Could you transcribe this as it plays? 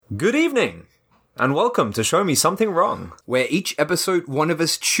Good evening, and welcome to Show Me Something Wrong. Where each episode one of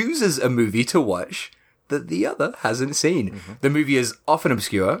us chooses a movie to watch that the other hasn't seen. Mm-hmm. The movie is often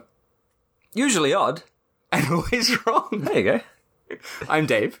obscure Usually odd. and always wrong. There you go. I'm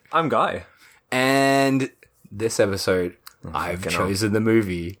Dave, I'm Guy. and this episode I've fucking hell. chosen the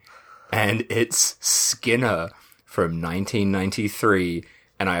movie, and it's Skinner from 1993.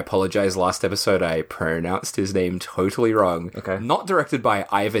 And I apologize, last episode I pronounced his name totally wrong. Okay. Not directed by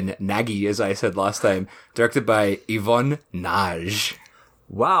Ivan Nagy, as I said last time. Directed by Yvonne Nage.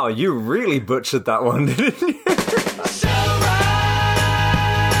 Wow, you really butchered that one, didn't you?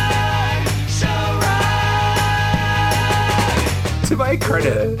 To my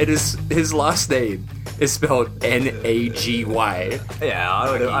credit, it is his last name is spelled N-A-G-Y. Yeah,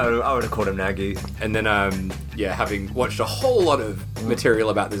 I would have called him Nagy. And then, having watched a whole lot of material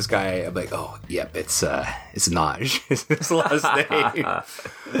about this guy, I'm like, oh, yep, it's Nage. It's his last name.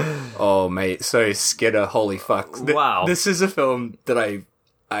 Oh, mate. So Skinner, holy fuck. Wow. This is a film that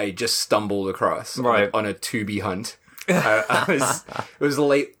I just stumbled across on a Tubi hunt. It was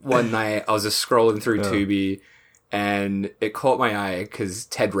late one night. I was just scrolling through Tubi, and it caught my eye because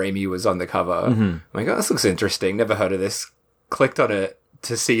Ted Raimi was on the cover. I'm like, oh, this looks interesting. Never heard of this. Clicked on it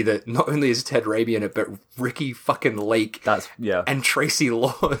to see that not only is Ted Raimi in it, but Ricky fucking Lake and Tracy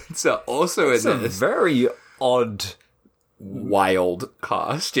Lords are also in It's a this. very odd... Wild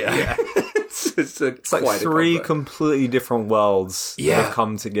cast, yeah. it's like quite a three combo. completely different worlds that Yeah. have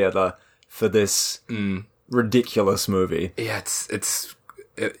come together for this ridiculous movie. Yeah,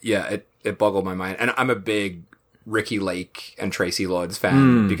 it boggled my mind. And I'm a big Ricky Lake and Tracy Lords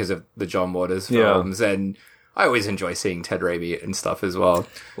fan because of the John Waters films, and I always enjoy seeing Ted Raimi and stuff as well.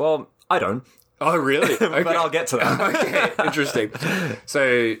 Well, I don't. Oh, really? Okay. But I'll get to that. Okay, interesting.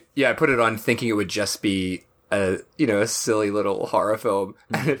 So, yeah, I put it on thinking it would just be a silly little horror film,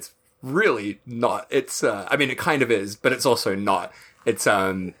 and it's really not. It's, I mean, it kind of is, but it's also not. It's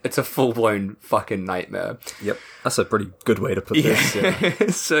a full-blown fucking nightmare. Yep. That's a pretty good way to put this. Yeah.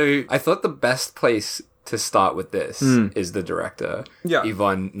 So, I thought the best place to start with this is the director. Yeah.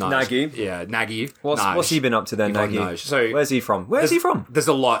 Yvonne Nage. Nagy. Yeah, Nagy. What's he been up to then, Yvonne Nagy? Nage. So, Where's he from? Where's he from? There's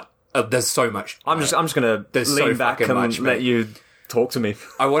a lot. There's so much. I'm just gonna There's lean so back fucking and much, let mate. you talk to me.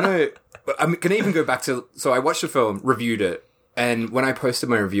 I'm going to even go back to... So I watched the film, reviewed it, and when I posted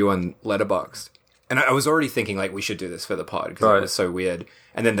my review on Letterboxd, and I was already thinking, like, we should do this for the pod, because it was so weird.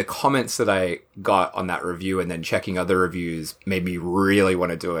 And then the comments that I got on that review and then checking other reviews made me really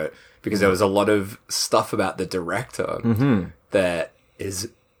want to do it, because there was a lot of stuff about the director that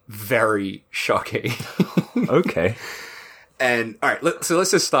is very shocking. Okay. And, all right, so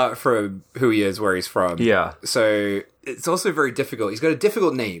let's just start from who he is, where he's from. Yeah. So it's also very difficult. He's got a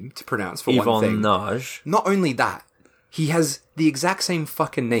difficult name to pronounce, for one Yvonne thing. Nage. Not only that, he has the exact same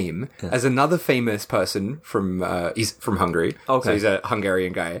fucking name as another famous person from, he's from Hungary. Okay. So he's a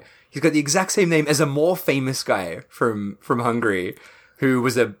Hungarian guy. He's got the exact same name as a more famous guy from Hungary, who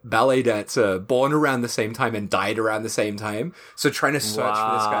was a ballet dancer, born around the same time and died around the same time. So trying to search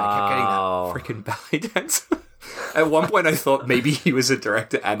for this guy, I kept getting that freaking ballet dancer. At one point, I thought maybe he was a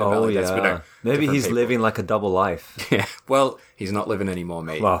director and a ballet dancer. But no, Maybe different he's people. living like a double life. Yeah, well, he's not living anymore,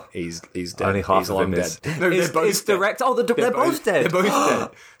 mate. Well, he's dead. only half he's of long him dead. is. No, they're both Is dead. direct? Oh, they're both dead. They're both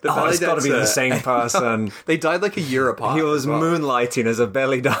dead. The ballet It's got to be the dancer- same person. They died like a year apart. He was as well. moonlighting as a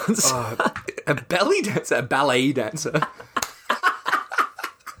belly dancer. A belly dancer, a ballet dancer.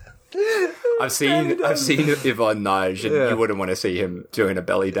 I've seen Yvonne Nage, and you wouldn't want to see him doing a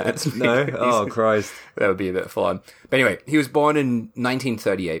belly dance. No? Oh, Christ. That would be a bit full on. But anyway, he was born in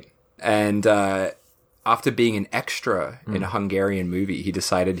 1938, and after being an extra in a Hungarian movie, he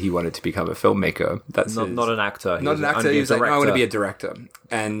decided he wanted to become a filmmaker. That's Not an actor. not an actor. He was like, no, I want to be a director.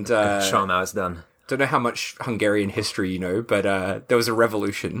 And Show him how it's done. don't know how much Hungarian history you know, but there was a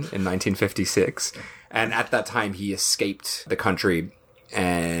revolution in 1956, and at that time he escaped the country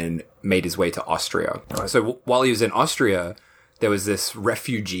and made his way to Austria. Right. So while he was in Austria, there was this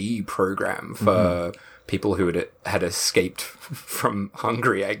refugee program for people who had escaped from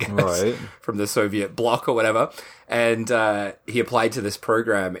Hungary, I guess, from the Soviet bloc or whatever. And he applied to this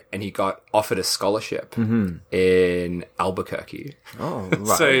program, and he got offered a scholarship in Albuquerque. Oh,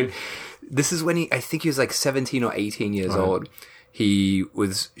 right. So this is when I think he was like 17 or 18 years old. He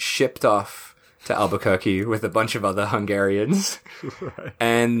was shipped off to Albuquerque with a bunch of other Hungarians.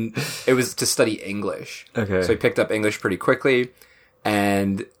 And it was to study English. Okay. So he picked up English pretty quickly.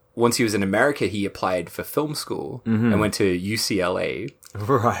 And once he was in America, he applied for film school and went to UCLA.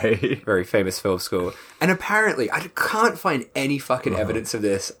 Right. Very famous film school. And apparently, I can't find any fucking evidence of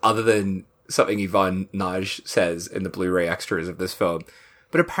this other than something Yvonne Nage says in the Blu-ray extras of this film.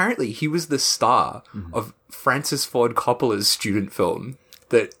 But apparently he was the star of Francis Ford Coppola's student film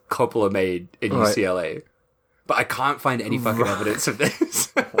that Coppola made in UCLA. But I can't find any fucking evidence of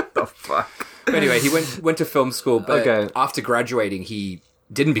this. What the fuck? But anyway, he went to film school, but after graduating, he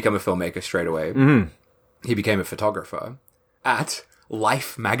didn't become a filmmaker straight away. He became a photographer at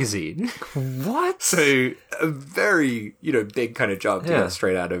Life magazine. What? So a very, big kind of job to get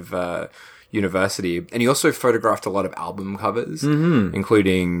straight out of university. And he also photographed a lot of album covers,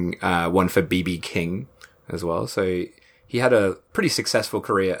 including one for B.B. King as well. So he had a pretty successful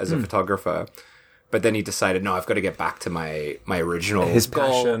career as a photographer. But then he decided, no, I've got to get back to my original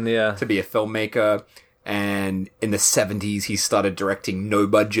goal, passion, to be a filmmaker. And in the 70s, he started directing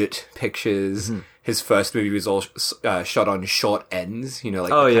no-budget pictures. His first movie was all shot on short ends,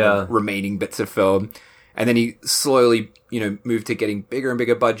 kind of remaining bits of film. And then he slowly, moved to getting bigger and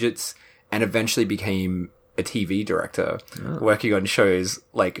bigger budgets and eventually became a TV director, working on shows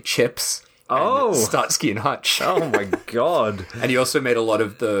like Chips and Starsky and Hutch. Oh my God. And he also made a lot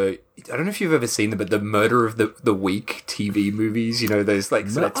of I don't know if you've ever seen them, but the Murder of the Week TV movies, those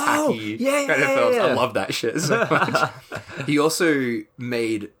sort of tacky kind of films. I love that shit so much. He also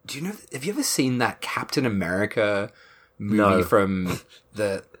made, have you ever seen that Captain America movie from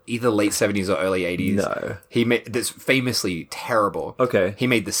the either late 70s or early 80s? No. He made this famously terrible. Okay. He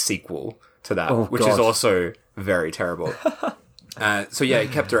made the sequel to that, which is also very terrible. He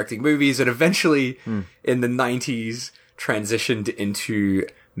kept directing movies and eventually in the 90s transitioned into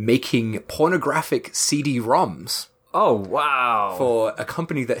making pornographic CD-ROMs. Oh, wow. For a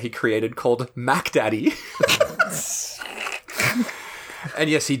company that he created called Mac Daddy. And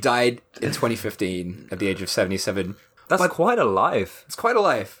yes, he died in 2015 at the age of 77. That's quite a life. It's quite a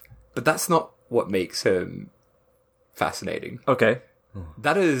life. But that's not what makes him fascinating. Okay.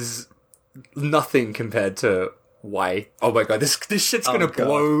 That is nothing compared to why. Oh my God, this shit's gonna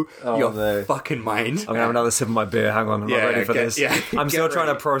blow your fucking mind. I'm gonna have another sip of my beer. Hang on, I'm not ready for this. I'm still trying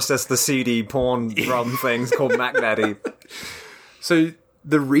to process the CD porn drum things called Mac Daddy. So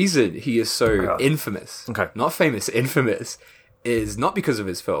the reason he is so infamous, not famous, infamous, is not because of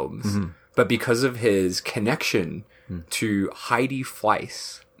his films, but because of his connection to Heidi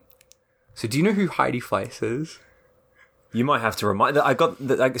Fleiss. So do you know who Heidi Fleiss is? You might have to remind.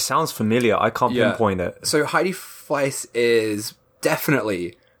 It sounds familiar. I can't pinpoint it. So Heidi Fleiss is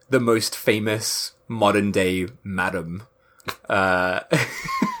definitely the most famous modern day madam, and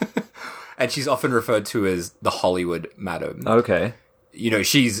she's often referred to as the Hollywood madam. Okay.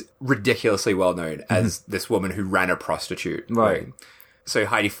 She's ridiculously well known as this woman who ran a prostitute. Right. So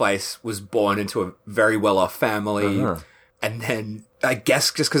Heidi Fleiss was born into a very well off family, and then I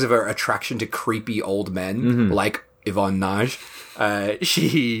guess just because of her attraction to creepy old men like Yvonne Nage,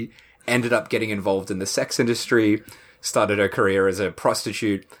 she ended up getting involved in the sex industry, started her career as a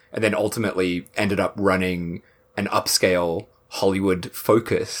prostitute, and then ultimately ended up running an upscale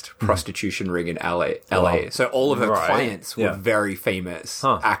Hollywood-focused prostitution ring in LA. Wow. So all of her clients were very famous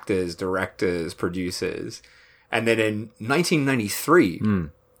actors, directors, producers. And then in 1993,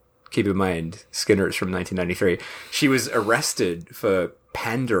 keep in mind, Skinner is from 1993, she was arrested for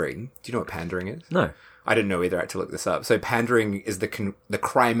pandering. Do you know what pandering is? No. I didn't know either. I had to look this up. So pandering is the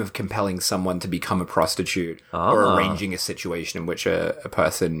crime of compelling someone to become a prostitute or arranging a situation in which a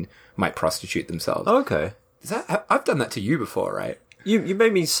person might prostitute themselves. Okay. I've done that to you before, right? You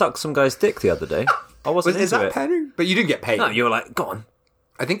made me suck some guy's dick the other day. I wasn't into Is that it. pandering? But you didn't get paid. No, you were like, go on.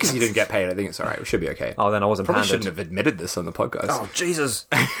 I think because you didn't get paid, I think it's all right. It should be okay. Oh, then I wasn't Probably pandered. shouldn't have admitted this on the podcast. Oh, Jesus.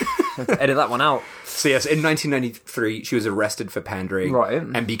 Edit that one out. So yes, in 1993, she was arrested for pandering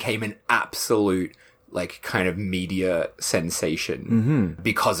and became an absolute kind of media sensation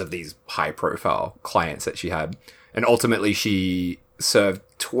because of these high profile clients that she had. And ultimately she served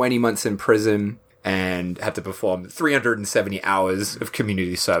 20 months in prison and had to perform 370 hours of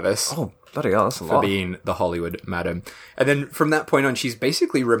community service. Oh, bloody hell, that's a lot. For being the Hollywood madam. And then from that point on, she's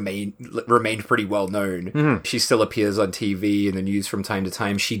basically remained pretty well known. She still appears on TV and the news from time to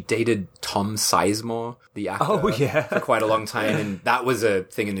time. She dated Tom Sizemore, the actor, for quite a long time. And that was a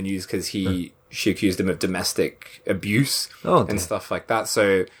thing in the news because she accused him of domestic abuse and stuff like that.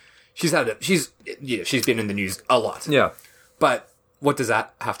 So she's been in the news a lot. Yeah. But what does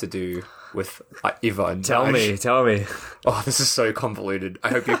that have to do with Yvonne? Tell me. Oh, this is so convoluted. I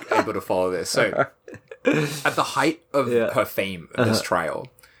hope you're able to follow this. So, at the height of her fame of this trial,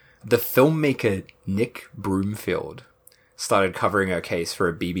 the filmmaker Nick Broomfield started covering her case for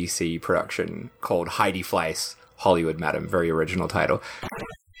a BBC production called Heidi Fleiss, Hollywood Madam. Very original title.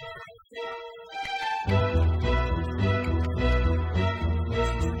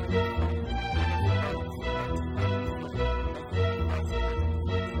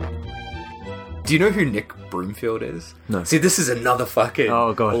 Do you know who Nick Broomfield is? No. See, this is another fucking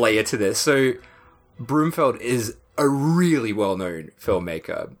layer to this. So, Broomfield is a really well-known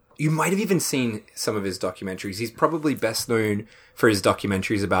filmmaker. You might have even seen some of his documentaries. He's probably best known for his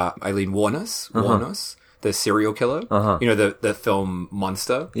documentaries about Eileen Wuornos, the serial killer. You know, the film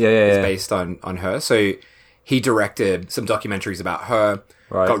Monster is based on her. So he directed some documentaries about her,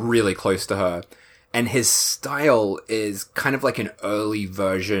 got really close to her. And his style is kind of like an early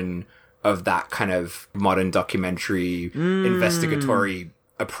version of that kind of modern documentary, investigatory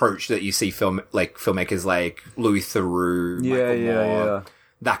approach that you see filmmakers like Louis Theroux, Michael Moore,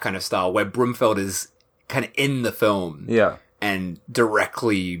 that kind of style, where Broomfield is kind of in the film and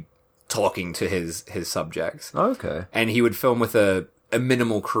directly talking to his subjects. Okay. And he would film with a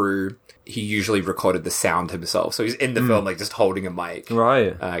minimal crew. He usually recorded the sound himself. So he's in the film, like just holding a mic,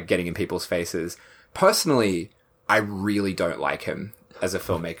 getting in people's faces. Personally, I really don't like him as a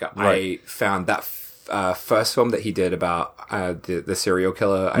filmmaker. I found that first film that he did about the serial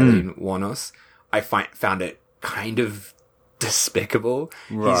killer, Eileen Wuornos, I found it kind of despicable.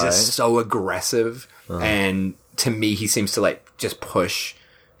 He's just so aggressive. And to me, he seems to like just push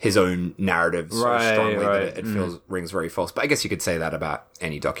his own narrative so strongly that it rings very false. But I guess you could say that about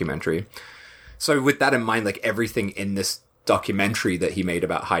any documentary. So with that in mind, like everything in this documentary that he made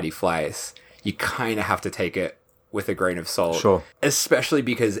about Heidi Fleiss, you kind of have to take it with a grain of salt. Sure. Especially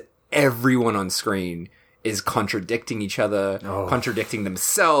because everyone on screen is contradicting each other, contradicting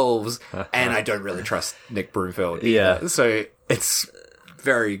themselves, and I don't really trust Nick Broomfield either. So it's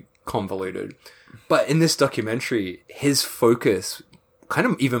very convoluted. But in this documentary, his focus, kind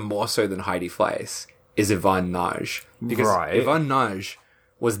of even more so than Heidi Fleiss, is Ivan Nagy. Because Ivan Nagy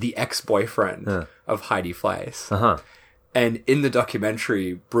was the ex-boyfriend of Heidi Fleiss. And in the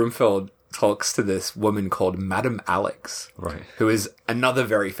documentary, Broomfield talks to this woman called Madame Alex, who is another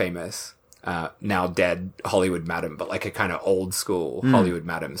very famous, now dead Hollywood madam, but like a kind of old school Hollywood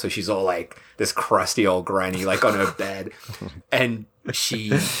madam. So she's all like this crusty old granny, like on her bed, and she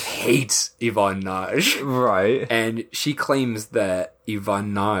hates Ivan Nagy. And she claims that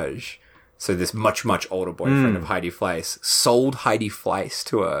Ivan Nagy, so this much, much older boyfriend of Heidi Fleiss, sold Heidi Fleiss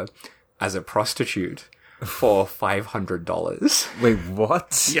to her as a prostitute for $500. Wait,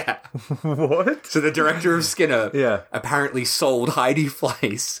 what? Yeah. What? So the director of Skinner apparently sold Heidi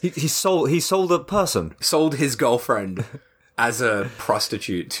Fleiss. He sold a person. Sold his girlfriend as a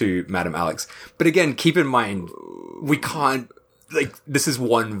prostitute to Madame Alex. But again, keep in mind, we can't, like, this is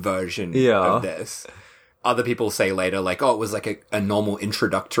one version of this. Other people say later, like, oh, it was like a normal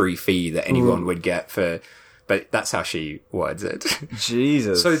introductory fee that anyone would get for, but that's how she words it.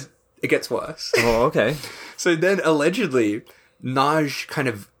 Jesus. So it gets worse. Oh, okay. So then allegedly, Nagy kind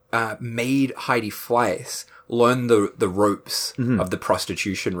of made Heidi Fleiss learn the ropes of the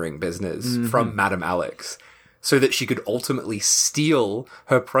prostitution ring business from Madame Alex, so that she could ultimately steal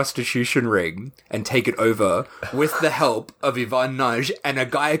her prostitution ring and take it over with the help of Ivan Nagy and a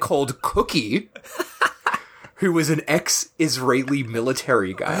guy called Cookie, who was an ex-Israeli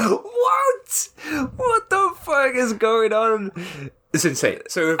military guy. What? What the fuck is going on? It's insane.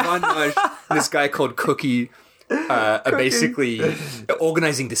 So Ivan Nagy and this guy called Cookie are basically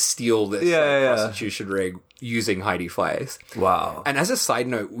organizing to steal this prostitution ring using Heidi Fleiss. Wow. And as a side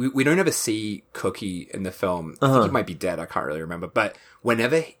note, we don't ever see Cookie in the film. I think he might be dead. I can't really remember. But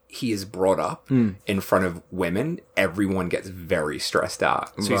whenever he is brought up in front of women, everyone gets very stressed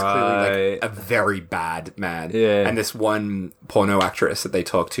out. So he's clearly like a very bad man. Yeah. And this one porno actress that they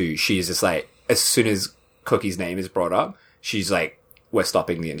talk to, she's just like, as soon as Cookie's name is brought up, she's like, we're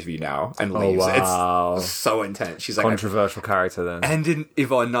stopping the interview now, and leaves. Wow. It's so intense. She's like, controversial character then. and in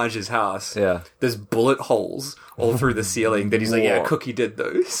Ivan Nagy's house, there's bullet holes all through the ceiling that he's like, yeah, Cookie did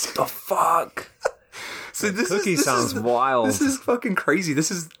those. The fuck? So this Cookie sounds wild. This is fucking crazy. This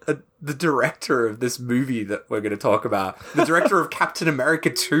is the director of this movie that we're going to talk about. The director of Captain America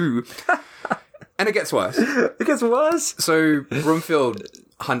 2. And it gets worse. It gets worse? So Broomfield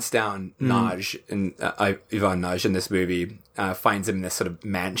hunts down Nagy and Ivan Nagy in this movie, finds him in this sort of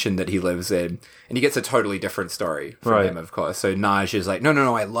mansion that he lives in, and he gets a totally different story from him, of course. So Nagy is like,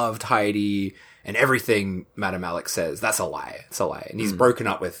 no, I loved Heidi, and everything Madame Alex says, that's a lie. It's a lie. And he's broken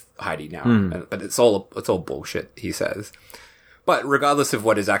up with Heidi now, but it's all bullshit, he says. But regardless of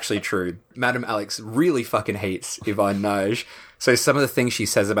what is actually true, Madame Alex really fucking hates Ivan Nagy. So some of the things she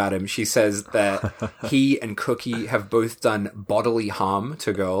says about him, she says that he and Cookie have both done bodily harm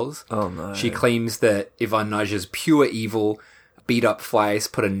to girls. Oh, no. She claims that Ivan Nagy is pure evil, beat up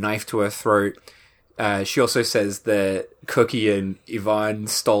Fleiss, put a knife to her throat. She also says that Cookie and Ivan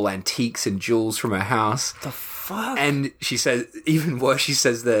stole antiques and jewels from her house. fuck? And she says, even worse, she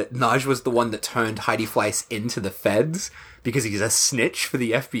says that Naj was the one that turned Heidi Fleiss into the feds because he's a snitch for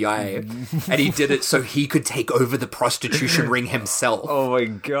the FBI. And he did it so he could take over the prostitution ring himself. Oh my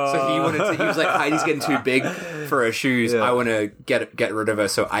god. So he was like, Heidi's getting too big for her shoes. I want to get rid of her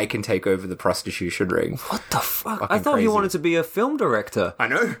so I can take over the prostitution ring. What the fuck? Fucking I thought he crazy. wanted to be a film director. I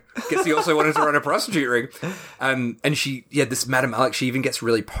know. Guess he also wanted to run a prostitute ring. And this Madame Alex, she even gets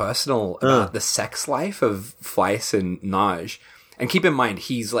really personal about the sex life of Fleiss and Naj. And keep in mind,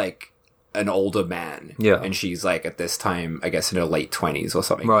 he's like an older man. Yeah. And she's like, at this time, I guess in her late 20s or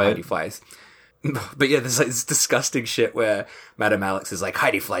something, Right. Heidi Fleiss. But yeah, there's like this disgusting shit where Madame Alex is like,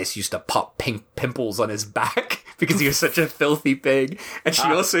 Heidi Fleiss used to pop pink pimples on his back because he was such a filthy pig. And she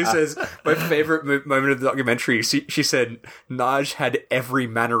also says, my favorite moment of the documentary, she said, Naj had every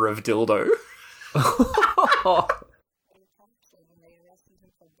manner of dildo.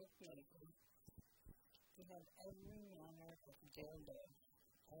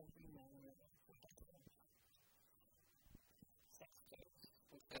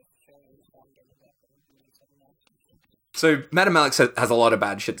 So Madame Alex has a lot of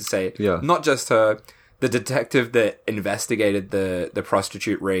bad shit to say. Yeah. Not just her. The detective that investigated the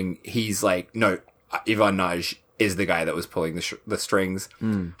prostitute ring, he's like, no, Ivan Naj is the guy that was pulling the strings.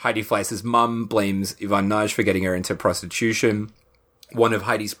 Heidi Fleiss's mum blames Ivan Naj for getting her into prostitution. One of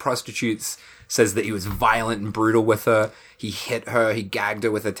Heidi's prostitutes says that he was violent and brutal with her. He hit her, he gagged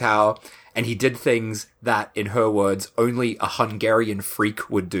her with a towel, and he did things that, in her words, only a Hungarian freak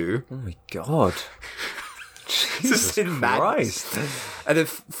would do. Oh my god. Jesus Christ. And then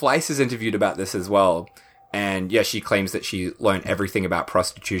Fleiss is interviewed about this as well. And yeah, she claims that she learned everything about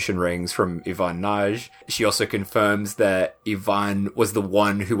prostitution rings from Ivan Naj. She also confirms that Ivan was the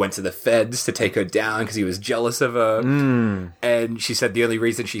one who went to the feds to take her down because he was jealous of her. And she said the only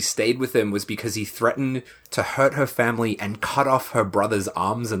reason she stayed with him was because he threatened to hurt her family and cut off her brother's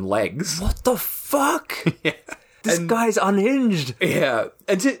arms and legs. What the fuck? Yeah. This guy's unhinged. Yeah.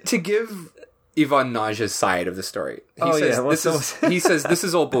 And to give Ivan Naj's side of the story, he says this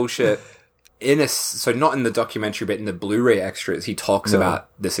is all bullshit. So not in the documentary, but in the Blu-ray extras, he talks about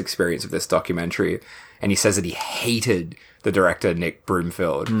this experience of this documentary, and he says that he hated the director, Nick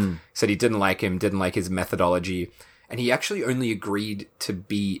Broomfield. Said he didn't like him, didn't like his methodology, and he actually only agreed to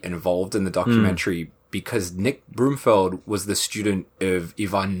be involved in the documentary because Nick Broomfield was the student of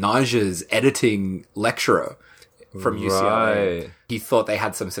Ivan Naj's editing lecturer from UCLA. Right. He thought they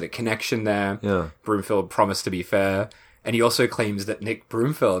had some sort of connection there. Yeah. Broomfield promised to be fair. And he also claims that Nick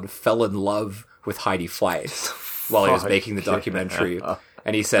Broomfield fell in love with Heidi Fleiss while he was making the documentary.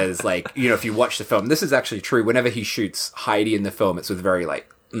 And he says, like, if you watch the film, this is actually true. Whenever he shoots Heidi in the film, it's with very,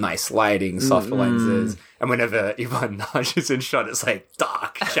 like, nice lighting, soft lenses. And whenever Ivan Naj is in shot, it's, like,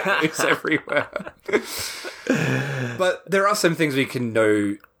 dark shadows everywhere. But there are some things we can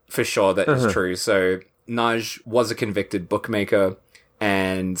know for sure that is true. So Naj was a convicted bookmaker.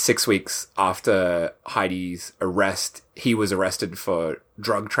 And 6 weeks after Heidi's arrest, he was arrested for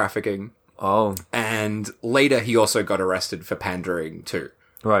drug trafficking. Oh. And later he also got arrested for pandering too.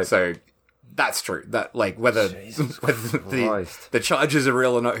 Right. So that's true. That, like, whether the charges are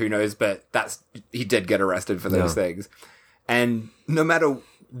real or not, who knows, but he did get arrested for those things. And no matter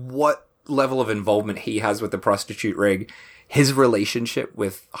what level of involvement he has with the prostitute ring, his relationship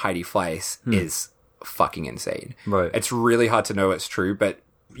with Heidi Fleiss is fucking insane. Right. It's really hard to know it's true, but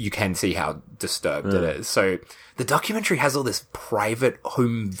you can see how disturbed it is. So the documentary has all this private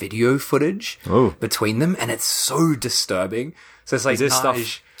home video footage between them, and it's so disturbing. So it's like, is this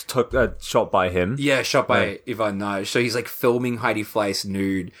stuff shot by him? Yeah, shot by Ivan Naj. So he's like filming Heidi Fleiss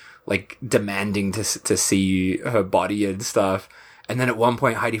nude, like demanding to see her body and stuff. And then at one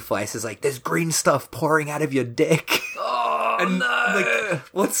point, Heidi Fleiss is like, "There's green stuff pouring out of your dick." Oh, and no!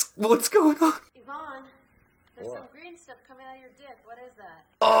 Like, what's going on? There's some green stuff coming out of your dick. What is that?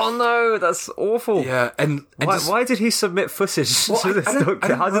 Oh no, that's awful. Yeah, and why did he submit footage to this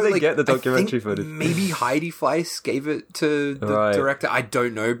documentary? How did they get the documentary footage? Maybe Heidi Fleiss gave it to the director. I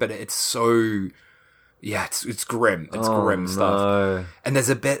don't know, but it's so... Yeah, it's grim. It's grim stuff. No. And there's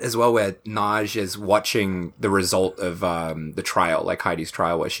a bit as well where Naj is watching the result of the trial, like Heidi's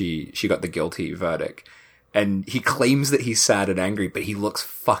trial, where she got the guilty verdict. And he claims that he's sad and angry, but he looks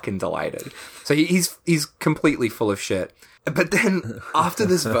fucking delighted. So he's completely full of shit. But then after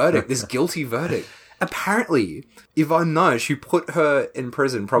this verdict, this guilty verdict, apparently Ivan Naj, who put her in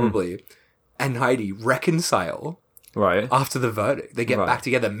prison probably, and Heidi reconcile after the verdict. They get back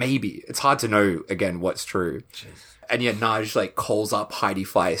together, maybe. It's hard to know, again, what's true. Jeez. And yet Naj, like, calls up Heidi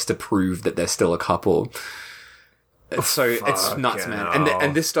Fleiss to prove that they're still a couple. So it's nuts, man.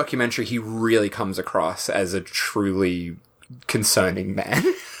 And this documentary, he really comes across as a truly concerning man.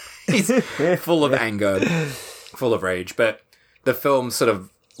 He's full of anger, full of rage. But the film's sort of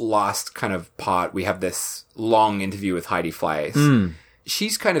last kind of part, we have this long interview with Heidi Fleiss.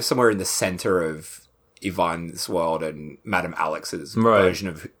 She's kind of somewhere in the center of Ivan's world and Madame Alex's version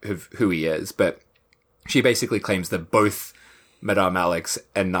of who he is. But she basically claims that both Madame Alex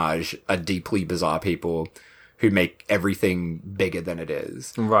and Naj are deeply bizarre people who make everything bigger than it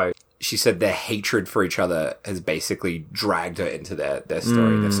is. Right. She said their hatred for each other has basically dragged her into their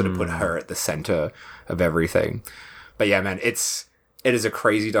story. They've sort of put her at the center of everything. But yeah, man, it is a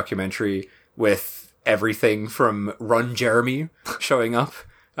crazy documentary with everything from Ron Jeremy showing up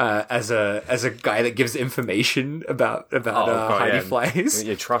as a guy that gives information about Heidi Fleiss.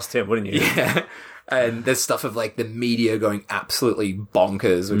 You trust him, wouldn't you? Yeah. And there's stuff of like the media going absolutely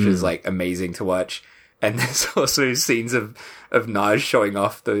bonkers, which is like amazing to watch. And there's also scenes of Naj showing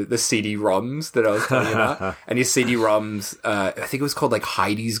off the CD-ROMs that I was telling you about. And his CD-ROMs, I think it was called like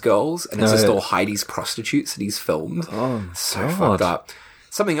Heidi's Girls, and it's just all Heidi's prostitutes that he's filmed. Oh, so fucked up.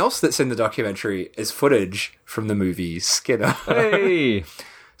 Something else that's in the documentary is footage from the movie Skinner. Hey!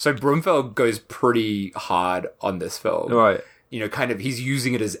 So Brumfeld goes pretty hard on this film. Right. You know, kind of, he's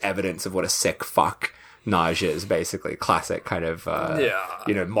using it as evidence of what a sick fuck Naj is, basically. Classic kind of,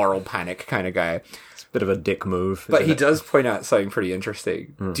 you know, moral panic kind of guy. Bit of a dick move. But he does point out something pretty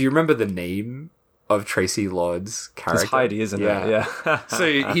interesting. Do you remember the name of Tracy Lord's character? It's Heidi, isn't it? Yeah. So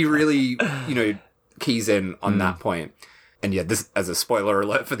he really, you know, keys in on that point. And yeah, this as a spoiler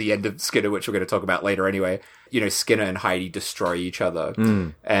alert for the end of Skinner, which we're going to talk about later anyway. You know, Skinner and Heidi destroy each other.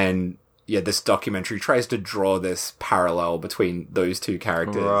 And yeah, this documentary tries to draw this parallel between those two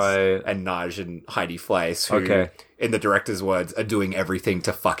characters and Naj and Heidi Fleiss, who, in the director's words, are doing everything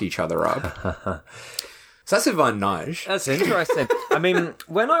to fuck each other up. So that's Ivan Naj. That's interesting. I mean,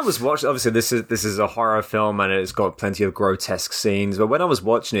 when I was watching, obviously this is a horror film and it's got plenty of grotesque scenes, but when I was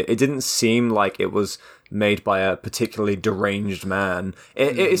watching it, it didn't seem like it was made by a particularly deranged man.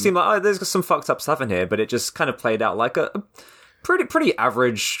 It seemed like, there's some fucked up stuff in here, but it just kind of played out like a pretty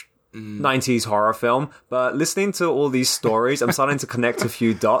average 90s horror film. But listening to all these stories, I'm starting to connect a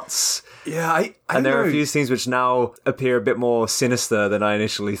few dots. Yeah, I and there are a few scenes which now appear a bit more sinister than I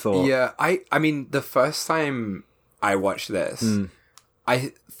initially thought. Yeah, I mean, the first time I watched this,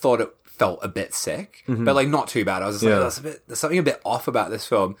 I thought it felt a bit sick, but like not too bad. I was just like, there's something a bit off about this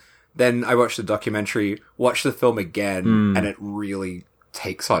film. Then I watched the documentary, watched the film again, and it really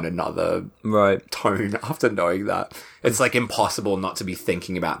takes on another tone after knowing that. It's like impossible not to be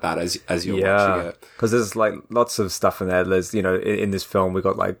thinking about that as you're watching it. Because there's like lots of stuff in there. There's, you know, in this film we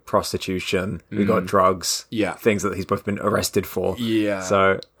got like prostitution, we got drugs, things that he's both been arrested for. Yeah.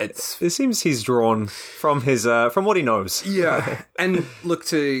 So it seems he's drawn from his from what he knows. Yeah. And look,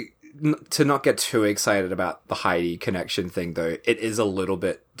 to not get too excited about the Heidi connection thing though, it is a little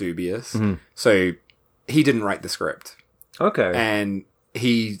bit dubious. So he didn't write the script. Okay. And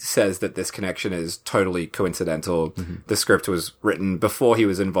he says that this connection is totally coincidental. The script was written before he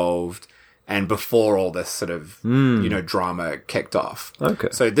was involved and before all this sort of, you know, drama kicked off. Okay.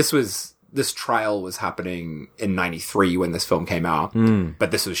 So this trial was happening in 93 when this film came out,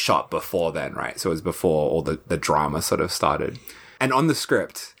 but this was shot before then, right? So it was before all the drama sort of started. And on the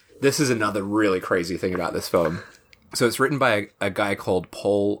script, this is another really crazy thing about this film. So it's written by a guy called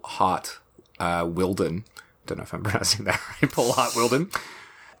Paul Hart Wilden. Don't know if I'm pronouncing that right. Paul Hart Wilden.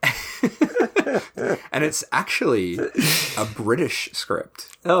 And it's actually a British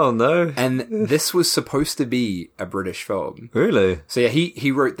script. Oh, no. And this was supposed to be a British film. Really? So yeah,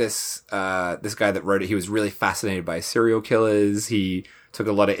 he wrote this, this guy that wrote it, he was really fascinated by serial killers. He took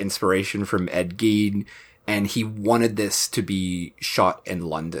a lot of inspiration from Ed Gein, and he wanted this to be shot in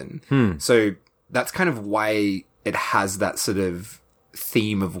London. So that's kind of why it has that sort of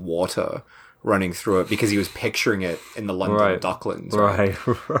theme of water running through it, because he was picturing it in the London Docklands. Right.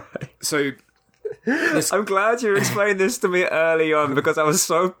 So I'm glad you explained this to me early on, because I was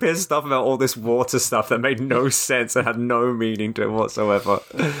so pissed off about all this water stuff that made no sense and had no meaning to it whatsoever.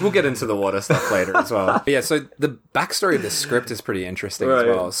 We'll get into the water stuff later as well. But yeah, so the backstory of this script is pretty interesting as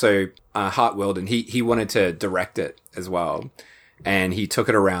well. So Hart Wilden, he wanted to direct it as well. And he took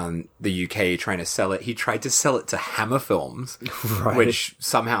it around the UK trying to sell it. He tried to sell it to Hammer Films, which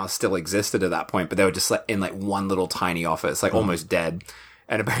somehow still existed at that point, but they were just like in like one little tiny office, like almost dead.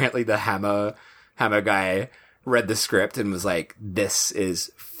 And apparently the Hammer guy read the script and was like, this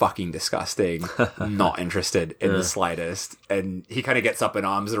is fucking disgusting. Not interested in the slightest. And he kind of gets up in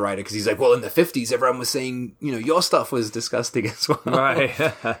arms, the writer, because he's like, well, in the 50s, everyone was saying, your stuff was disgusting as well. Right.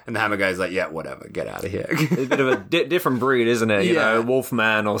 And the Hammer guy's like, yeah, whatever, get out of here. It's a bit of a different breed, isn't it? You know,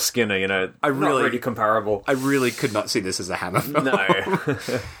 Wolfman or Skinner, not really comparable. I really could not see this as a Hammer film. No.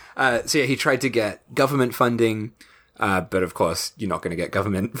 So yeah, he tried to get government funding, but of course, you're not going to get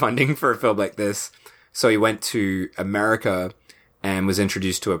government funding for a film like this. So he went to America and was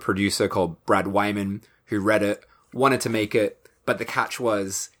introduced to a producer called Brad Wyman, who read it, wanted to make it, but the catch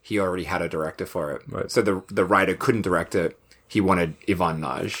was he already had a director for it. Right. So the writer couldn't direct it. He wanted Ivan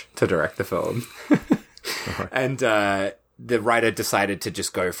Nagy to direct the film. And the writer decided to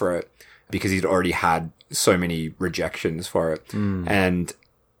just go for it because he'd already had so many rejections for it. And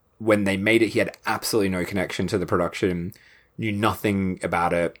when they made it, he had absolutely no connection to the production, knew nothing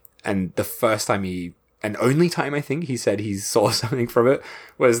about it. And the first time and only time I think he said he saw something from it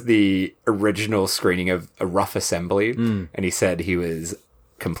was the original screening of A Rough Assembly. And he said he was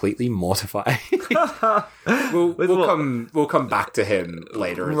completely mortified. We'll come back to him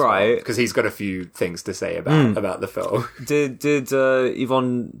later as well, because he's got a few things to say about the film. Did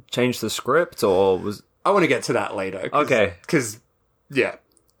Yvonne change the script, or was... I want to get to that later. Okay. Because, yeah,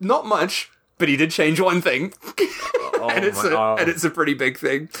 not much, but he did change one thing. And it's a pretty big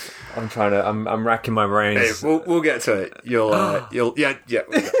thing. I'm racking my brains. Hey, we'll get to it. We'll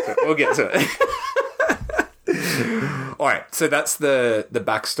get to it. All right, so that's the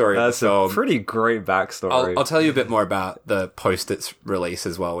backstory of the film. That's a pretty great backstory. I'll tell you a bit more about the post-its release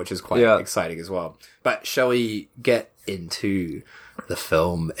as well, which is quite exciting as well. But shall we get into the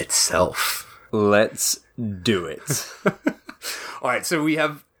film itself? Let's do it. All right, so we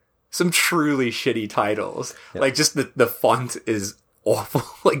have some truly shitty titles. Yep. Like, just the font is awful,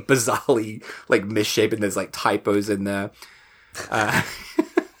 like bizarrely like misshapen. There's like typos in there.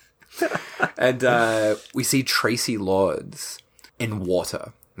 And we see Tracy Lords in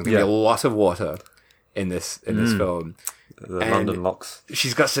water. There's gonna be a lot of water in this film. The London Locks.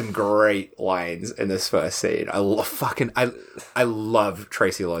 She's got some great lines in this first scene. I love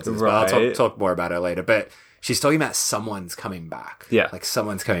Tracy Lords as well. I'll talk more about her later, but she's talking about someone's coming back. Yeah. Like,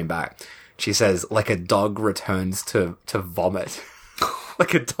 someone's coming back. She says, like a dog returns to vomit.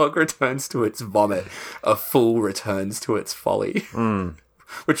 Like a dog returns to its vomit, a fool returns to its folly.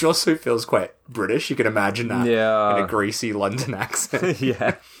 Which also feels quite British. You can imagine that in a greasy London accent.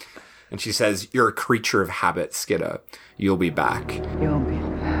 Yeah. And she says, you're a creature of habit, Skinner. You'll be back. You'll be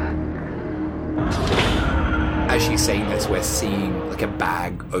back. As she's saying this, we're seeing like a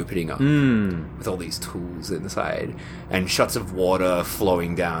bag opening up with all these tools inside and shots of water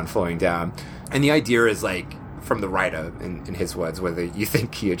flowing down. And the idea is, like, from the writer, in his words, whether you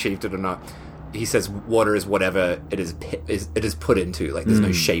think he achieved it or not, he says water is whatever it is put into. Like, there's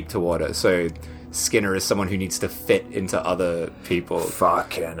no shape to water. So Skinner is someone who needs to fit into other people.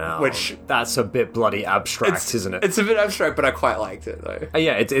 Fucking hell. Which, that's a bit bloody abstract, isn't it? It's a bit abstract, but I quite liked it, though.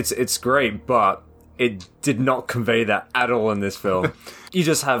 Yeah, it's great, but it did not convey that at all in this film. You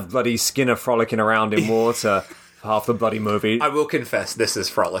just have bloody Skinner frolicking around in water for half the bloody movie. I will confess, this is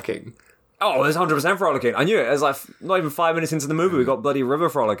frolicking. Oh, it's 100% frolicking. I knew it. It was like not even 5 minutes into the movie, we got bloody river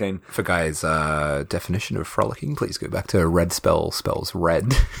frolicking. For guys' definition of frolicking, please go back to red spells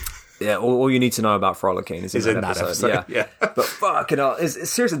red. Yeah, all you need to know about frolicking is in that episode. Yeah. But fucking hell,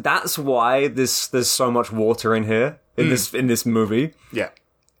 seriously, that's why there's so much water in here in this movie. Yeah.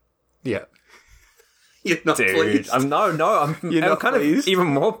 You're not Dude, pleased. I'm kind of even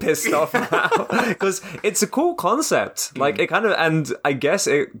more pissed off now because it's a cool concept. Like, it kind of, and I guess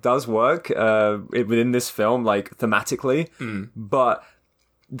it does work within this film, like, thematically, but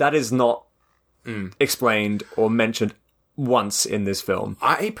that is not explained or mentioned once in this film.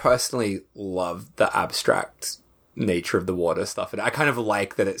 I personally love the abstract nature of the water stuff, and I kind of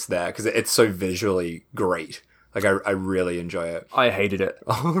like that it's there because it's so visually great. Like, I really enjoy it. I hated it.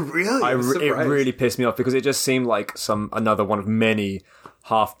 Oh, really? It really pissed me off because it just seemed like another one of many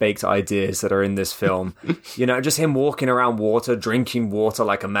half-baked ideas that are in this film. Just him walking around water, drinking water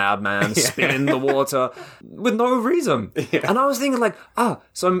like a madman, spinning the water with no reason. Yeah. And I was thinking, like,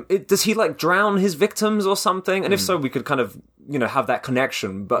 does he, like, drown his victims or something? And if so, we could kind of, have that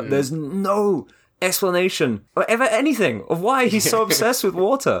connection. But there's no explanation or ever anything of why he's so obsessed with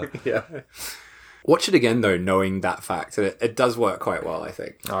water. Yeah. Watch it again, though, knowing that fact. It does work quite well, I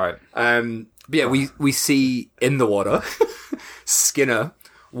think. All right. But yeah, we see in the water Skinner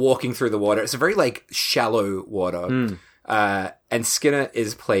walking through the water. It's a very, like, shallow water. And Skinner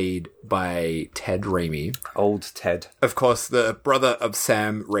is played by Ted Raimi. Old Ted. Of course, the brother of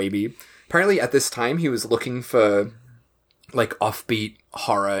Sam Raimi. apparently at this time he was looking for like offbeat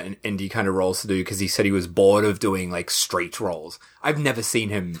horror and indie kind of roles to do because he said he was bored of doing like straight roles. I've never seen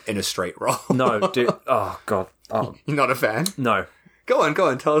him in a straight role. No, dude. Oh, God. Oh, You're not a fan? no. Go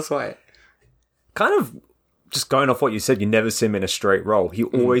on, tell us why. Kind of just going off what you said, you never see him in a straight role. He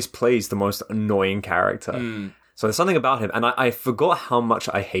always plays the most annoying character. So there's something about him, and I forgot how much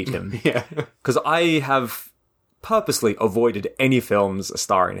I hate him. Yeah. Because I have purposely avoided any films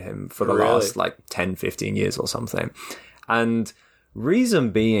starring him for the Really? last, 10, 15 years or something. And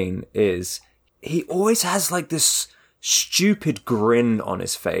reason being is he always has, this stupid grin on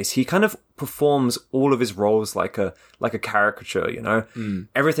his face. He kind of performs all of his roles like a caricature, you know?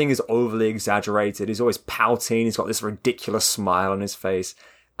 Everything is overly exaggerated. He's always pouting. He's got this ridiculous smile on his face.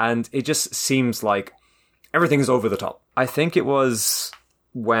 And it just seems like everything's over the top. I think it was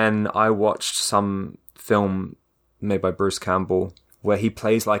when I watched some film made by Bruce Campbell where he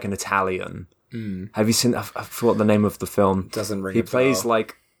plays like an Italian. Have you seen? I forgot the name of the film. Doesn't ring He a plays bell.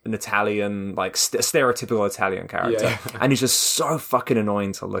 like an Italian, stereotypical Italian character, and he's just so fucking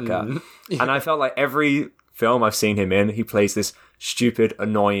annoying to look at. And I felt like every film I've seen him in, he plays this stupid,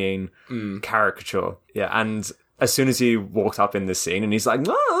 annoying caricature. Yeah, and as soon as he walked up in the scene, and he's like,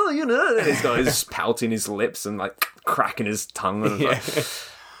 "Oh, you know," and he's got his pouting his lips and cracking his tongue. And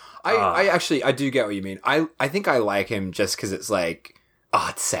I do get what you mean. I think I like him just because it's like,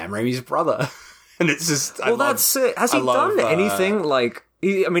 it's Sam Raimi's brother. And it's just, that's it. Has he done anything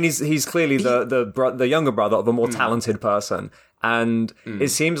he's clearly the younger brother of a more talented person, and it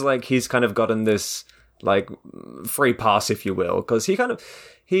seems like he's kind of gotten this free pass, if you will, because he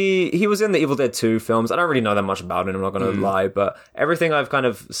was in the Evil Dead 2 films. I don't really know that much about him, I'm not going to lie, but everything I've kind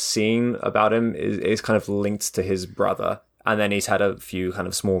of seen about him is kind of linked to his brother, and then he's had a few kind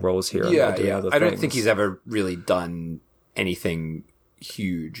of small roles here and there doing other I don't things. think he's ever really done anything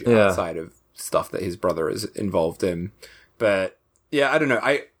huge outside of stuff that his brother is involved in. But yeah, I don't know.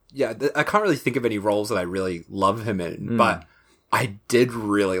 I can't really think of any roles that I really love him in, but I did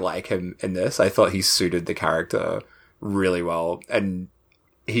really like him in this. I thought he suited the character really well, and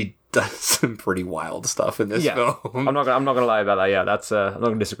he does some pretty wild stuff in this film. I'm not gonna lie about that. Yeah, that's I'm not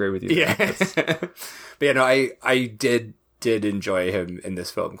gonna disagree with you. Yeah. But yeah, no, I did enjoy him in this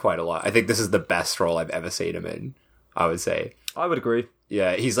film quite a lot. I think this is the best role I've ever seen him in, I would say. I would agree.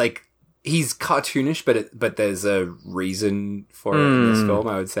 Yeah, he's cartoonish, but there's a reason for it in this film,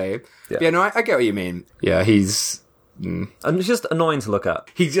 I would say. Yeah. But yeah, no, I get what you mean. Yeah, he's... And it's just annoying to look at.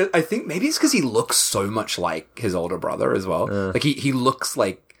 I think maybe it's because he looks so much like his older brother as well. Like, he looks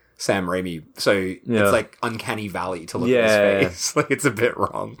like Sam Raimi, so it's like Uncanny Valley to look at his face. Like, it's a bit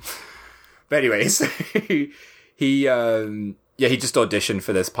wrong. But anyways, he just auditioned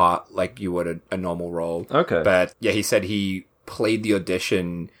for this part like you would a normal role. Okay. But yeah, he said he played the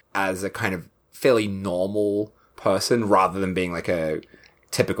audition as a kind of fairly normal person rather than being like a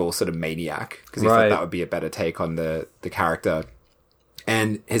typical sort of maniac, because he thought that would be a better take on the character.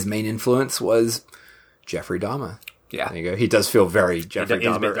 And his main influence was Jeffrey Dahmer. Yeah. There you go. He does feel very Jeffrey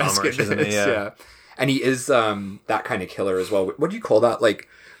Dahmer-esque, isn't he? Yeah. And he is that kind of killer as well. What do you call that? Like,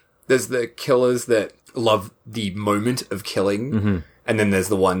 there's the killers that love the moment of killing, and then there's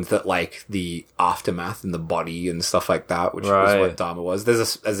the ones that like the aftermath and the body and stuff like that, which was what Dahmer was.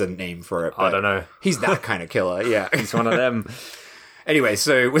 There's a name for it. I don't know. He's that kind of killer, yeah. He's one of them. Anyway,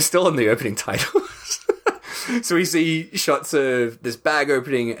 so we're still in the opening titles. So we see shots of this bag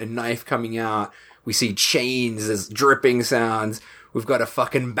opening, a knife coming out. We see chains, there's dripping sounds. We've got a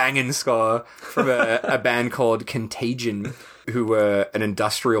fucking banging score from a band called Contagion, who were an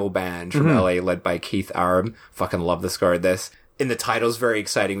industrial band from LA led by Keith Aram. Fucking love the score of this. In the titles, very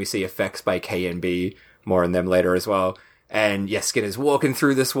exciting. We see effects by KNB. More on them later as well. And yeah, Skinner's walking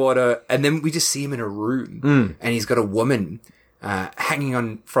through this water, and then we just see him in a room, and he's got a woman hanging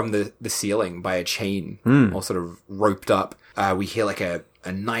on from the ceiling by a chain, all sort of roped up. We hear like a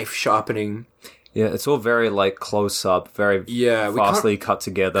knife sharpening. Yeah, it's all very close up, very fastly cut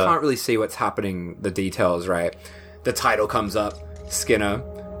together. Can't really see what's happening, the details, right? The title comes up, Skinner.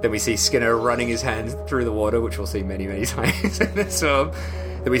 Then we see Skinner running his hands through the water, which we'll see many, many times in this film.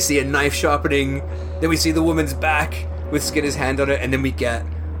 Then we see a knife sharpening. Then we see the woman's back with Skinner's hand on it. And then we get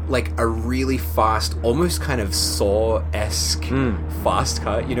a really fast, almost kind of Saw-esque fast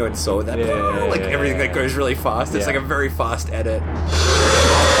cut. You know, in Saw, that everything that goes really fast. It's like a very fast edit.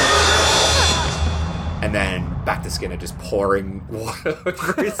 And then back to Skinner just pouring water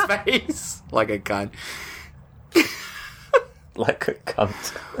over his face like a cunt. Like a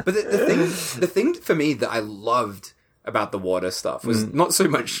cunt. But the thing for me that I loved about the water stuff was not so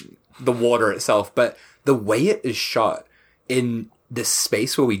much the water itself, but the way it is shot in this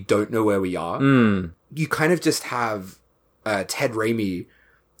space where we don't know where we are. You kind of just have Ted Raimi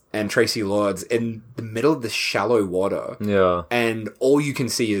and Tracy Lords in the middle of this shallow water. Yeah. And all you can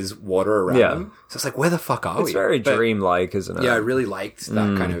see is water around them. So it's like, where the fuck are we? It's very dreamlike, isn't it? Yeah, I really liked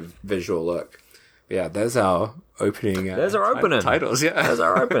that kind of visual look. But yeah, there's our opening. There's our opening. Titles, yeah. There's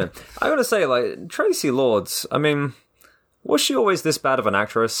our opening. I gotta say, like, Tracy Lords, I mean, was she always this bad of an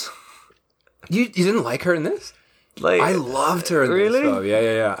actress? You didn't like her in this? Like, I loved her in really? this, though.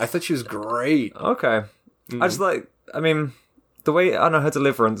 Yeah. I thought she was great. Okay. I just like, I mean, the way, I don't know, her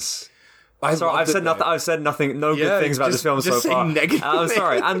deliverance. I've said nothing, no good things about this film so far. Negative I'm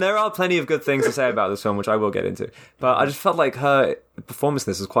sorry, and there are plenty of good things to say about this film, which I will get into. But I just felt like her performance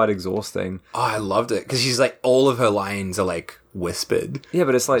in this was quite exhausting. Oh, I loved it because she's like all of her lines are like whispered. Yeah,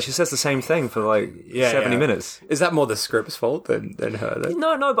 but it's like she says the same thing for like 70 minutes. Is that more the script's fault than her? Then?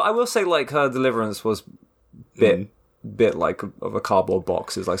 No, but I will say like her deliverance was bit like of a cardboard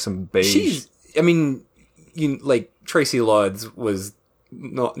box. It's like some beige. Like Tracy Lords was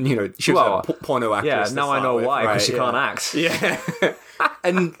not, she was a porno actress. Yeah, now I know why, because she can't act. Yeah.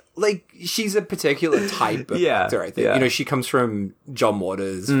 And, like, she's a particular type of actor, I think. Yeah. She comes from John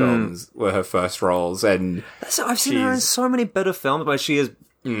Waters' films, were her first roles, and... So I've seen her in so many better films where she has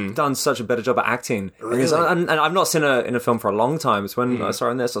done such a better job at acting. Really? And I've not seen her in a film for a long time. So when I saw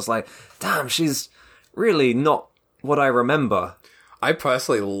her in this, I was like, damn, she's really not what I remember. I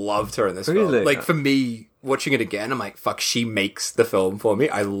personally loved her in this Really? film. Like, for me... Watching it again, I'm like, fuck, she makes the film for me.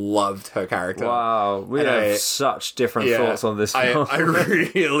 I loved her character. Wow, we have such different thoughts on this film. I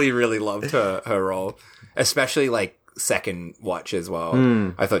really, really loved her role. Especially, like, second watch as well.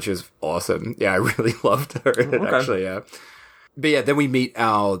 I thought she was awesome. Yeah, I really loved her in it, actually, yeah. But yeah, then we meet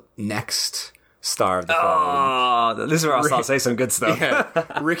our next star of the film. Oh, this is where I'll start saying some good stuff.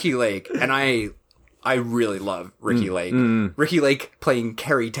 Yeah, Ricki Lake. And I really love Ricki Lake. Ricki Lake playing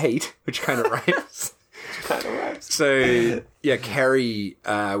Carrie Tate, which kind of rhymes. So yeah, Carrie,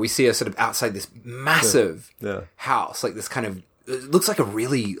 we see her sort of outside this massive house, like this kind of, it looks like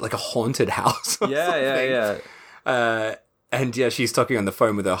a haunted house. Yeah. And yeah, she's talking on the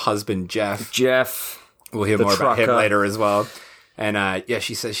phone with her husband, Jeff. We'll hear more about him later as well. And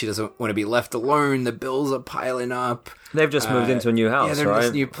she says she doesn't want to be left alone. The bills are piling up. They've just moved into a new house, yeah, they're in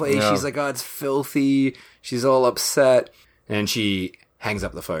this new place. Yeah. She's like, oh, it's filthy. She's all upset. And she hangs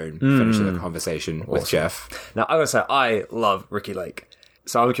up the phone, finishes the conversation with Jeff. Now, I gotta say, I love Ricki Lake.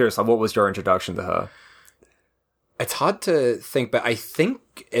 So I'm curious, like, what was your introduction to her? It's hard to think, but I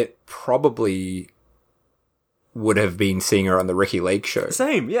think it probably would have been seeing her on the Ricki Lake show.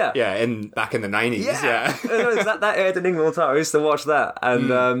 Same, yeah. Yeah, back in the 90s, yeah. that aired in England all the time. I used to watch that.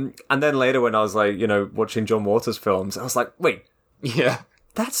 And then later when I was, like, watching John Waters films, I was like, wait. Yeah.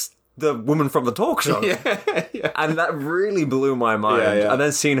 That's the woman from the talk show. Yeah. And that really blew my mind. Yeah. And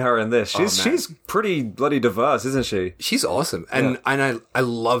then seeing her in this, she's pretty bloody diverse, isn't she? She's awesome. And I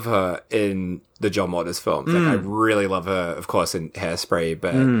love her in the John Waters films. Like, I really love her, of course, in Hairspray,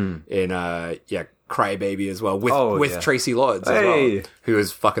 but in Cry Baby as well, with Tracy Lords as well, who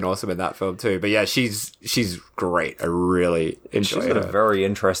is fucking awesome in that film too. But yeah, she's great. I really enjoy her. She's got a very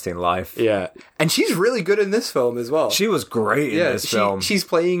interesting life. Yeah. And she's really good in this film as well. She was great in this film. She's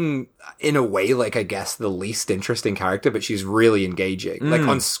playing, in a way, like, I guess, the least interesting character, but she's really engaging. Like,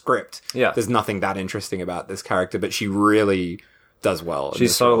 on script, there's nothing that interesting about this character, but she really does well.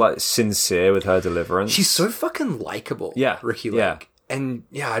 She's so, like, sincere with her deliverance. She's so fucking likable, Ricki Lake. Yeah. And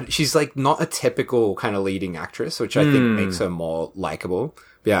yeah, she's like not a typical kind of leading actress, which I think makes her more likable.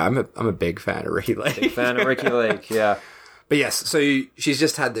 But yeah, I'm a big fan of Ricki Lake. Big fan of Ricki Lake, yeah. But yes, so she's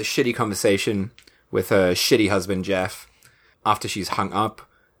just had this shitty conversation with her shitty husband, Jeff. After she's hung up,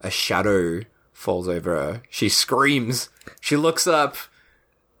 a shadow falls over her. She screams. She looks up,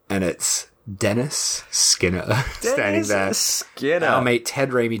 and it's Dennis Skinner standing there. Skinner. Our mate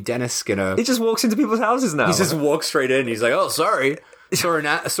Ted Raimi, Dennis Skinner. He just walks into people's houses now. He just walks straight in. He's like, oh, sorry. Saw an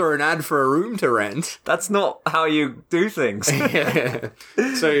ad for a room to rent. That's not how you do things.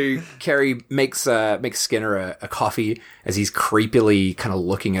 So Carrie makes Skinner a coffee as he's creepily kind of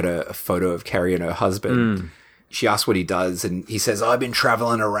looking at a photo of Carrie and her husband. She asks what he does, and he says, I've been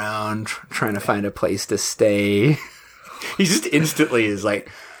traveling around trying to find a place to stay. He just instantly is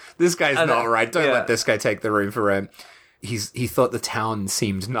like, this guy's not right. Don't let this guy take the room for rent. He thought the town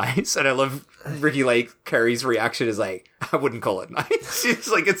seemed nice, and I love Ricki Lake. Carrie's reaction is like, I wouldn't call it nice. She's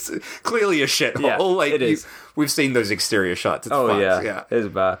like, it's clearly a shithole. Yeah, like, it is. We've seen those exterior shots. It's fucked. Yeah,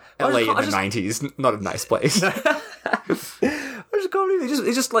 it's bad. LA in the 90s, not a nice place. I just can't believe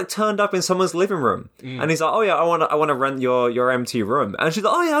he just like turned up in someone's living room, and he's like, "Oh yeah, I want to rent your empty room." And she's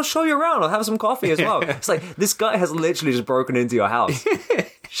like, "Oh yeah, I'll show you around. I'll have some coffee as well." It's like this guy has literally just broken into your house.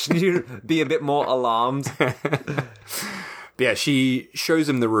 Should you be a bit more alarmed? But yeah, she shows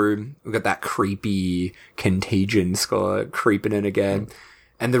him the room. We've got that creepy Contagion score creeping in again,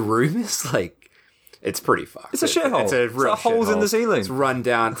 and the room is like, it's pretty fucked. It's a shithole. It's a real holes in shithole. the ceiling. It's run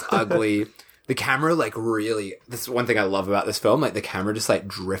down. It's ugly. The camera, like, really... This is one thing I love about this film. Like, the camera just, like,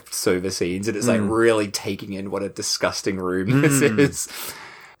 drifts over scenes, and it's, like, really taking in what a disgusting room this is.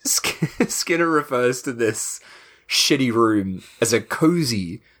 Skinner refers to this shitty room as a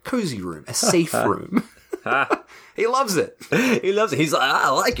cozy room, a safe room. He loves it. He loves it. He's like, I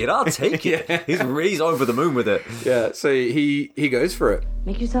like it. I'll take it. Yeah. He's over the moon with it. Yeah, so he goes for it.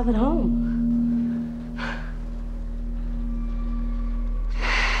 Make yourself at home.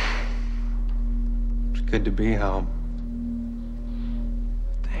 It's good to be home.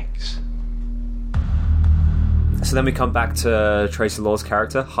 Thanks. So then we come back to Tracy Lord's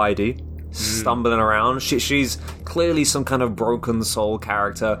character, Heidi, stumbling around. She's clearly some kind of broken soul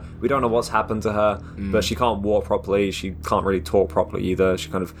character. We don't know what's happened to her, but she can't walk properly. She can't really talk properly either. She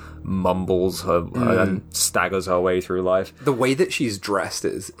kind of mumbles and staggers her way through life. The way that she's dressed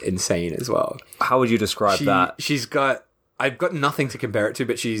is insane as well. How would you describe that? She's got... I've got nothing to compare it to,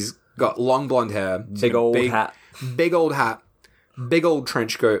 but she's got long blonde hair. Big old hat. Big old hat. Big old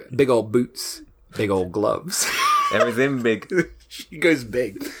trench coat. Big old boots. Big old gloves. Everything big. She goes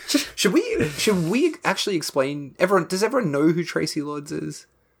big. Should we actually explain... Does everyone know who Tracy Lords is?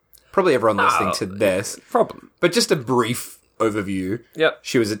 Probably everyone listening to this. Problem. But just a brief overview. Yep.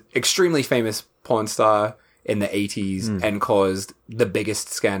 She was an extremely famous porn star in the 80s and caused the biggest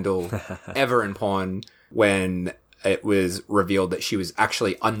scandal ever in porn when it was revealed that she was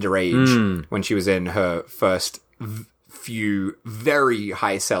actually underage when she was in her first few very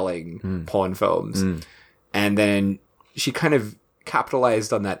high-selling porn films. And then she kind of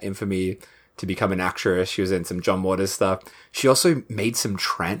capitalized on that infamy to become an actress. She was in some John Waters stuff. She also made some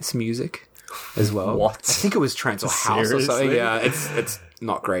trance music as well. What? I think it was trance or house or something. Seriously? Yeah, it's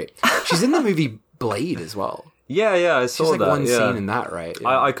not great. She's in the movie Blade as well. Yeah, I saw She's like that. one yeah. scene in that, right?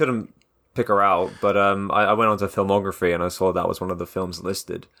 Yeah. I couldn't pick her out, but I went onto filmography and I saw that was one of the films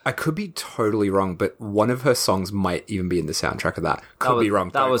listed. I could be totally wrong, but one of her songs might even be in the soundtrack of that. Could be wrong.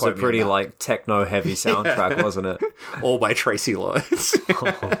 That Don't was a quote me on pretty that. like techno-heavy soundtrack, wasn't it? All by Tracy Lords.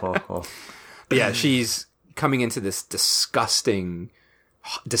 But yeah, she's coming into this disgusting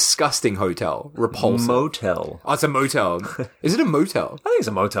hotel. Repulsive. Motel. Oh, it's a motel. Is it a motel? I think it's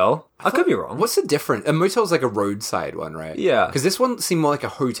a motel. I could be wrong. What's the difference? A motel's like a roadside one, right? Yeah. Because this one seemed more like a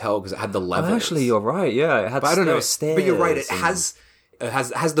hotel because it had the levels. Actually, you're right. Yeah, it had But I don't know. stairs. But you're right. It and- has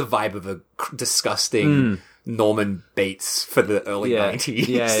the vibe of a disgusting Norman Bates for the early Yeah. 90s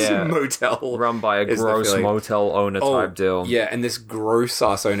Yeah. motel. run by a is the gross feeling. motel owner type deal. Yeah, and this gross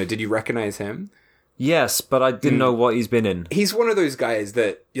ass owner. Did you recognize him? Yes, but I didn't know what he's been in. He's one of those guys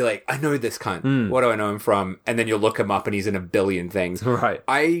that you're like, I know this cunt. What do I know him from? And then you'll look him up and he's in a billion things. Right.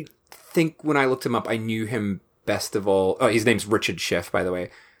 I think when I looked him up, I knew him best of all. Oh, his name's Richard Schiff, by the way.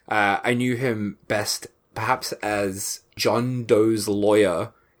 I knew him best perhaps as John Doe's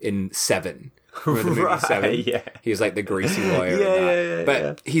lawyer in Seven. Remember the movie Right, Seven? yeah. He was like the greasy lawyer. Yeah, in that. yeah,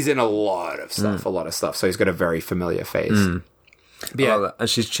 But he's in a lot of stuff, So he's got a very familiar face. But yeah, And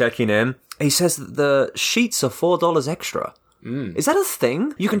she's checking in. He says that the sheets are $4 extra. Is that a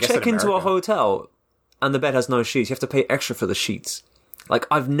thing? You can guess check in into a America. hotel and the bed has no sheets. You have to pay extra for the sheets. Like,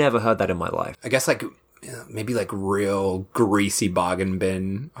 I've never heard that in my life. I guess like maybe like real greasy bargain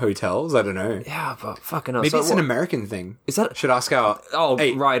bin hotels. I don't know. Yeah, but fucking hell. Maybe So it's an what- American thing. Is that... Should ask our Oh,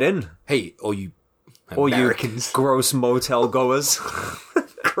 hey, right in. hey, all you Or Americans, you gross motel goers.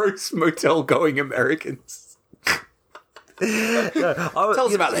 gross motel going Americans. Tell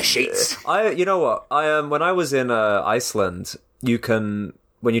us about the sheets. You know what? When I was in Iceland, you can,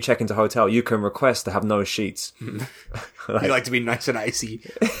 when you check into a hotel, you can request to have no sheets. You like to be nice and icy.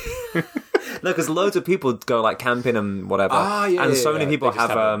 No, because loads of people go like camping and whatever, and yeah, so many yeah. people They just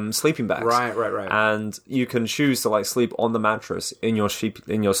have have sleeping bags. Right. And you can choose to like sleep on the mattress in your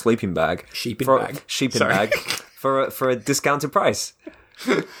sleeping bag. Sheeping bag? Sheeping Sorry. bag for a discounted price.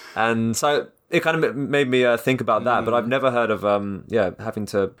 And so it kind of made me think about that, but I've never heard of having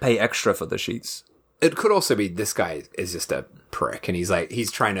to pay extra for the sheets. It could also be this guy is just a prick, and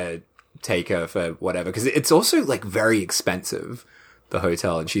he's trying to take her for whatever, because it's also like very expensive, the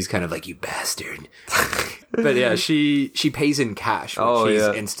hotel, and she's kind of like, you bastard. But yeah, she pays in cash. She's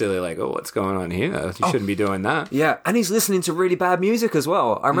instantly like, oh, what's going on here? You shouldn't be doing that. Yeah, and he's listening to really bad music as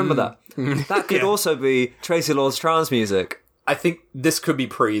well. I remember that. That could also be Tracy Lord's trance music. I think this could be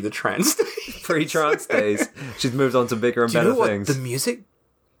pre the trans days. Pre-trans days. She's moved on to bigger and Do you better know what? things. The music,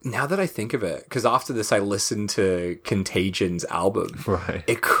 now that I think of it, because after this I listened to Contagion's album. Right.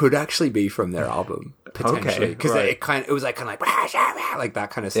 It could actually be from their album, potentially. Because right. it was like kind of like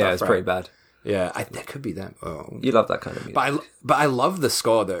that kind of stuff. Yeah, it's right? pretty bad. Yeah, that could be them. Oh. You love that kind of music. But I love the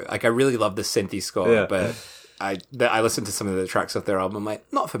score though. Like I really love the synthy score. Yeah. But I listened to some of the tracks off their album. I'm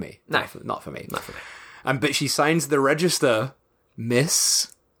like, not for me. No. Not for me. Not for me. But she signs the register,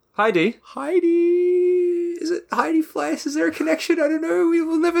 Miss Heidi. Heidi. Is it Heidi Fleiss? Is there a connection? I don't know. We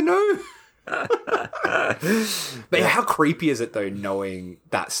will never know. But yeah, how creepy is it though, knowing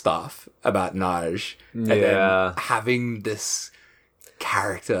that stuff about Naj and then having this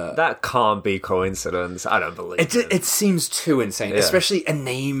character? That can't be coincidence. I don't believe it. It seems too insane, especially a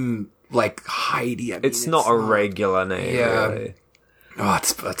name like Heidi. I mean, It's not a regular name, really. Oh,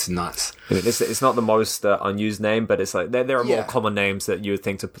 it's nuts. I mean, it's not the most unused name, but it's like there are more common names that you would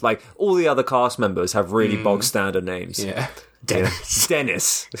think to like. All the other cast members have really bog standard names. Yeah, Dennis,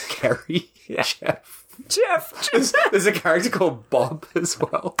 Dennis, Carrie, Jeff. There's a character called Bob as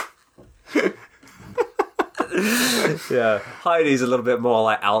well. Yeah, Heidi's a little bit more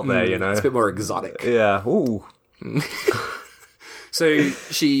like out there, you know. It's a bit more exotic. Yeah. Ooh. So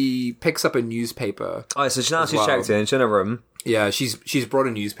she picks up a newspaper. Oh, so she's checked in. She's in a room. Yeah, she's brought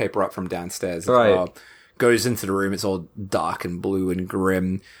a newspaper up from downstairs as Right. well. Goes into the room. It's all dark and blue and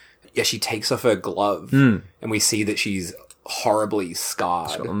grim. Yeah, she takes off her glove, and we see that she's horribly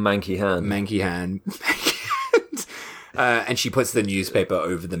scarred. A manky hand. Manky hand. And she puts the newspaper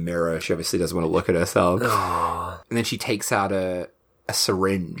over the mirror. She obviously doesn't want to look at herself. And then she takes out a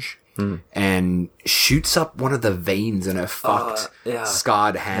syringe and shoots up one of the veins in her fucked,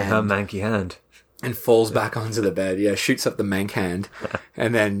 scarred hand. Her manky hand. And falls back onto the bed. Yeah, shoots up the mank hand.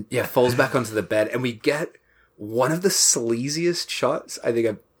 And then, falls back onto the bed. And we get one of the sleaziest shots I think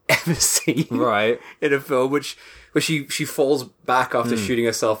I've ever seen. Right. In a film, where she falls back after shooting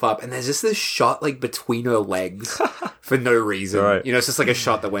herself up. And there's just this shot, like, between her legs for no reason. Right. You know, it's just like a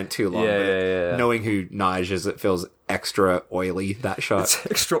shot that went too long. Yeah. Knowing who Nige is, it feels extra oily, that shot. It's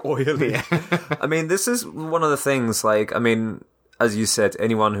extra oily. I mean, this is one of the things, like, I mean, as you said,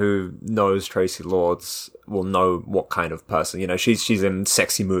 anyone who knows Tracy Lords will know what kind of person, you know, she's in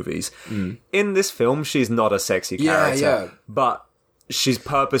sexy movies. In this film, she's not a sexy character. But she's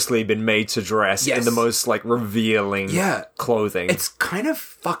purposely been made to dress in the most, like, revealing clothing. It's kind of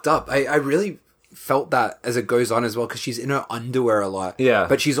fucked up. I really felt that as it goes on as well, because she's in her underwear a lot. Yeah.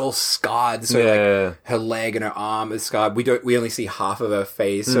 But she's all scarred, so like her leg and her arm is scarred. We only see half of her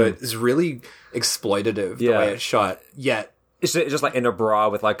face, so it's really exploitative the way it's shot. Yet it's just like in a bra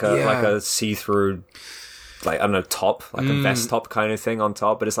with like a see-through, like, I don't know, top, like a vest top kind of thing on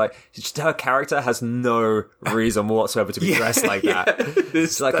top. But it's like, her character has no reason whatsoever to be dressed like that.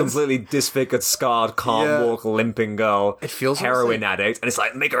 It's like completely disfigured, scarred, can't walk, limping girl. It feels heroin addict. And it's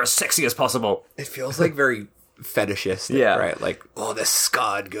like, make her as sexy as possible. It feels like very fetishistic, right? Like, oh, this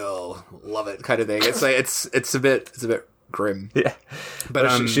scarred girl, love it, kind of thing. It's like, it's a bit grim. Yeah.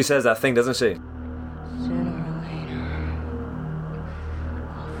 But she says that thing, doesn't she?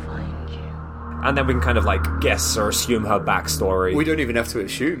 And then we can kind of like guess or assume her backstory. We don't even have to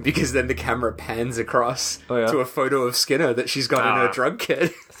assume, because then the camera pans across to a photo of Skinner that she's got in her drug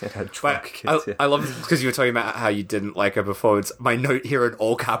kit. I love this because you were talking about how you didn't like her performance. My note here in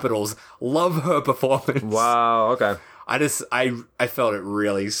all capitals: love her performance. Wow. Okay. I felt it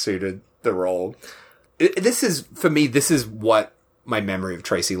really suited the role. This is, for me, this is what my memory of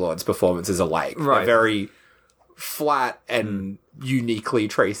Tracy Lords' performances are like. Right. They're very flat and uniquely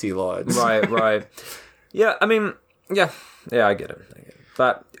Tracy Lords. Right. Yeah, I mean, yeah, I get it.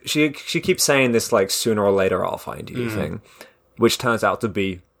 But she keeps saying this, like, sooner or later I'll find you thing, which turns out to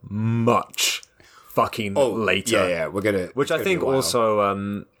be much fucking later. Yeah, we're gonna. Which I think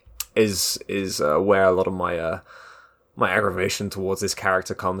also is where a lot of my aggravation towards this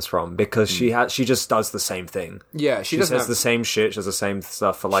character comes from, because she just does the same thing. Yeah, she says the same shit, she does the same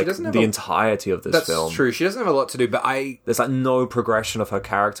stuff for like the entirety of this film. That's true. She doesn't have a lot to do, but there's like no progression of her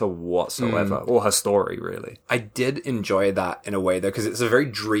character whatsoever, or her story really. I did enjoy that in a way though, because it's a very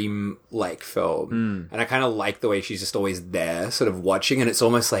dream-like film, and I kind of like the way she's just always there, sort of watching, and it's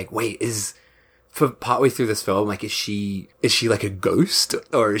almost like, wait, for partway through this film, like, is she like a ghost,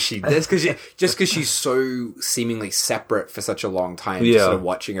 or is she this? Because she's so seemingly separate for such a long time, just sort of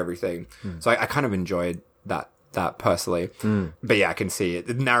watching everything. So I kind of enjoyed that personally. But yeah, I can see it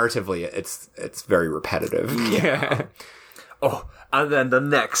narratively. It's very repetitive. Yeah. Oh, and then the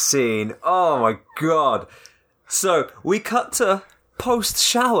next scene. Oh my god! So we cut to post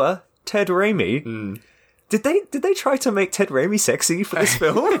shower Ted Raimi. Did they try to make Ted Raimi sexy for this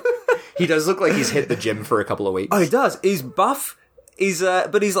film? He does look like he's hit the gym for a couple of weeks. Oh, he does. He's buff.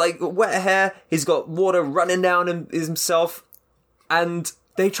 But he's like wet hair. He's got water running down himself, and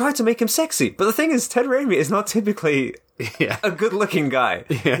they tried to make him sexy. But the thing is, Ted Raimi is not typically a good-looking guy.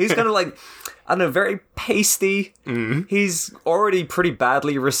 Yeah. He's kind of like, I don't know, very pasty. Mm-hmm. He's already pretty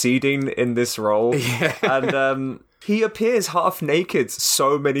badly receding in this role, and he appears half naked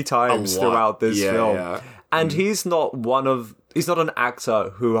so many times throughout this film. Yeah. And he's not an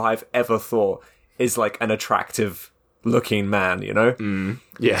actor who I've ever thought is like an attractive looking man, you know?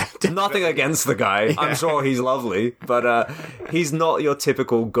 Yeah. Nothing against the guy. I'm sure he's lovely, but he's not your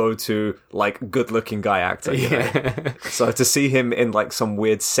typical go-to, like, good-looking guy actor, you know? So to see him in, like, some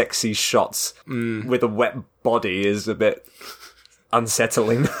weird sexy shots with a wet body is a bit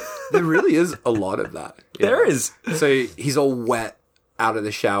unsettling. There really is a lot of that. There is. So he's all wet out of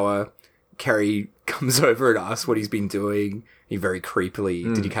the shower. Carrie comes over and asks what he's been doing. He very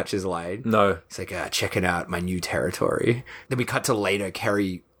creepily, did you catch his line? No. He's like, checking out my new territory. Then we cut to later,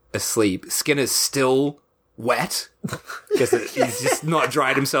 Carrie asleep. Skinner's still wet. Because he's just not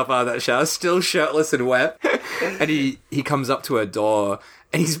dried himself out of that shower. Still shirtless and wet. And he comes up to her door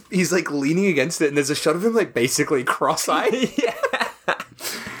and he's like leaning against it, and there's a shot of him like basically cross-eyed.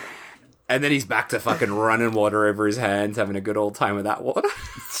 And then he's back to fucking running water over his hands, having a good old time with that water.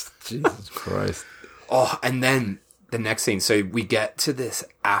 Jesus Christ. Oh, and then the next scene. So we get to this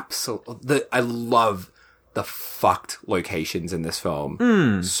I love the fucked locations in this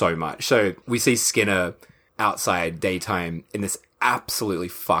film so much. So we see Skinner outside daytime in this absolutely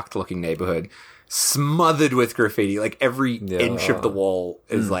fucked looking neighborhood, smothered with graffiti. Like every inch of the wall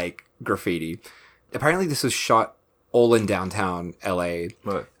is like graffiti. Apparently this was shot all in downtown LA,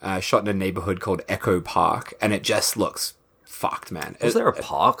 shot in a neighborhood called Echo Park, and it just looks fucked, man. Was there a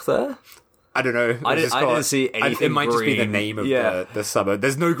park there? I don't know. I didn't see anything. It might just be the name of the suburb.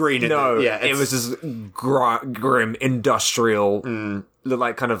 There's no green in it. Yeah, it was just grim, industrial,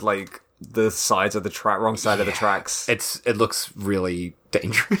 like kind of like the sides of the wrong side of the tracks. It looks really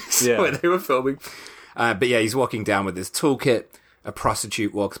dangerous where they were filming. But yeah, he's walking down with his toolkit. A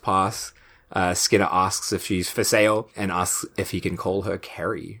prostitute walks past. Skinner asks if she's for sale and asks if he can call her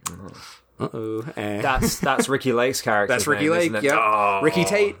Carrie. Uh-oh. That's Ricky Lake's character. That's Ricky Lake, yeah. Oh. Ricky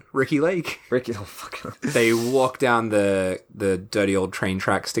Tate. Ricky Lake. They walk down the dirty old train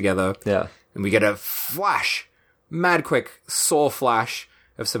tracks together. Yeah. And we get a flash, mad quick, saw flash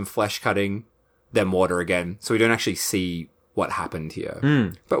of some flesh cutting, then water again. So we don't actually see what happened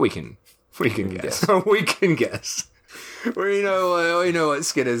here. But we can guess. We can guess. We know what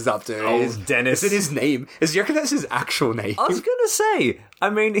Skinner's up to. Oh, Dennis. Is it his name? Do you reckon that's his actual name? I was gonna say, I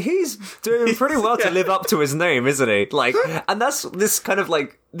mean, he's doing pretty well to live up to his name, isn't he? Like, and that's this kind of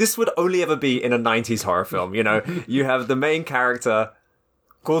like, this would only ever be in a 90s horror film, you know? You have the main character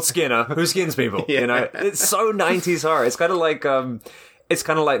called Skinner, who skins people, you know? It's so 90s horror. It's kind of like,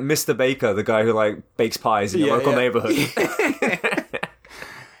 Mr. Baker, the guy who like bakes pies in your local neighborhood.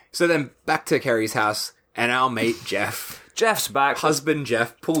 So then back to Carrie's house, and our mate Jeff. Jeff's back. Husband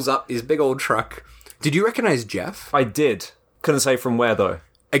Jeff pulls up his big old truck. Did you recognize Jeff? I did. Couldn't say from where though.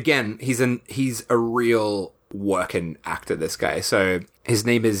 Again, he's a real working actor, this guy. So his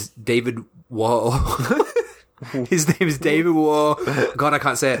name is David War. His name is David War. God, I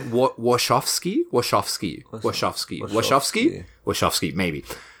can't say it. Wachowski, maybe.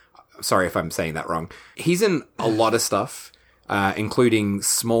 Sorry if I'm saying that wrong. He's in a lot of stuff. Including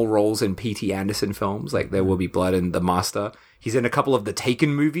small roles in P.T. Anderson films, like There Will Be Blood and The Master. He's in a couple of the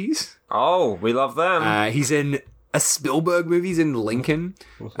Taken movies. Oh, we love them. He's in a Spielberg movie. He's in Lincoln.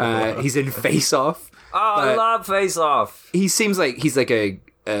 He's in Face Off. Oh, I love Face Off. He seems like he's like a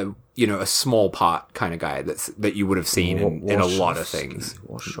small part kind of guy that you would have seen in a lot of things.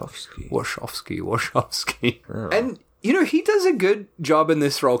 Wachowski. Oh. And, he does a good job in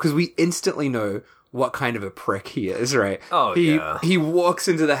this role because we instantly know what kind of a prick he is, right? Oh, He walks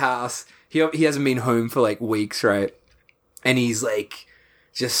into the house. He hasn't been home for like weeks, right? And he's like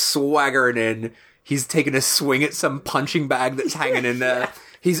just swaggering in. He's taking a swing at some punching bag that's hanging in there.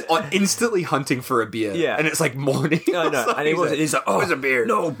 He's instantly hunting for a beer. Yeah. And it's like morning. I know. And he's like, where's a beer?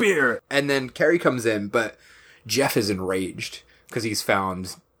 No beer. And then Carrie comes in, but Jeff is enraged because he's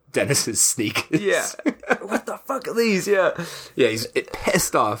found Dennis's sneakers. Yeah. What the fuck are these? Yeah. Yeah, he's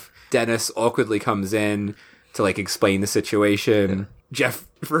pissed off. Dennis awkwardly comes in to like explain the situation. Yeah. Jeff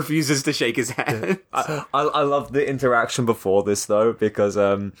refuses to shake his hand. I love the interaction before this though, because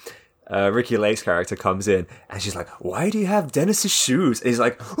Ricky Lake's character comes in and she's like, "Why do you have Dennis's shoes?" And he's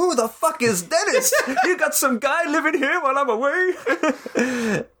like, "Who the fuck is Dennis? You got some guy living here while I'm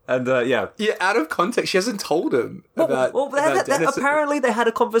away." And yeah. Yeah, out of context, she hasn't told him about. Dennis. Apparently they had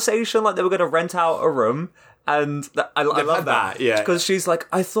a conversation like they were going to rent out a room. And I love that, yeah. Because she's like,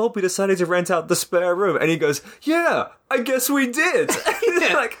 I thought we decided to rent out the spare room. And he goes, yeah, I guess we did.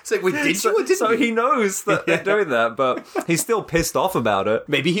 It's like, wait, did you or didn't so you? he knows that they're doing that, but he's still pissed off about it.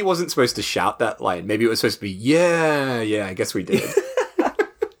 Maybe he wasn't supposed to shout that line. Maybe it was supposed to be, yeah, I guess we did.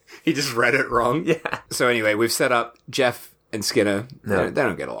 He just read it wrong. Yeah. So anyway, we've set up Jeff and Skinner. They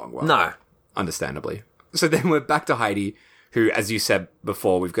don't get along well. No. Understandably. So then we're back to Heidi, who, as you said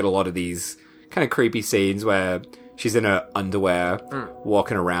before, we've got a lot of these kind of creepy scenes where she's in her underwear,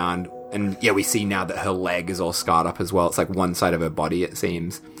 walking around, and yeah, we see now that her leg is all scarred up as well. It's like one side of her body, it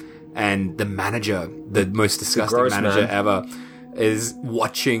seems. And the manager, the most disgusting gross manager man. ever, is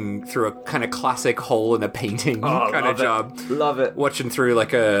watching through a kind of classic hole in a painting kind of job. Love it. Watching through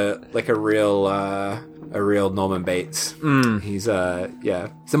like a real Norman Bates. He's he's a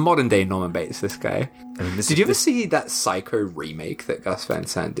modern day Norman Bates, this guy. Did you ever see that Psycho remake that Gus Van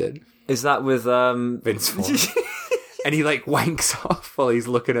Sant did? Is that with Vince Vaughn. And he like wanks off while he's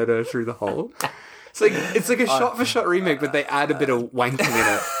looking at her through the hole. It's like a shot for shot remake, but they add a bit of wanking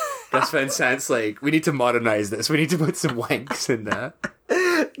in it. Gus Van Sant's like, we need to modernize this. We need to put some wanks in there.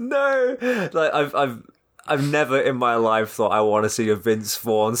 No, like I've never in my life thought I want to see a Vince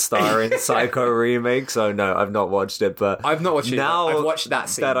Vaughn starring Psycho remake. So no, I've not watched it. But I've not watched it. Now I've watched that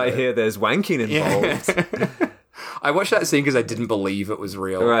scene. That I hear there's wanking involved. I watched that scene because I didn't believe it was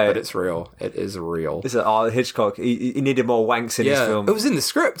real, Right. but it's real. It is real. It's Hitchcock. He needed more wanks in his film. It was in the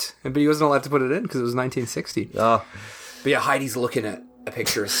script, but he wasn't allowed to put it in because it was 1960. Oh. But yeah, Heidi's looking at a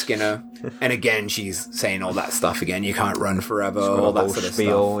picture of Skinner, and again, she's saying all that stuff again. You can't run forever, all that sort of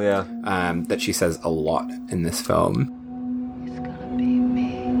spiel, stuff. yeah. That she says a lot in this film. It's gonna be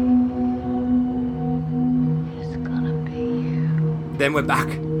me. It's gonna be you. Then we're back.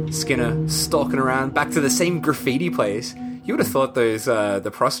 Skinner stalking around, back to the same graffiti place. You would have thought those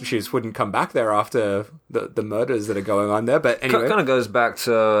the prostitutes wouldn't come back there after the murders that are going on there, but anyway. Kind of goes back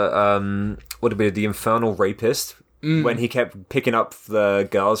to would it be the Infernal Rapist when he kept picking up the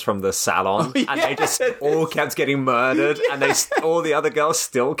girls from the salon and they just all kept getting murdered and all the other girls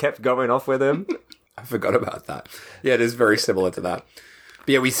still kept going off with him. I forgot about that. Yeah, it is very similar to that. But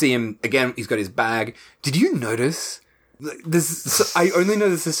yeah, we see him again. He's got his bag. Did you notice? I only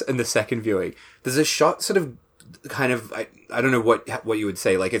noticed this in the second viewing. There's a shot, sort of, kind of. I don't know what you would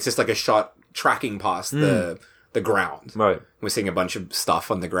say. Like it's just like a shot tracking past the ground. Right. We're seeing a bunch of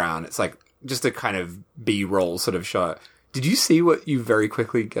stuff on the ground. It's like just a kind of B-roll sort of shot. Did you see what you very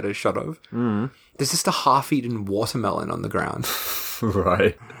quickly get a shot of? There's just a half-eaten watermelon on the ground.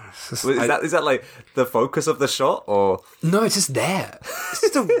 Right. Is that like the focus of the shot, or No, it's just there.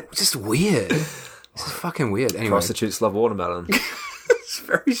 It's just weird. It's just fucking weird. Anyway, prostitutes love watermelon? it's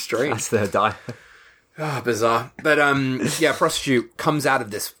very strange. That's their diet. Bizarre. But yeah, prostitute comes out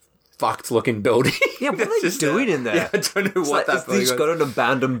of this fucked looking building. Yeah, what are they doing in there? Yeah, I don't know what that They just building got an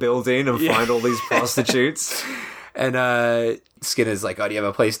abandoned building and find all these prostitutes. And Skinner's like, oh, do you have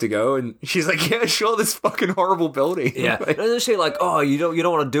a place to go? And she's like, yeah, sure, this fucking horrible building. Yeah. And then she like, oh, you don't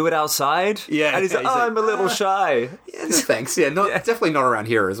want to do it outside? Yeah. And he's like, I'm a little shy. Yeah, thanks. Yeah, definitely not around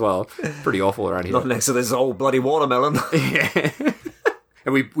here as well. Pretty awful around here. Not next to this old bloody watermelon. Yeah.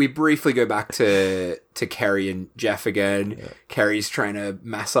 And we briefly go back to Kerry and Jeff again. Yeah. Kerry's trying to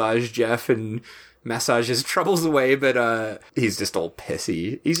massage Jeff and massage his troubles away, but he's just all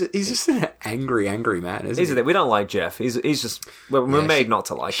pissy. He's just an angry man, isn't he? We don't like Jeff. He's just we're made not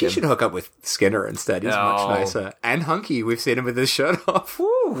to like him. He should hook up with Skinner instead. He's much nicer and hunky. We've seen him with his shirt off,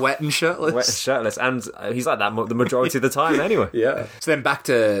 wet and shirtless. And he's like that the majority of the time anyway. Yeah. So then back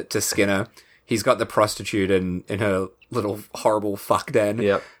to Skinner. He's got the prostitute in her little horrible fuck den.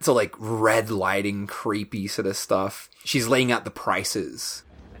 Yep. It's all like red lighting, creepy sort of stuff. She's laying out the prices.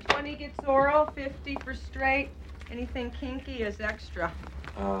 20 gets oral, 50 for straight. Anything kinky is extra.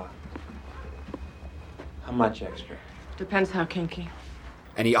 How much extra? Depends how kinky.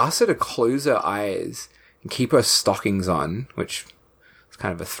 And he asks her to close her eyes and keep her stockings on, which is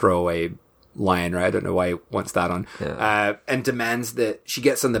kind of a throwaway line, right? I don't know why he wants that on. Yeah. And demands that she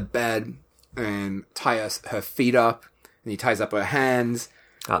gets on the bed and tie her feet up, and he ties up her hands.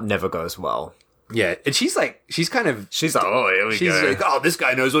 That never goes well. Yeah, and she's like, oh, here we go. She's like, oh, this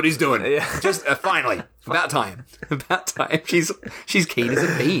guy knows what he's doing. Yeah. Just finally, about time. She's keen as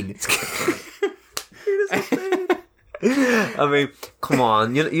a bean. I mean, come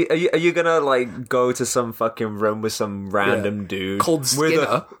on. Are you gonna like go to some fucking room with some random dude called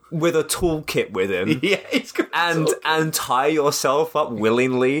Skinner with a toolkit with him? Yeah, he's got and tie yourself up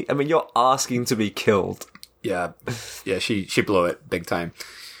willingly? I mean, you're asking to be killed. Yeah, she blew it big time.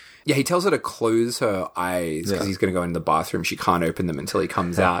 Yeah, he tells her to close her eyes because he's going to go in the bathroom. She can't open them until he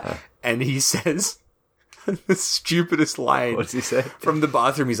comes out. And he says the stupidest line. What does he say? From the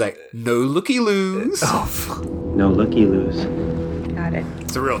bathroom, he's like, "No looky-loos." No looky-loos. Got it.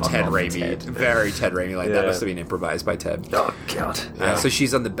 It's a real Ted Raimi. Ted. Very Ted Raimi. Like, that Yeah. must have been improvised by Ted. Oh, God. So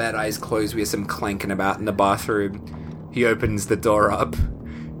she's on the bed, eyes closed. We have some clanking about in the bathroom. He opens the door up.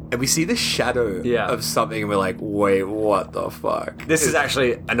 And we see the shadow of something, and we're like, wait, what the fuck? This is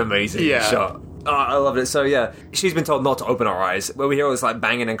actually an amazing shot. Oh, I loved it. So, yeah, she's been told not to open her eyes. Where we hear all this, like,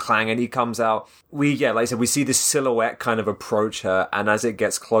 banging and clanging. He comes out. Like I said, we see this silhouette kind of approach her. And as it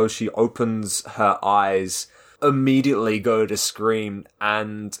gets close, she opens her eyes, immediately go to scream.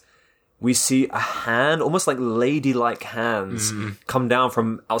 And we see a hand, almost like ladylike hands, come down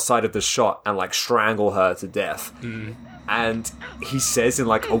from outside of the shot and, like, strangle her to death. And he says in,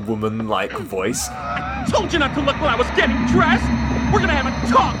 like, a woman-like voice, Told you not to look when I was getting dressed. We're gonna have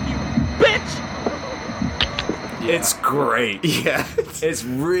a talk, you bitch. It's great. Yeah. It's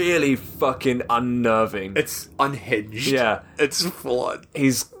really fucking unnerving. It's unhinged. Yeah. It's full on.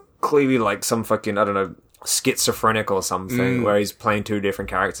 He's clearly like some fucking, I don't know, schizophrenic or something, where he's playing two different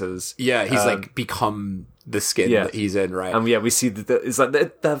characters. Yeah, he's like become the skin that he's in, right? And we see that it's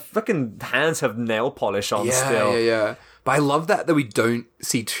like the fucking hands have nail polish on still. Yeah. But I love that we don't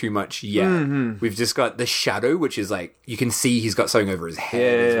see too much yet. We've just got the shadow, which is like, you can see he's got something over his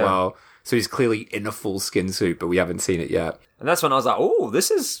head as well. So he's clearly in a full skin suit, but we haven't seen it yet. And that's when I was like, oh, this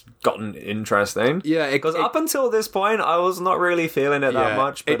has gotten interesting. Yeah, because up until this point, I was not really feeling it that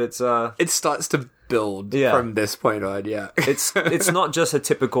much, but it starts to build from this point on, it's not just a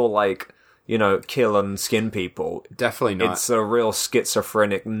typical, like, you know, kill and skin people. Definitely not. It's a real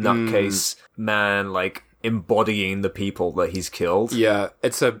schizophrenic nutcase man, like, embodying the people that he's killed. Yeah,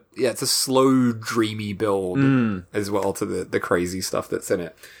 it's a slow, dreamy build as well to the crazy stuff that's in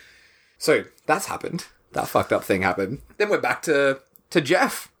it. So that's happened. That fucked up thing happened. Then we're back to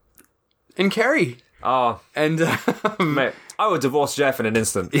Jeff and Carrie. Oh, and mate, I would divorce Jeff in an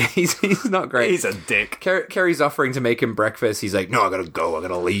instant. He's not great. He's a dick. Carrie's offering to make him breakfast. He's like, "No, I gotta go. I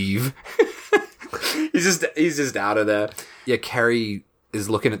gotta leave." he's just out of there. Yeah, Carrie is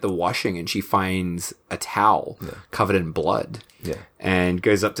looking at the washing and she finds a towel covered in blood. Yeah, and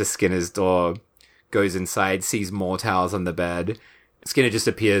goes up to Skinner's door, goes inside, sees more towels on the bed. Skinner just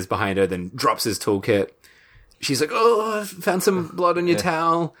appears behind her, then drops his toolkit. She's like, "Oh, I found some blood on your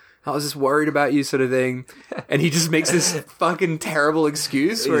towel. I was just worried about you," sort of thing. And he just makes this fucking terrible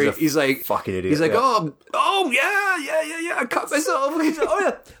excuse where he's like, fucking idiot. He's like, oh, yeah, I cut myself. He's like, "Oh,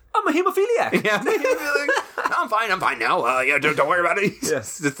 yeah, I'm a hemophiliac." Yeah. I'm fine now. Yeah, don't worry about it.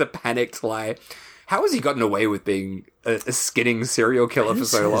 It's just a panicked lie. How has he gotten away with being a skinning serial killer for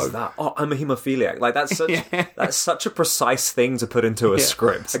so long? That? Oh, I'm a hemophiliac. Like, that's such a precise thing to put into a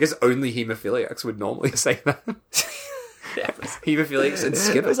script. I guess only hemophiliacs would normally say that. Hemophiliacs and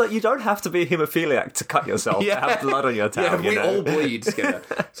Skinner. It's like, you don't have to be a hemophiliac to cut yourself, to have blood on your towel. Yeah, we all bleed, Skinner.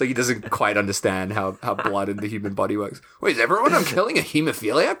 So he doesn't quite understand how blood in the human body works. Wait, is everyone I'm killing a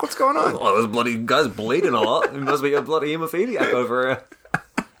hemophiliac? What's going on? Oh, this bloody guy's bleeding a lot. He must be a bloody hemophiliac over here.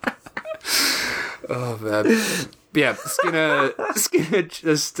 Oh, man. Yeah, Skinner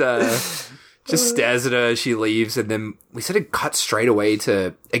just stares at her. She leaves, and then we sort of cut straight away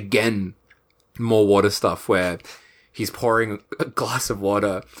to, again, more water stuff where he's pouring a glass of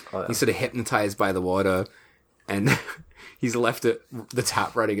water. Oh, yeah. He's sort of hypnotized by the water, and he's left the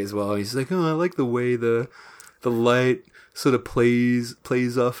tap running as well. He's like, "Oh, I like the way the light sort of plays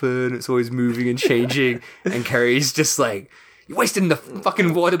off her, and it's always moving and changing." And Carrie's just like, "You're wasting the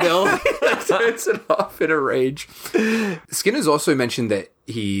fucking water bill." Turns it off in a rage. Skinner's also mentioned that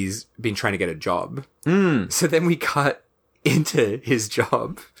he's been trying to get a job. So then we cut into his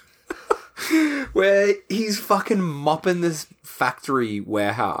job where he's fucking mopping this factory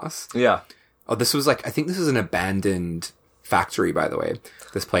warehouse. Yeah. Oh, this was like, I think this is an abandoned factory, by the way.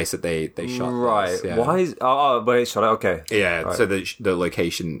 This place that they shot. Right. This, yeah. Why is... Oh, but they shot it, okay. Yeah, right. So the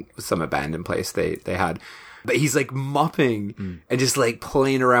location was some abandoned place they had. But he's like mopping and just like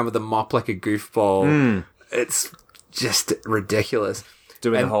playing around with the mop like a goofball. It's just ridiculous.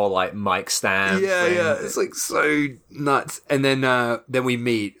 Doing the whole like mic stand. Yeah, thing. yeah. It's like so nuts. And then we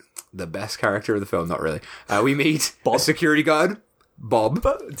meet the best character of the film. Not really. We meet a security guard, Bob.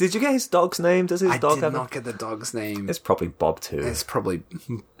 But did you get his dog's name? Does his dog have? I did not get the dog's name. It's probably Bob too. It's probably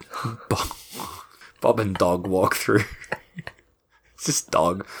Bob and dog walk through. It's just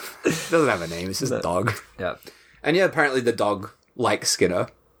dog. It doesn't have a name. It's just dog. Yeah. And yeah, apparently the dog likes Skinner.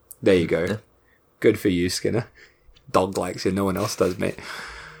 There you go. Yeah. Good for you, Skinner. Dog likes you. No one else does, mate.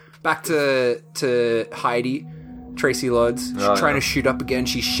 Back to Heidi. Tracy Lords. She's trying to shoot up again.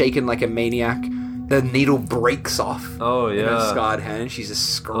 She's shaking like a maniac. The needle breaks off. Oh, In her yeah. scarred hand. She's just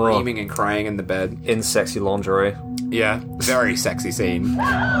screaming and crying in the bed. In sexy lingerie. Yeah, very sexy scene.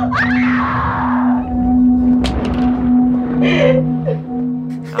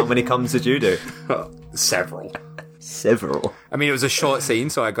 How many comes did you do? Several. Several. I mean, it was a short scene,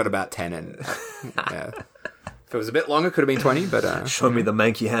 so I got about 10 in. Yeah. If it was a bit longer, it could have been 20, but... Show me the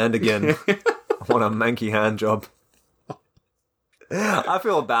manky hand again. I want a manky hand job. I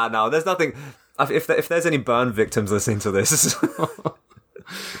feel bad now. There's nothing... If there's any burn victims listening to this...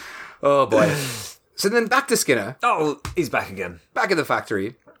 Oh, boy. So then back to Skinner. Oh, he's back again. Back at the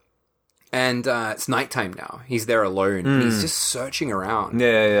factory. And it's nighttime now. He's there alone. And he's just searching around.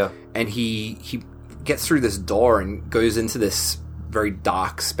 Yeah. And he gets through this door and goes into this very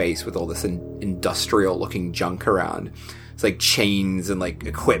dark space with all this industrial looking junk around. It's like chains and like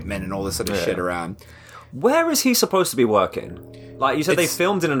equipment and all this sort of shit around. Where is he supposed to be working? Like you said, they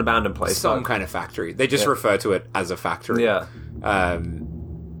filmed in an abandoned place. Some kind of factory. They just refer to it as a factory. Yeah.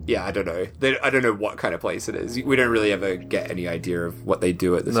 Yeah, I don't know. I don't know what kind of place it is. We don't really ever get any idea of what they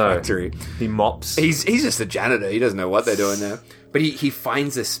do at this factory. He mops. He's just a janitor. He doesn't know what they're doing there. But he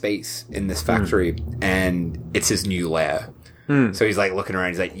finds this space in this factory, and it's his new lair. So he's like looking around.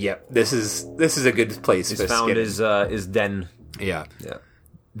 He's like, "Yep, this is a good place." He's for found Skinner. his den. Yeah. Yeah.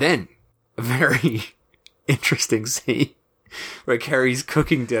 Then a very interesting scene where Carrie's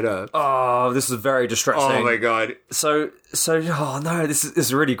cooking dinner. Oh, this is very distressing. Oh my god! So, oh no, this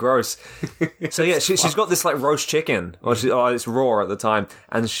is really gross. So yeah, she's got this like roast chicken. It's raw at the time,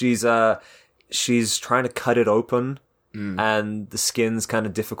 and she's trying to cut it open, and the skin's kind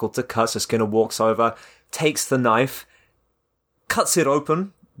of difficult to cut. So Skinner walks over, takes the knife, cuts it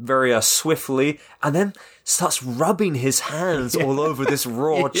open very swiftly, and then starts rubbing his hands all over this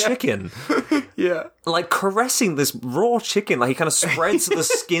raw chicken. Yeah. Like caressing this raw chicken. Like he kind of spreads the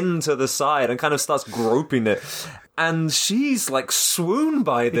skin to the side and kind of starts groping it. And she's like swooned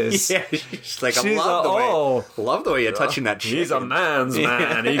by this. Yeah, she's like, She's love like, the way you're touching that chicken. He's a man's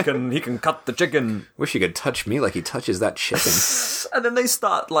man. He can cut the chicken. Wish he could touch me like he touches that chicken. And then they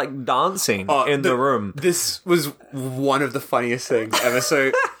start like dancing in the room. This was one of the funniest things ever.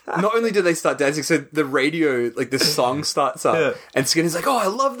 So not only did they start dancing, so the radio, like the song starts up, and Skinner's like, "Oh, I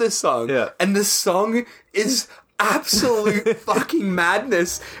love this song," and the song is absolute fucking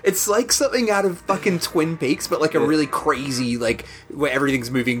madness. It's like something out of fucking Twin Peaks, but like a really crazy, like where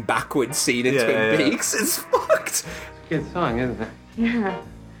everything's moving backwards scene in Twin Peaks. It's fucked. Good song, isn't it? Yeah.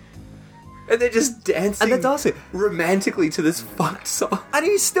 And they're just dancing, And they're dancing romantically to this fucked song. And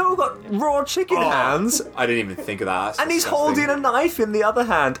he's still got raw chicken hands. I didn't even think of that. That's And he's disgusting. holding a knife in the other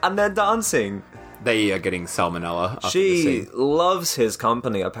hand, and they're dancing. They are getting salmonella. After the She scene. loves his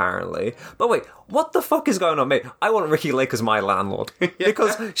company, apparently. But wait, what the fuck is going on, mate? I want Ricky Lake as my landlord.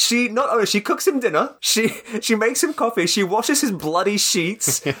 Because she not only she cooks him dinner, she makes him coffee, she washes his bloody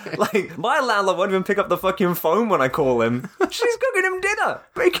sheets. Like, my landlord won't even pick up the fucking phone when I call him. She's cooking him dinner,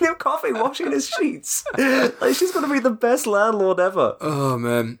 making him coffee, washing his sheets. Like, she's gonna be the best landlord ever. Oh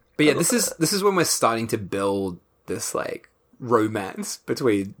man. But yeah, this is when we're starting to build this like romance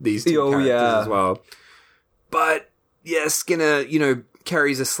between these two characters as well. But yeah, Skinner,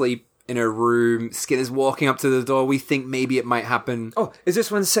 Carrie's asleep in her room. Skinner's walking up to the door. We think maybe it might happen. Oh, is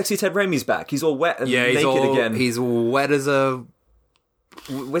this when Sexy Ted Raimi's back? He's all wet and Yeah, naked again. He's wet as a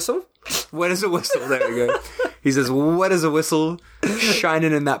Whistle? wet as a whistle. There we go. He's as wet as a whistle,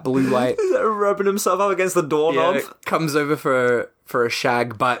 shining in that blue light. Rubbing himself up against the doorknob. Yeah, comes over for a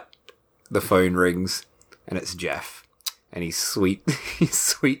shag, but the phone rings and it's Jeff. And he sweet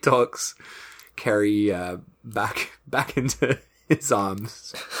talks Carrie back into his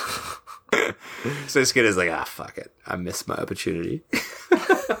arms. So Skinner's like, fuck it, I missed my opportunity.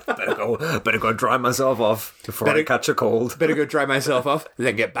 Better go dry myself off before I catch a cold. Better go dry myself off,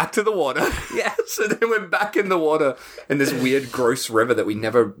 then get back to the water. Yeah, so then we're back in the water in this weird, gross river that we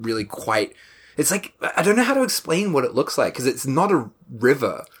never really quite... It's like, I don't know how to explain what it looks like, because it's not a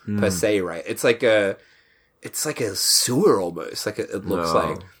river per se, right? It's like a sewer almost, like it looks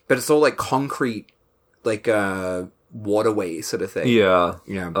like. But it's all like concrete, like waterway sort of thing. Yeah.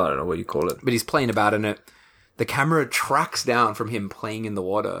 Yeah. I don't know what you call it. But he's playing about in it. The camera tracks down from him playing in the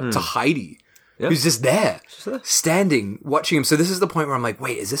water to Heidi, who's just there, standing, watching him. So this is the point where I'm like,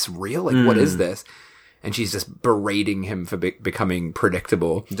 wait, is this real? Like, what is this? And she's just berating him for becoming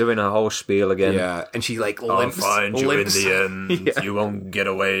predictable. Doing a whole spiel again. Yeah. And she like limps. I'll find you in the end. Yeah. You won't get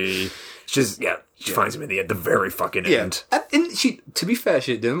away. She finds him in the end, the very fucking end. And she, to be fair,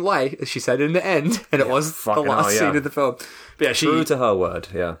 she didn't lie. She said in the end, and it was the last scene of the film. But yeah, True to her word,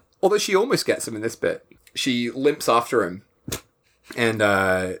 yeah. Although she almost gets him in this bit. she limps after him,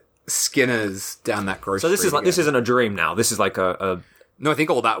 and Skinner's down that grocery. So this is like, this again. isn't a dream now. This is like a No, I think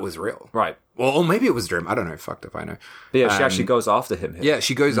all that was real. right. Well, or maybe it was a dream. I don't know. Fucked if I know. But yeah, she actually goes after him here. Yeah,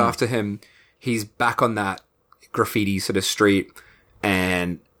 she goes after him. He's back on that graffiti sort of street,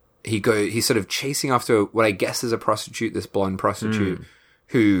 and he's sort of chasing after what I guess is a prostitute, this blonde prostitute,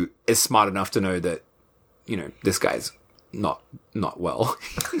 who is smart enough to know that, you know, this guy's not well.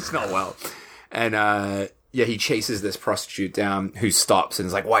 He's not well. And he chases this prostitute down, who stops and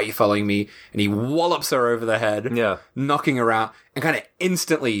is like, "Why are you following me?" And he wallops her over the head, knocking her out, and kind of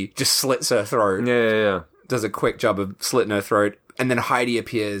instantly just slits her throat. Yeah. Does a quick job of slitting her throat. And then Heidi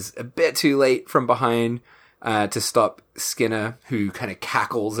appears a bit too late from behind to stop Skinner, who kind of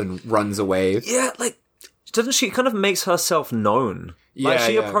cackles and runs away. Yeah, like, doesn't she kind of makes herself known? Like, Yeah,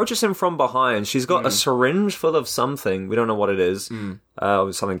 she yeah. approaches him from behind. She's got a syringe full of something. We don't know what it is.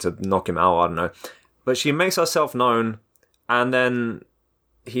 Something to knock him out, I don't know. But she makes herself known, and then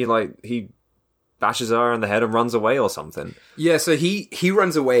he bashes her in the head and runs away or something. Yeah, so he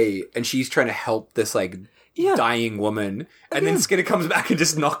runs away, and she's trying to help this, like, dying woman. And then Skinner comes back and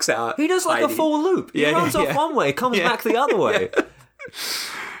just knocks out He does like Heidi. a full loop. He Yeah, runs yeah, off yeah. one way, comes back the other way.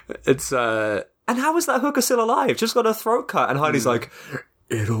 It's, And how is that hooker still alive? Just got her throat cut, and Heidi's like,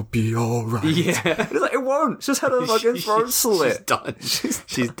 "It'll be all right." yeah. It's like, it won't. She's had her fucking throat She's slit. done.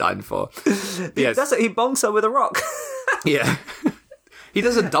 She's done for. Yes. That's it. He bonks her with a rock. Yeah. He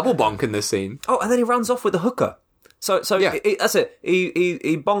does a double bonk in this scene. Oh, and then he runs off with the hooker. So Yeah. that's it.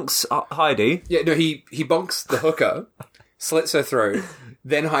 He bonks Heidi. Yeah, no, he bonks the hooker, slits her throat.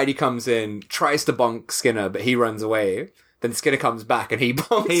 Then Heidi comes in, tries to bonk Skinner, but he runs away. Then Skinner comes back and he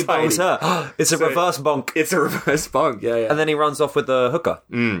bonks He bonks Heidi. her. It's a reverse bonk. It's a reverse bonk, yeah. And then he runs off with the hooker.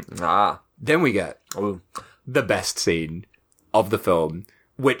 Then we get Ooh. the best scene of the film,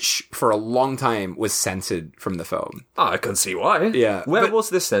 which for a long time was censored from the film. I can see why. Yeah, Where but- was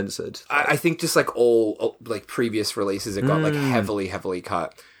this censored? I think just like all like previous releases, it got like heavily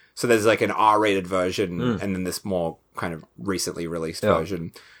cut. So there's like an R-rated version and then this more kind of recently released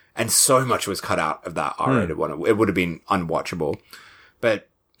version. And so much was cut out of that R-rated one. It would have been unwatchable. But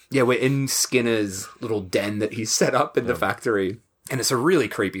yeah, we're in Skinner's little den that he's set up in the factory. And it's a really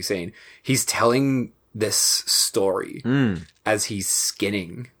creepy scene. He's telling this story as he's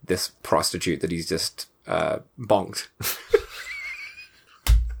skinning this prostitute that he's just bonked.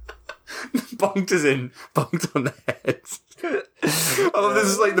 Bonked as in bonked on the head. Oh, this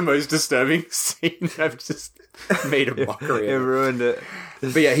is like the most disturbing scene. I've just made a mockery It of it. ruined it.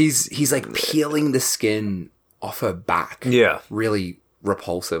 But yeah, he's like peeling the skin off her back. Yeah. Really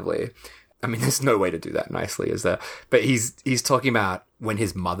repulsively. I mean, there's no way to do that nicely, is there? But he's talking about when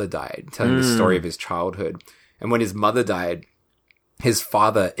his mother died, telling the story of his childhood. And when his mother died, his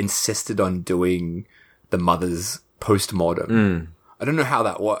father insisted on doing the mother's post-mortem. I don't know how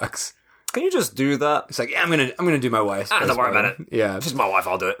that works. Can you just do that? It's like, yeah, I'm gonna do my wife's. Don't worry about postmortem. Yeah, She's my wife,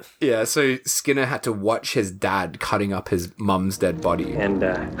 I'll do it. yeah. So Skinner had to watch his dad cutting up his mum's dead body. And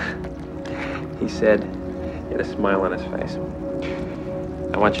he said, he had a smile on his face,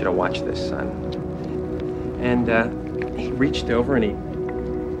 "I want you to watch this, son." And he reached over and he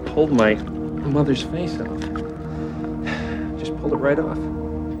pulled my mother's face off. Just pulled it right off.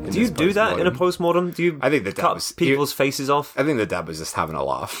 Do you do that in a post-mortem? Do you I think the dad cut was- people's faces off? I think the dad was just having a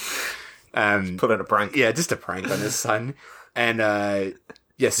laugh. Put in a prank. Yeah, just a prank on his son. And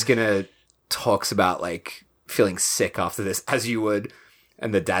Skinner talks about like feeling sick after this, as you would,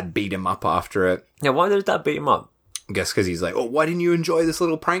 and the dad beat him up after it. Yeah, why did Dad beat him up? I guess because he's like, "Oh, why didn't you enjoy this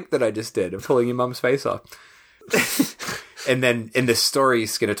little prank that I just did of pulling your mum's face off?" And then in this story,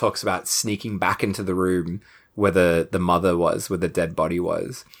 Skinner talks about sneaking back into the room where the mother was, where the dead body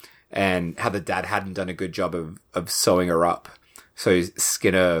was, and how the dad hadn't done a good job of sewing her up. So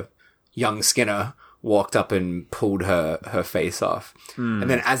young Skinner, walked up and pulled her face off. And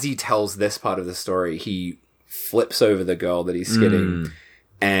then as he tells this part of the story, he flips over the girl that he's skinning,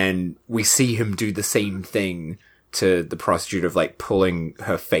 and we see him do the same thing to the prostitute of like pulling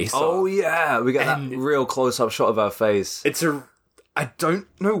her face Oh, off. yeah. We get that real close-up shot of her face. I don't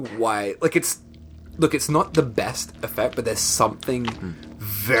know why. Like it's not the best effect, but there's something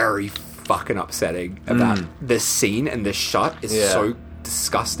very fucking upsetting about this scene, and this shot is so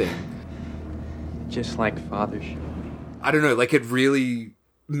disgusting. Just like Father showed me. I don't know, like it really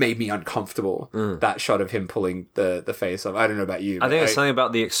made me uncomfortable, that shot of him pulling the face off. I don't know about you. I think but it's something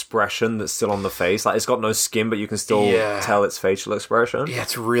about the expression that's still on the face. Like, it's got no skin, but you can still tell its facial expression. Yeah,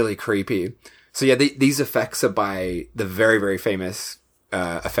 it's really creepy. So yeah, these effects are by the very, very famous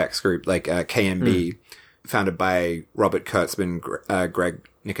effects group, like KMB, founded by Robert Kurtzman, Greg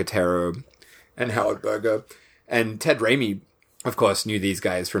Nicotero, and Howard Berger. And Ted Raimi, of course, knew these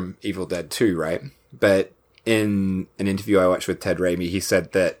guys from Evil Dead 2, right? But in an interview I watched with Ted Raimi, he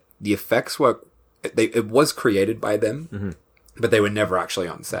said that the effects work, it was created by them, but they were never actually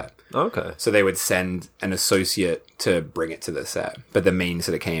on set. Okay. So they would send an associate to bring it to the set, but the main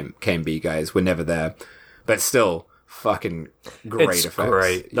sort of KMB guys were never there. But still, fucking great It's effects.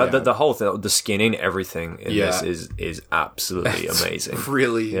 great. Yeah. The whole thing, the skinning, everything in this is absolutely amazing.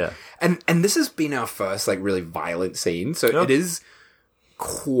 Really. Yeah. And this has been our first, like, really violent scene. So it is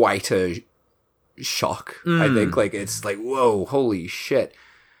quite a shock, I think. Like, it's like, whoa, holy shit.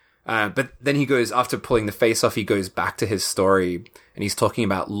 But then he goes, after pulling the face off, he goes back to his story, and he's talking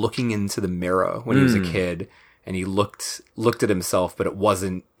about looking into the mirror when he was a kid, and he looked at himself, but it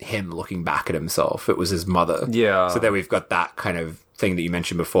wasn't him looking back at himself. It was his mother. Yeah. So then we've got that kind of thing that you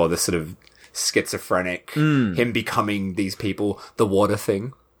mentioned before, this sort of schizophrenic, him becoming these people, the water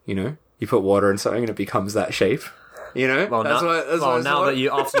thing, you know? You put water in something and it becomes that shape. You know? Well, now that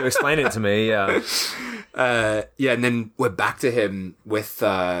after you explain it to me, yeah. And then we're back to him with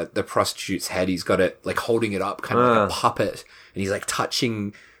the prostitute's head. He's got it, like, holding it up, kind of like a puppet. And he's, like,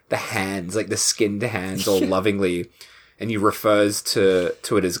 touching the hands, like the skinned hands, all lovingly. And he refers to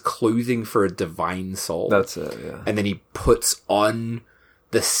it as clothing for a divine soul. That's it, yeah. And then he puts on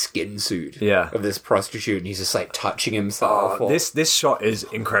the skin suit of this prostitute, and he's just, like, touching himself. This shot is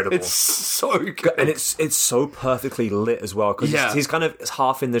incredible. It's so good. And it's so perfectly lit as well, because he's kind of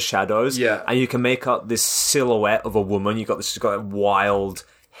half in the shadows, and you can make up this silhouette of a woman. She's got like wild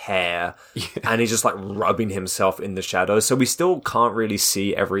hair, and he's just like rubbing himself in the shadows, so we still can't really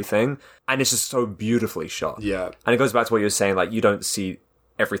see everything, and it's just so beautifully shot. And it goes back to what you were saying, like, you don't see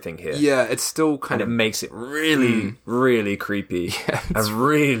everything here. It's still kind of makes it really, really creepy and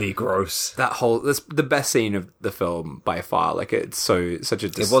really gross. That's the best scene of the film by far. Like, it's such a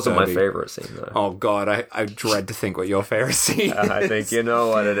disturbing... It wasn't my favorite scene, though. Oh god, I dread to think what your favorite scene is. I think you know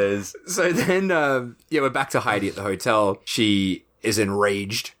what it is. So then, we're back to Heidi at the hotel. She is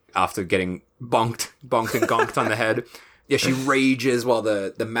enraged after getting bonked and gonked on the head. Yeah, she rages while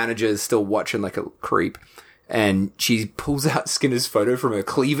the manager is still watching like a creep. And she pulls out Skinner's photo from her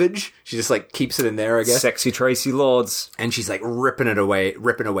cleavage. She just, like, keeps it in there, I guess. Sexy Tracy Lords. And she's, like, ripping away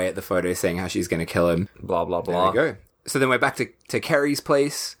at the photo, saying how she's going to kill him. Blah, blah, blah. There we go. So then we're back to Carrie's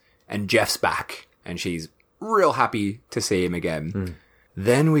place, and Jeff's back. And she's real happy to see him again.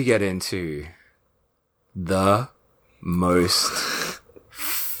 Then we get into the most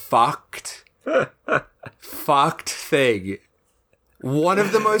fucked thing. One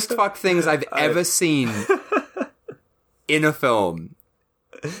of the most fucked things I've ever seen in a film.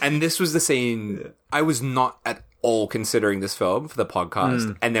 And this was the scene. I was not at all considering this film for the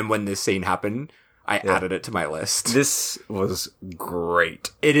podcast. And then when this scene happened, I added it to my list. This was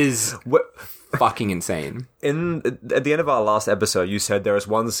great. It is fucking insane. At the end of our last episode, you said there was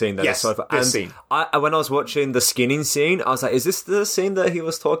one scene that is so fun. This scene. When I was watching the skinning scene, I was like, is this the scene that he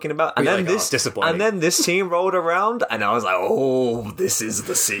was talking about? And then this scene rolled around, and I was like, oh, this is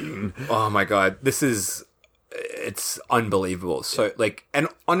the scene. Oh my god, it's unbelievable. So, like, and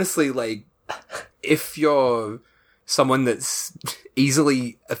honestly, like, if you're someone that's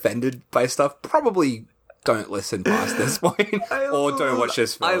easily offended by stuff, probably don't listen past this point, or don't watch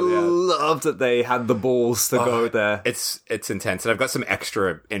this film. I loved that they had the balls to go there. It's intense, and I've got some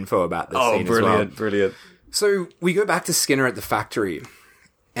extra info about this scene as well. Brilliant. So we go back to Skinner at the factory,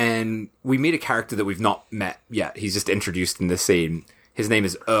 and we meet a character that we've not met yet. He's just introduced in this scene. His name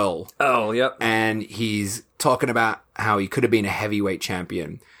is Earl. Earl, yep. And he's talking about how he could have been a heavyweight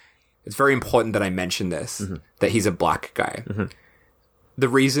champion. It's very important that I mention this, that he's a black guy. The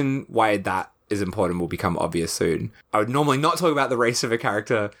reason why that is important will become obvious soon. I would normally not talk about the race of a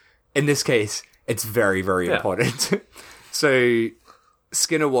character. In this case, it's very, very important. So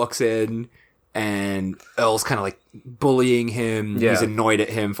Skinner walks in, and Earl's kind of like bullying him. He's annoyed at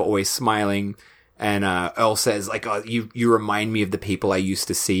him for always smiling. And Earl says, like, oh, you remind me of the people I used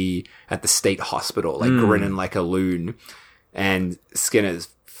to see at the state hospital, like grinning like a loon. And Skinner's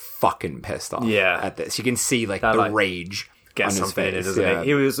fucking pissed off at this. You can see like the rage on his face. Doesn't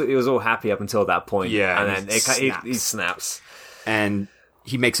he was all happy up until that point. And then he snaps. And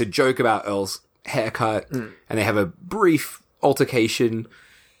he makes a joke about Earl's haircut, and they have a brief altercation.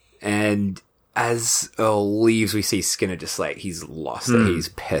 And as Earl leaves, we see Skinner just like, he's lost it. He's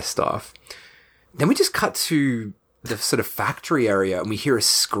pissed off. Then we just cut to the sort of factory area, and we hear a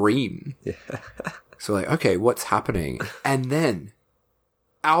scream. So like, okay, what's happening? And then,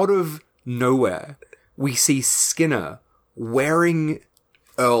 out of nowhere, we see Skinner wearing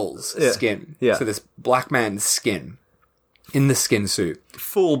Earl's skin. So this black man's skin. in the skin suit,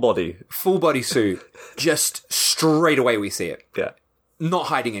 Full body. full body suit, just straight away we see it. Yeah. Not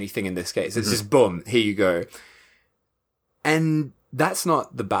hiding anything in this case. It's just boom, here you go. And that's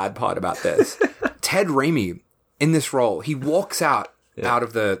not the bad part about this. Ted Raimi, in this role, he walks out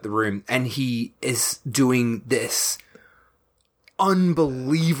of the room and he is doing this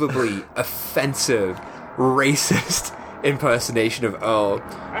unbelievably offensive, racist impersonation of Earl.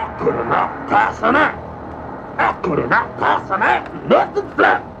 I could not pass on it. I could not pass on it. Nothing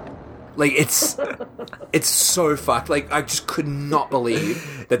flat. Like, it's so fucked. Like, I just could not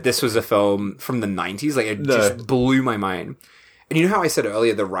believe that this was a film from the 90s. Like, it just blew my mind. And you know how I said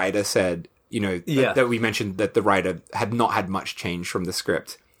earlier, the writer said, you know, that we mentioned that the writer had not had much change from the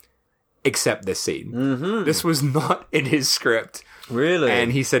script, except this scene. Mm-hmm. This was not in his script. Really?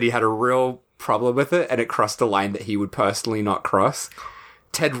 And he said he had a real problem with it, and it crossed a line that he would personally not cross.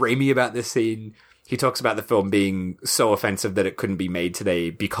 Ted Raimi, about this scene, he talks about the film being so offensive that it couldn't be made today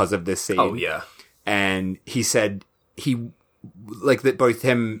because of this scene. Oh, yeah. And he said that both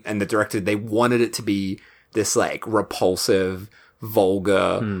him and the director, they wanted it to be this, like, repulsive,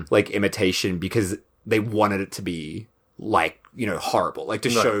 vulgar, like, imitation because they wanted it to be, like, you know, horrible. Like, to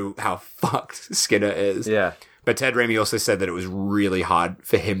show how fucked Skinner is. Yeah. But Ted Raimi also said that it was really hard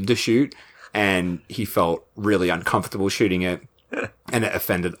for him to shoot, and he felt really uncomfortable shooting it. And it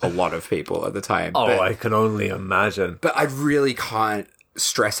offended a lot of people at the time. Oh, I can only imagine. But I really can't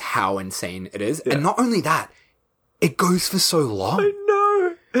stress how insane it is. Yeah. And not only that, it goes for so long. I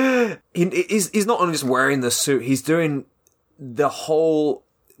know. He's not only just wearing the suit, he's doing the whole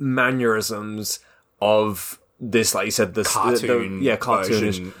mannerisms of this, like you said, the cartoon. Cartoonish.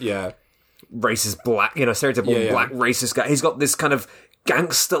 Version. Yeah. Racist black, you know, stereotypical black racist guy. He's got this kind of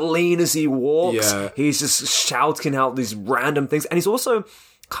gangster lean as he walks. Yeah. He's just shouting out these random things. And he's also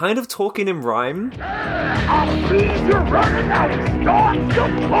kind of talking in rhyme. I'll see you're running out of start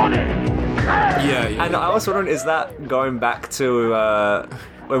your money. Yeah. And I was wondering, is that going back to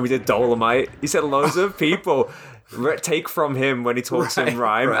when we did Dolomite? He said loads of people take from him when he talks in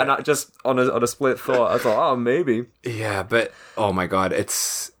rhyme. Right. And I just, on a split thought, I thought, oh, maybe. Yeah, but, oh my God,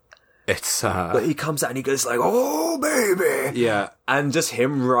 But he comes out and he goes like, oh, baby. Yeah. And just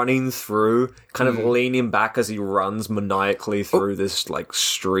him running through, kind of leaning back as he runs maniacally through this, like,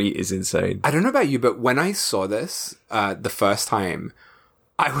 street is insane. I don't know about you, but when I saw this the first time,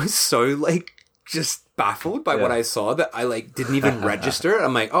 I was so, like, just baffled by what I saw that I, like, didn't even register it.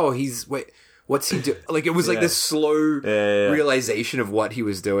 I'm like, oh, what's he doing? Like, it was like this slow realization of what he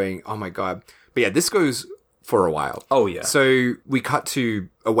was doing. Oh my God. But yeah, this goes for a while. Oh, yeah. So we cut to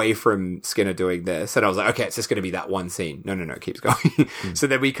away from Skinner doing this, and I was like, okay, it's just going to be that one scene. No, it keeps going. So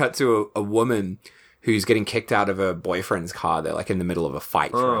then we cut to a woman who's getting kicked out of her boyfriend's car. They're like in the middle of a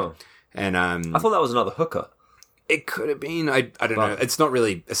fight. Right? And I thought that was another hooker. It could have been. I don't know. It's not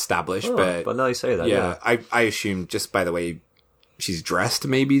really established, but now you say that. Yeah. I assume just by the way she's dressed,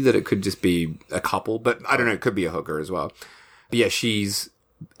 maybe that it could just be a couple, but I don't know. It could be a hooker as well. But yeah, she's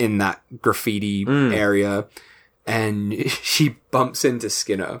in that graffiti area, and she bumps into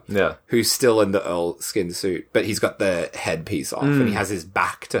Skinner, who's still in the Earl skin suit, but he's got the headpiece off, and he has his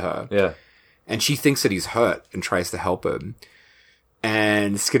back to her. Yeah. And she thinks that he's hurt and tries to help him.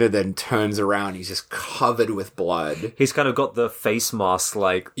 And Skinner then turns around. He's just covered with blood. He's kind of got the face mask,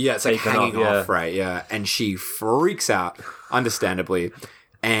 like... Yeah, it's like hanging off, right, yeah. And she freaks out, understandably.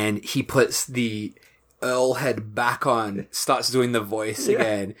 And he puts the Earl head back on, starts doing the voice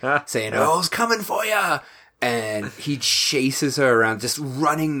again, saying, Earl's coming for ya! And he chases her around, just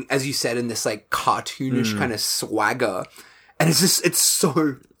running, as you said, in this, like, cartoonish kind of swagger. And it's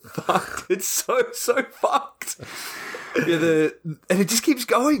so fucked. It's so fucked. Yeah, and it just keeps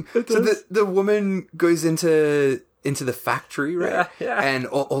going. So the woman goes into the factory, right? Yeah. And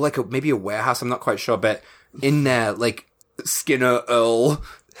or like maybe a warehouse. I'm not quite sure, but in there, like Skinner Earl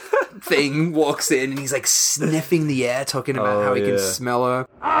thing walks in, and he's like sniffing the air, talking about how he can smell her.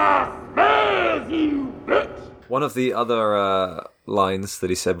 I smell you, bitch. One of the other lines that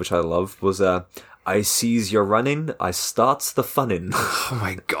he said, which I love, was I sees you're running, I starts the funnin'. Oh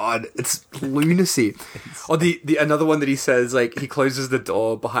my God, it's lunacy. Or the another one that he says, like, he closes the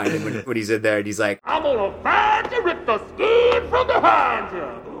door behind him when he's in there, and he's like, I'm gonna find you with the skin from behind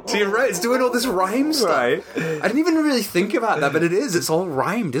you. So you're right, it's doing all this rhyme stuff. Right. I didn't even really think about that, but it is. It's all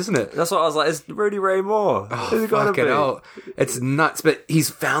rhymed, isn't it? That's what I was like, it's Rudy Ray Moore. Oh, fucking hell. It's nuts, but he's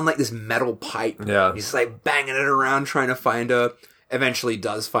found, like, this metal pipe. Yeah. He's, like, banging it around, trying to find her. Eventually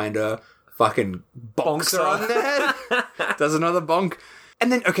does find her. Fucking bonks her on the head. Does another bonk.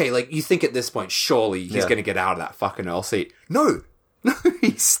 And then, okay, like, you think at this point, surely he's going to get out of that fucking Earl seat. No,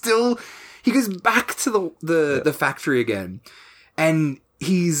 he's still He goes back to the factory again, and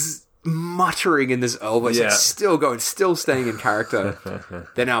he's muttering in this Earl voice, like, still staying in character.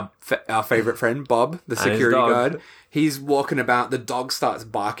 Then our favorite friend, Bob, the security guard, he's walking about, the dog starts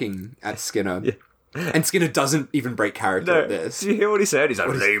barking at Skinner. Yeah. And Skinner doesn't even break character at this. Do you hear what he said? He's like,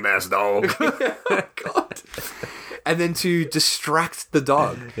 lame ass dog. God. And then to distract the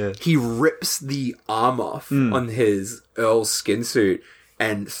dog, he rips the arm off on his Earl skin suit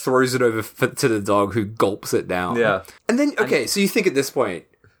and throws it over to the dog, who gulps it down. Yeah. And then, so you think at this point,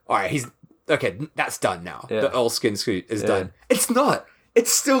 all right, that's done now. Yeah. The Earl skin suit is done. It's not.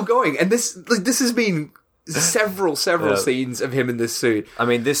 It's still going. And this has been several scenes of him in this suit. I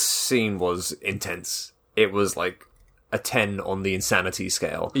mean, this scene was intense. It was like a 10 on the insanity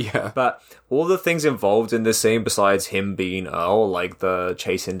scale. Yeah. But all the things involved in this scene, besides him being Earl, like the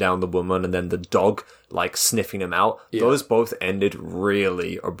chasing down the woman and then the dog, like sniffing him out, those both ended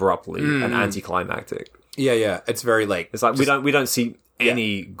really abruptly and anticlimactic. Yeah. It's very like... It's like, we don't see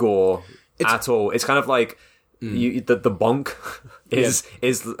any gore at all. It's kind of like the bonk is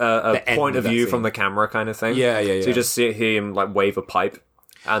a point of view from the camera kind of thing. Yeah. So you just see him like wave a pipe,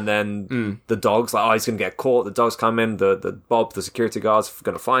 and then the dog's like, oh, he's gonna get caught. The dogs come in. The Bob, the security guard's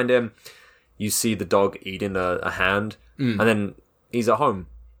gonna find him. You see the dog eating a hand, and then he's at home.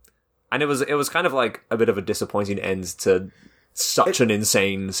 And it was kind of like a bit of a disappointing end to such an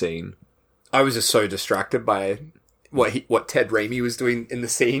insane scene. I was just so distracted by what Ted Raimi was doing in the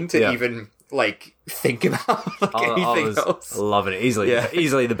scene to even like think about anything else. Loving it.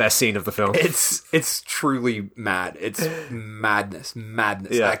 Easily the best scene of the film. It's truly mad. It's madness.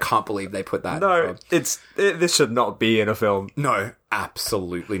 Yeah. I can't believe they put that in the film. This should not be in a film. No,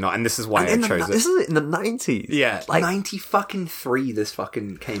 absolutely not. And this is why I chose it. This is in the 90s. Yeah, like 90 this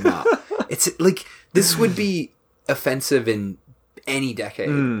fucking came out. It's like, this would be offensive in any decade.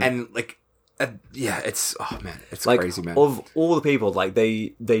 And like, it's it's like, crazy, man. Of all the people, like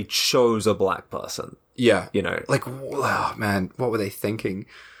they chose a black person. Yeah, you know, like, oh man, what were they thinking?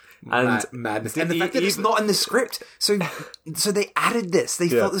 And madness, and the fact that it's not in the script. So they added this. They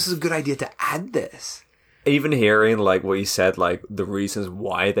thought this was a good idea to add this. Even hearing like what you said, like the reasons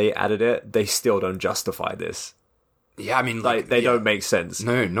why they added it, they still don't justify this. Yeah, I mean, like they don't make sense.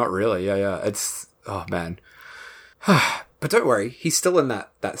 No, not really. Yeah. It's man. But don't worry, he's still in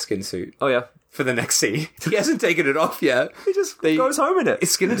that skin suit. Oh yeah, for the next scene, he hasn't taken it off yet. He just goes home in it.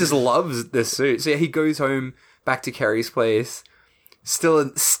 Skinner just loves this suit. So yeah, he goes home back to Carrie's place, still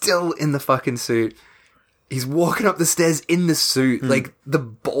in the fucking suit. He's walking up the stairs in the suit, like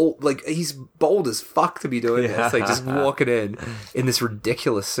he's bold as fuck to be doing this, like just walking in this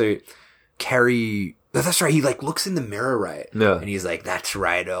ridiculous suit. Carrie. That's right. He like looks in the mirror, right? Yeah. And he's like, "That's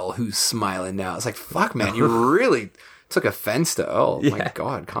right, Earl. Who's smiling now?" It's like, "Fuck, man, you really took offense to Earl." My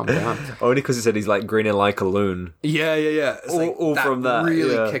God, calm down. Only because he said he's like grinning like a loon. Yeah. It's all that from that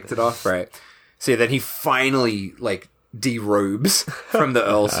really kicked it off, right? So then he finally like derobes from the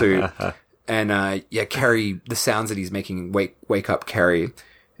Earl suit, and Carrie, the sounds that he's making wake up Carrie,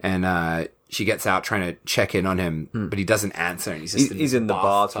 and she gets out trying to check in on him, but he doesn't answer, and he's in the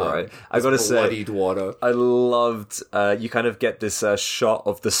bath, right? I gotta say, bloodied water. I loved, you kind of get this shot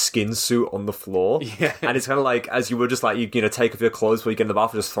of the skin suit on the floor, and it's kind of like, as you would just like, you know, take off your clothes before you get in the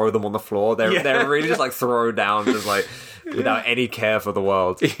bath and just throw them on the floor. They're really just like thrown down, just like, without any care for the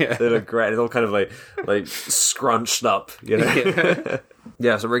world. They look great. It's all kind of like scrunched up, you know?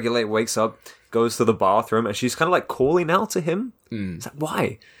 So Regulate wakes up, goes to the bathroom, and she's kind of like calling out to him. It's like,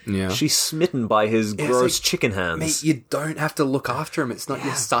 why? Yeah. She's smitten by his gross chicken hands. Mate, you don't have to look after him. It's not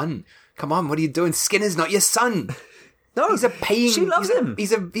your son. Come on, what are you doing? Skinner's not your son. No, he's a paying. She loves him.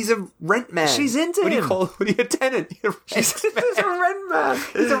 He's a rent man. She's into him. What are you, a tenant? He's a rent man.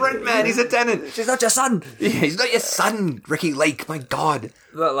 He's a rent man. He's a tenant. She's not your son. Yeah, he's not your son, Ricky Lake. My God.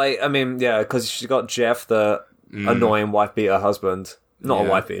 But like, I mean, because she's got Jeff, the annoying wife beater husband. Not a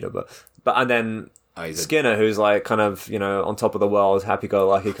wife beater, but and then Skinner, who's like kind of, you know, on top of the world,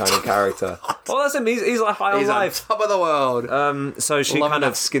 happy-go-lucky kind of character. Well, that's him. He's like high on life. On top of the world. So she kind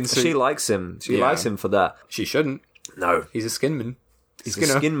of she likes him. She likes him for that. She shouldn't. No, he's a skinman. He's a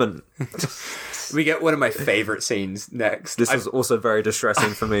skinman. We get one of my favorite scenes next. This is also very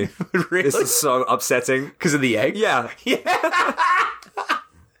distressing for me. Really? This is so upsetting because of the egg. Yeah.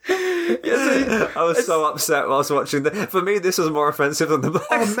 I was so upset whilst watching that. For me, this was more offensive than the black.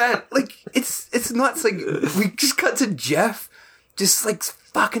 Oh man, like it's nuts. Like we just cut to Jeff, just like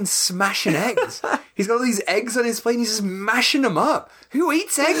fucking smashing eggs. He's got all these eggs on his plate. And he's just mashing them up. Who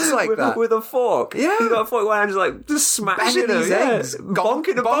eats eggs like that with a fork? Yeah, he's got a fork in one hand, just like just smashing these eggs,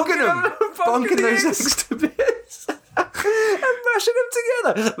 bonking them, bonking those eggs to bits. And smashing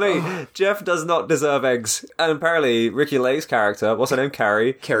them together. Mate, Jeff does not deserve eggs. And apparently, Ricky Lake's character, what's her name?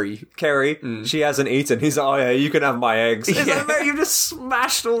 Carrie, she hasn't eaten. He's like, oh yeah, you can have my eggs. He's like, mate, you just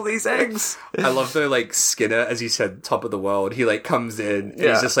smashed all these eggs. I love though, like, Skinner, as you said, top of the world, he, like, comes in and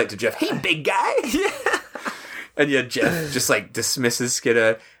he's just like to Jeff, hey, big guy! And yeah, Jeff just, like, dismisses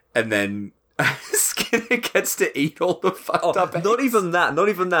Skinner, and then Skinner gets to eat all the fucked up eggs. Not even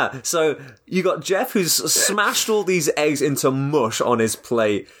that. So, you got Jeff who's smashed all these eggs into mush on his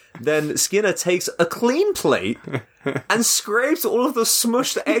plate. Then Skinner takes a clean plate and scrapes all of the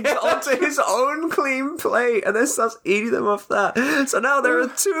smushed eggs onto his own clean plate and then starts eating them off that. So now there are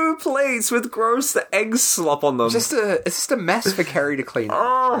 2 plates with gross egg slop on them. It's just a mess for Carrie to clean up.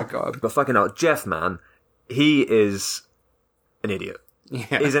 Oh my god. But fucking hell, Jeff, man, he is an idiot.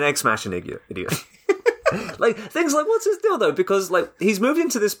 Yeah. He's an egg-smashing idiot. Like, things like, what's his deal, though? Because, like, he's moved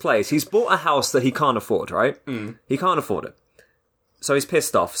into this place. He's bought a house that he can't afford, right? He can't afford it. So he's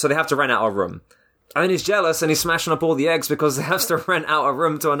pissed off. So they have to rent out a room. And then he's jealous and he's smashing up all the eggs because they have to rent out a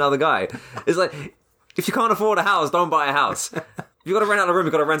room to another guy. It's like, if you can't afford a house, don't buy a house. If you've got to rent out a room,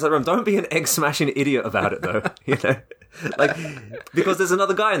 you've got to rent out a room. Don't be an egg-smashing idiot about it, though. You know? Like, because there's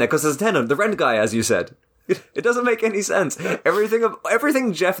another guy in there, because there's a tenant, the rent guy, as you said. It doesn't make any sense.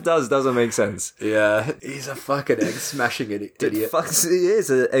 Everything Jeff does doesn't make sense. Yeah, he's a fucking egg-smashing idiot. He is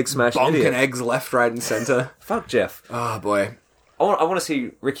an egg-smashing idiot. Bonking eggs left, right, and centre. Fuck Jeff. Oh, boy. I want to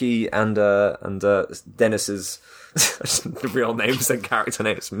see Ricky and Dennis's the real names and character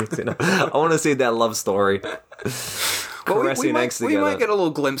names mixing up. I want to see their love story. Caressing eggs together. We might get a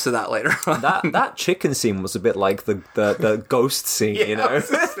little glimpse of that later on. That chicken scene was a bit like the ghost scene, you know? I was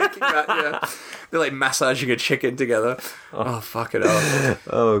just thinking that, yeah. They're like massaging a chicken together. Oh, fuck it up.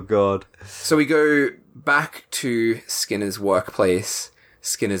 Oh, God. So we go back to Skinner's workplace.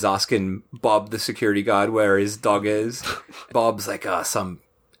 Skinner's asking Bob, the security guard, where his dog is. Bob's like, some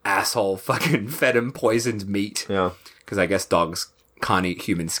asshole fucking fed him poisoned meat. Yeah. Because I guess dogs can't eat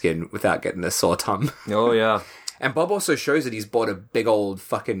human skin without getting a sore tum. Oh, yeah. And Bob also shows that he's bought a big old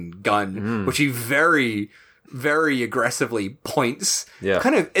fucking gun, which he very, very aggressively points. Yeah.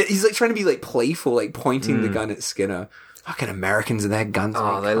 He's like trying to be like playful, like pointing the gun at Skinner. Fucking Americans and their guns.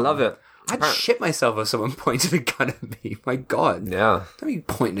 Oh, they love it. I'd shit myself if someone pointed a gun at me. My God. Yeah. Don't be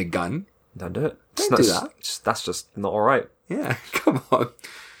pointing a gun. Don't do it. Don't do that. That's just not alright. Yeah, come on.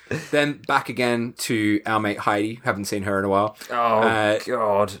 Then back again to our mate Heidi. Haven't seen her in a while. Oh,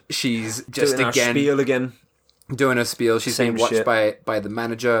 God. She's just Doing again... spiel again. Doing her spiel. She's Same being watched shit. by the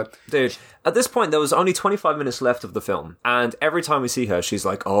manager. Dude, at this point, there was only 25 minutes left of the film. And every time we see her, she's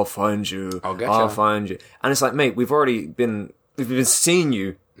like, I'll find you. I'll get I'll you. find you. And it's like, mate, we've been seeing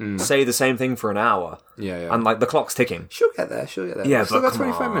you say the same thing for an hour. Yeah. And, like, the clock's ticking. She'll get there. Yeah, We've still but got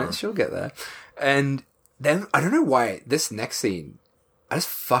 25 come on. minutes. She'll get there. And then, I don't know why, this next scene, I just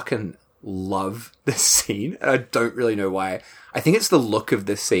fucking love this scene. And I don't really know why. I think it's the look of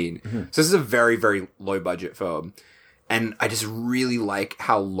this scene. So this is a very, very low budget film. And I just really like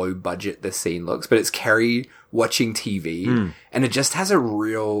how low budget this scene looks. But it's Carrie watching TV. And it just has a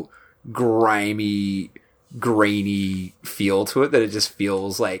real grimy, grainy feel to it. That it just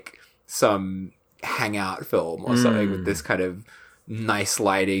feels like some hangout film or something with this kind of nice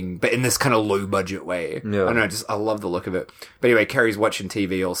lighting. But in this kind of low budget way. Yeah. I don't know. I love the look of it. But anyway, Carrie's watching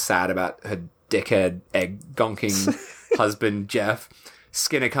TV all sad about her dickhead egg gonking husband, Jeff.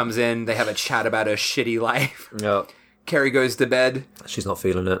 Skinner comes in. They have a chat about her shitty life. Yeah. Carrie goes to bed. She's not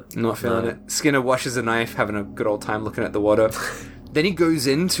feeling it. Not feeling it. Skinner washes a knife, having a good old time looking at the water. Then he goes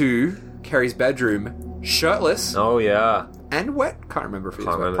into Carrie's bedroom, shirtless Oh, yeah. and wet. Can't remember if he's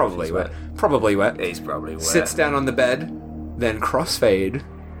Can't wet. remember if Probably he's wet. wet. Probably wet. He's probably wet. Sits down on the bed, then crossfade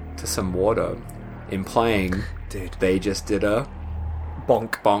to some water, implying Dude. they just did a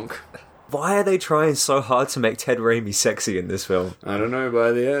Bonk. bonk. Why are they trying so hard to make Ted Raimi sexy in this film? I don't know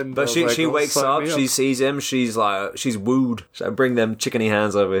by the end. But she wakes up, she sees him, she's wooed. So bring them chickeny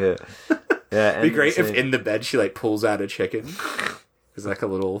hands over here. Yeah, It'd be great if in the bed she like pulls out a chicken. It's like a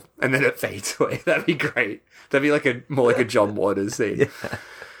little, and then it fades away. That'd be great. That'd be more like a John Waters scene. Yeah.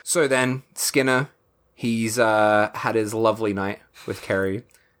 So then Skinner, he's had his lovely night with Carrie,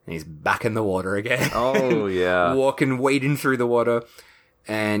 and he's back in the water again. Oh, yeah. wading through the water.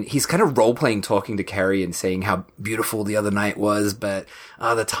 And he's kind of role-playing talking to Carrie and saying how beautiful the other night was, but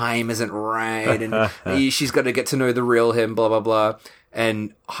the time isn't right, and she's got to get to know the real him, blah, blah, blah.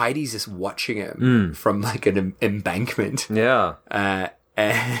 And Heidi's just watching him from like an embankment. Yeah.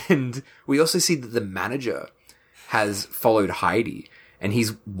 And we also see that the manager has followed Heidi, and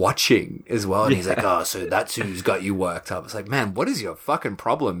he's watching as well. And he's like, "Oh, so that's who's got you worked up." It's like, man, what is your fucking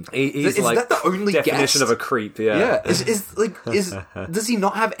problem? He's is like that the only definition guest? of a creep? Yeah. Yeah, does he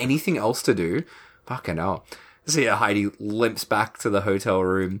not have anything else to do? Fucking hell. So yeah, Heidi limps back to the hotel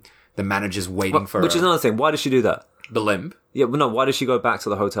room. The manager's waiting for Which her. is another thing. Why does she do that? The limp. Yeah, but no. Why does she go back to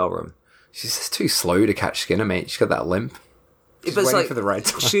the hotel room? She's just too slow to catch Skinner, mate. She's got that limp. She's But it's waiting for the right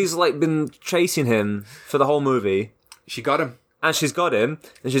time. She's like been chasing him for the whole movie, She got him. and she's got him,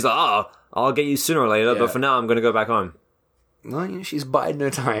 and she's like, "Oh, I'll get you sooner or later, Yeah. but for now, I'm going to go back home." Well, yeah, she's biding her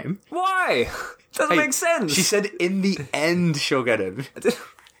time. Why? Doesn't Hey, make sense. She said in the end she'll get him.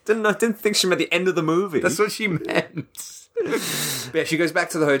 didn't think she meant the end of the movie. That's what she meant. But yeah, she goes back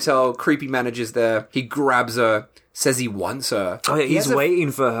to the hotel. Creepy manager's there. He grabs her, says he wants her. Oh yeah, He he's has a-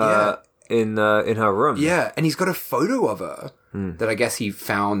 waiting for her in her room. Yeah, and he's got a photo of her that I guess he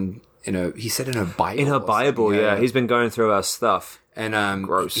found he said in her Bible. in her or something. Bible. Yeah, he's been going through her stuff. And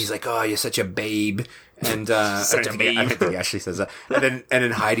Gross. he's like, "Oh, you're such a babe." And Such a babe. I don't think he actually says that. And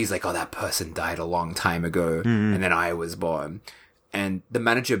then Heidi's like, "Oh, that person died a long time ago, and then I was born." And the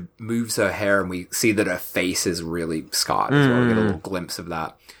manager moves her hair, and we see that her face is really scarred as well. We get a little glimpse of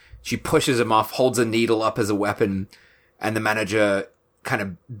that. She pushes him off, holds a needle up as a weapon, and the manager, kind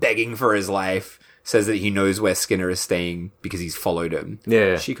of begging for his life, says that he knows where Skinner is staying because he's followed him.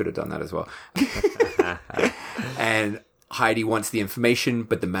 Yeah. She could have done that as well. And Heidi wants the information,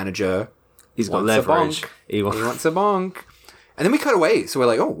 but the manager He's got wants a leverage. bonk. He He wants- wants a bonk. And then we cut away, so we're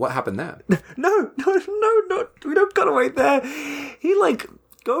like, "Oh, what happened there?" No, we don't cut away there. He like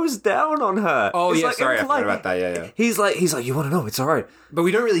goes down on her. Oh, It's, yeah, like, sorry, I implied- forgot about that, yeah. He's like, you want to know? It's all right. But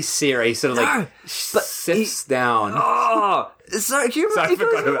we don't really see her. He sort of No, like but sits down. Oh, sorry. Can you Sorry, I imagine?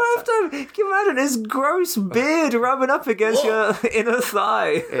 forgot about Can you imagine his gross beard rubbing up against your inner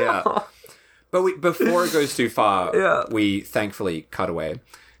thigh? Yeah. But before it goes too far, Yeah. we thankfully cut away.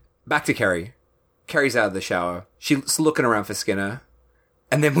 Back to Carrie. Carrie's out of the shower. She's looking around for Skinner.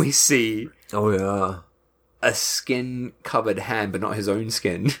 And then we see Oh yeah. a skin-covered hand, but not his own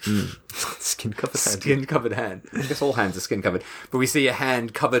skin. Skin covered hand. Skin-covered hand. I guess all hands are skin-covered. But we see a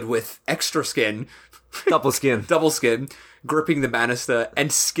hand covered with extra skin, Double skin. double skin, gripping the banister,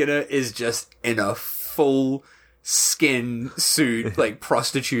 and Skinner is just in a full skin suit, like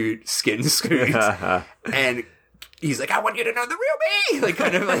prostitute skin suit. And he's like, "I want you to know the real me!" Like,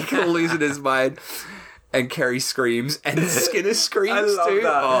 kind of like losing his mind. And Carrie screams, and Skinner screams I love too.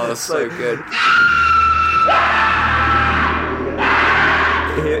 that. Oh, It's so like- good.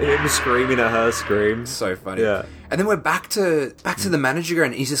 Him screaming at her screams. So funny. Yeah. And then we're back to the manager,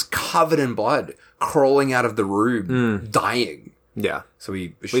 and he's just covered in blood, crawling out of the room, dying. Yeah. So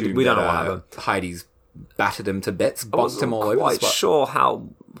we assume we don't that, know what happened. Heidi's battered him to bits, I bonked him all over the quite spot. sure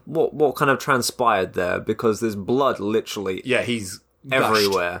what kind of transpired there because there's blood literally Yeah, he's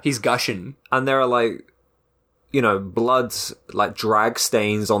everywhere. Gushed. He's gushing. and there are like blood like drag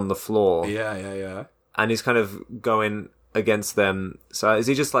stains on the floor Yeah. and he's kind of going against them. So is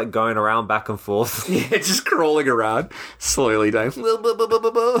he just like going around back and forth? Yeah, just crawling around, slowly dying.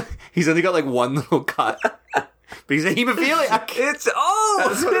 He's only got like one little cut. But he's a hemophiliac. It's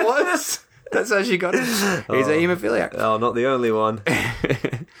That's what it was. That's how she got it. He's a hemophiliac. Oh, not the only one.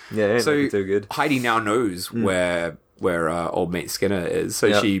 Yeah, ain't So looking too good. Heidi now knows where old mate Skinner is. So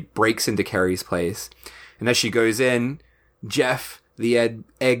Yep. she breaks into Carrie's place, and as she goes in, Jeff, the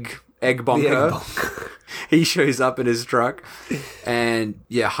egg bonker, he shows up in his truck, and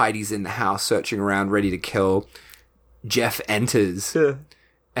yeah, Heidi's in the house searching around, ready to kill. Jeff enters, Yeah.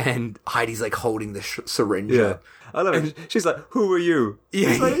 and Heidi's like holding the syringe Yeah. up. I love it. She's like, "Who are you?" Yeah,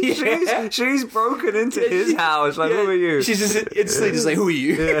 It's like, yeah. she's broken into his house. Like, Yeah. "Who are you?" She's just instantly just like, "Who are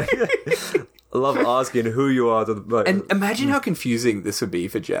you?" Yeah. I love asking who you are to the like, And imagine how confusing this would be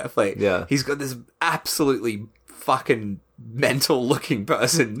for Jeff. Like, Yeah. he's got this absolutely fucking mental looking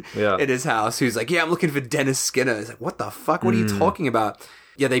person Yeah. in his house who's like, "Yeah, I'm looking for Dennis Skinner." It's like, what the fuck? What are you talking about?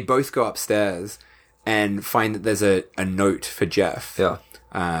 Yeah, they both go upstairs and find that there's a note for Jeff. Yeah.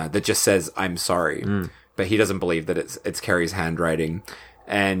 That just says, "I'm sorry," but he doesn't believe that it's Carrie's handwriting,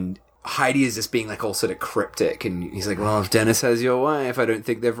 and Heidi is just being like all sort of cryptic, and he's like, "Well, if Dennis has your wife, I don't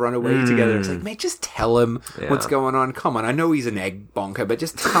think they've run away together." It's like, mate, just tell him what's going on. Come on, I know he's an egg bonker, but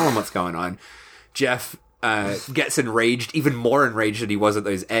just tell him what's going on. Jeff gets enraged, even more enraged than he was at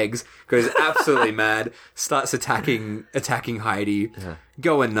those eggs, goes absolutely mad, starts attacking Heidi,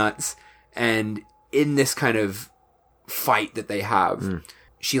 going nuts, and in this kind of fight that they have,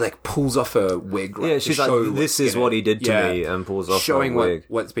 she like pulls off her wig. Right, Yeah, to she's show like, "This is Skinner." what he did to Yeah. me," and pulls off showing her wig.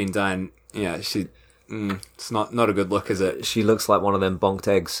 what's been done. Yeah, it's not a good look, is it? She looks like one of them bonked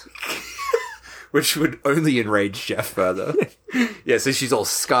eggs. which would only enrage Jeff further. Yeah, so she's all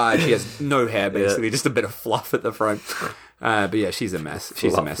scarred. She has no hair, basically, just a bit of fluff at the front. But yeah, she's a mess.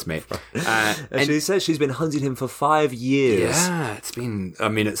 She's a mess, mate. And she says she's been hunting him for 5 years. Yeah, it's been. I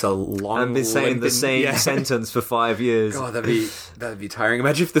mean, it's a long. And been saying the same sentence for 5 years. God, that'd be tiring.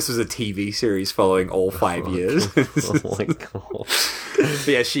 Imagine if this was a TV series following all 5 years. Oh my god. But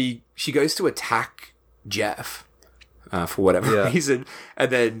yeah, she goes to attack Jeff for whatever reason,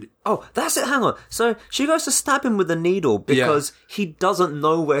 and then Oh, that's it. Hang on. So she goes to stab him with a needle because he doesn't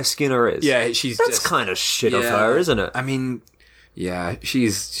know where Skinner is. yeah, That's just kind of shit of her, isn't it? I mean, yeah,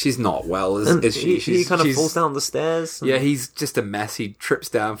 she's not well, And is she? he kind of She's- falls down the stairs. Yeah, he's just a mess. He trips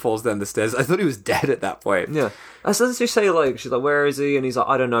down, falls down the stairs. I thought he was dead at that point. Yeah. And so does she say, like, she's like, where is he? And he's like,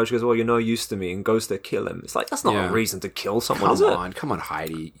 I don't know. She goes, well, you're no use to me, and goes to kill him. It's like, that's not Yeah. a reason to kill someone, is it? Come on,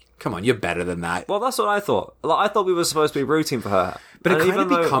 Heidi. Come on, you're better than that. Well, that's what I thought. Like, I thought we were supposed to be rooting for her. But it And kind of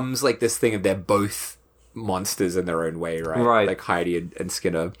even though- becomes like this thing of they're both monsters in their own way, right? Right. Like Heidi and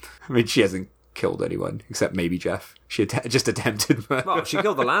Skinner. I mean, she hasn't killed anyone except maybe Jeff. She just attempted murder. Well, she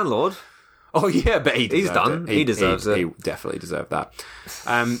killed the landlord. Oh yeah, but He's deserved done. it. He deserves it. He definitely deserved that.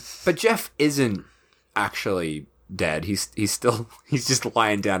 But Jeff isn't actually dead. He's just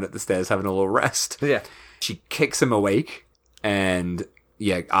lying down at the stairs having a little rest. Yeah. She kicks him awake and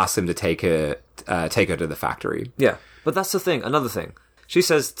asks him to take her to the factory. Yeah. But that's the thing. Another thing. She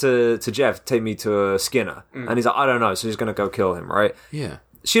says to Jeff, take me to Skinner. And he's like, I don't know. So she's going to go kill him, right? Yeah.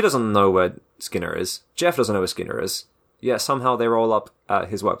 She doesn't know where Skinner is. Jeff doesn't know where Skinner is. Yeah, somehow they roll up at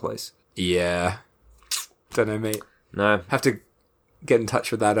his workplace. Yeah. Don't know, mate. No. Have to get in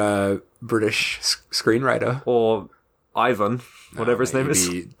touch with that British screenwriter. Or Ivan, whatever his name is.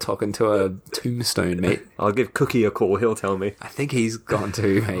 Maybe talking to a tombstone, mate. I'll give Cookie a call. He'll tell me. I think he's gone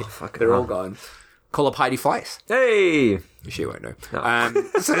too, mate. They're all gone. Call up Heidi Fleiss. Hey! She won't know.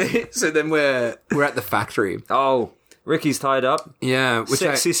 So then we're at the factory. Oh, Ricky's tied up. Yeah,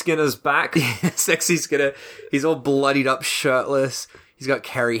 Sexy Skinner's back. Sexy Skinner. He's all bloodied up, shirtless. He's got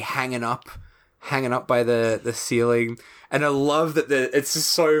Carrie hanging up by the ceiling. And I love that it's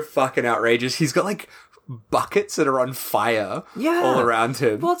just so fucking outrageous. He's got like buckets that are on fire all around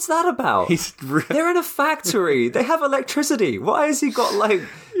him. What's that about? They're in a factory. They have electricity. Why has he got like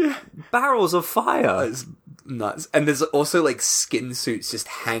barrels of fire? It's nuts. And there's also like skin suits just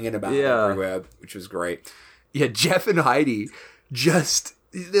hanging about everywhere, which was great. Yeah, Jeff and Heidi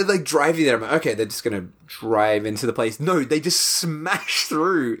they're like driving there. I'm like, okay, they're just gonna drive into the place. No, they just smash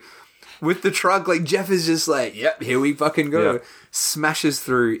through with the truck. Like Jeff is just like, yep, here we fucking go. Yeah. Smashes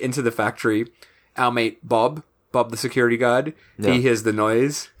through into the factory. Our mate Bob the security guard, he hears the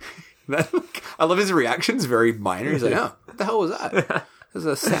noise. I love his reactions, very minor. He's like, oh, what the hell was that? There's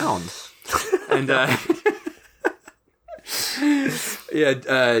a sound. And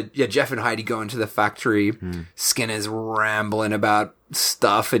Jeff and Heidi go into the factory. Skinner's rambling about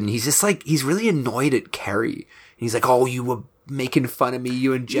stuff, and he's just like, he's really annoyed at Carrie. And he's like, oh, you were making fun of me.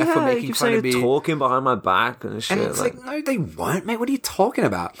 You and Jeff were making fun of me. Talking behind my back and shit. And it's like, no, they weren't, mate. What are you talking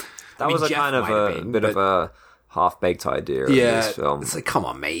about? That was a Jeff kind of might have a been, bit of but- a half-baked idea in Yeah, this film. it's like, come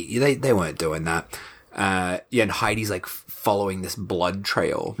on, mate. They weren't doing that. And Heidi's like following this blood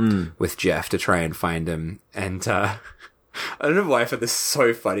trail with Jeff to try and find him. And I don't know why I found this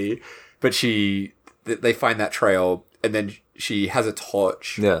so funny, but they find that trail, and then she has a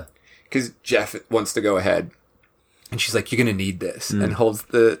torch. Yeah. Because Jeff wants to go ahead, and she's like, "You're gonna need this," and holds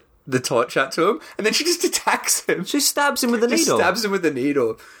the torch out to him, and then she just attacks him. She stabs him with a Just needle. stabs him with a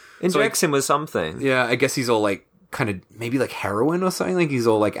needle. Injects him with something. Yeah, I guess he's all like, kind of, maybe like heroin or something. Like he's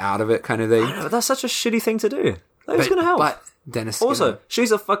all like out of it kind of thing. But that's such a shitty thing to do. Like, who's going to help? But Dennis Skinner, Also,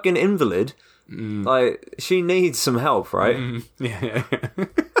 she's a fucking invalid. Like, she needs some help, right? yeah.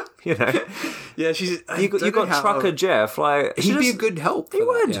 You know? Yeah, she's. You got Trucker Jeff. Like, He'd be a good help. He for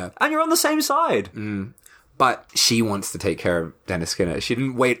that, would. yeah. And you're on the same side. But she wants to take care of Dennis Skinner. She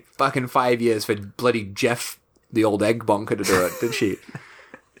didn't wait fucking 5 years for bloody Jeff, the old egg bonker, to do it, did she?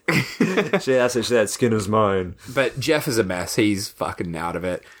 That's what she said. Skinner's mine. But Jeff is a mess. He's fucking out of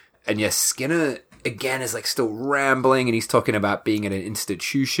it. And yes, Skinner, again, is like still rambling, and he's talking about being in an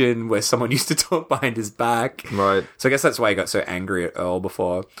institution where someone used to talk behind his back. Right. So I guess that's why he got so angry at Earl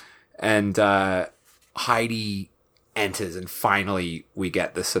before. And Heidi enters, and finally we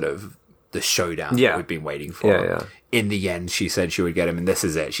get the sort of the showdown that we've been waiting for. Yeah. In the end, she said she would get him, and this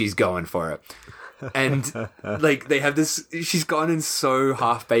is it. She's going for it. And like they have this, she's gone in so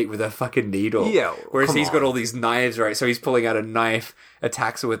half-baked with her fucking needle. Yeah, whereas come he's on. got all these knives, right? So he's pulling out a knife,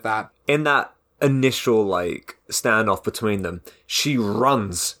 attacks her with that. In that initial, like, standoff between them, she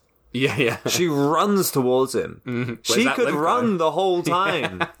runs. Yeah. She runs towards him. She Where's that could limp run going? the whole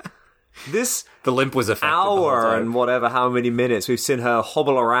time. this The limp was effective. the whole hour time. and whatever, how many minutes we've seen her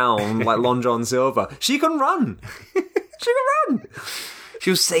hobble around like Long John Silver. She can run. She can run She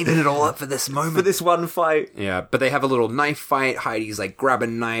was saving it all up for this moment. for this one fight. Yeah, but they have a little knife fight. Heidi's like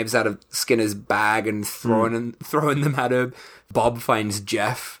grabbing knives out of Skinner's bag and throwing them at him. Bob finds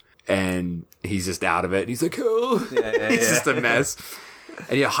Jeff and he's just out of it. He's like, oh, he's just a mess.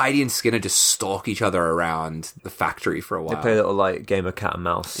 And yeah, Heidi and Skinner just stalk each other around the factory for a while. They play a little like game of cat and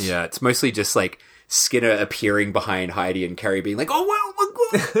mouse. Yeah, it's mostly just like Skinner appearing behind Heidi and Carrie being like, oh, wow,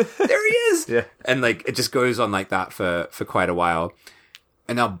 look, there he is. Yeah. And like, it just goes on like that for quite a while.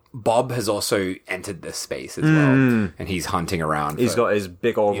 And now Bob has also entered this space as well. And he's hunting around. He's got his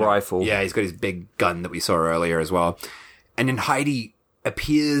big old rifle. Yeah, he's got his big gun that we saw earlier as well. And then Heidi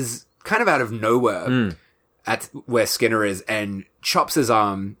appears kind of out of nowhere at where Skinner is and chops his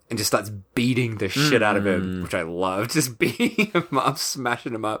arm and just starts beating the shit out of him, which I love. Just beating him up,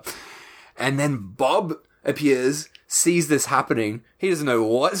 smashing him up. And then Bob appears, sees this happening. He doesn't know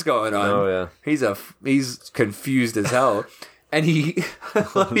what's going on. Oh, yeah. He's confused as hell. And he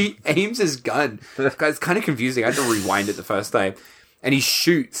aims his gun. It's kind of confusing. I had to rewind it the first time. And he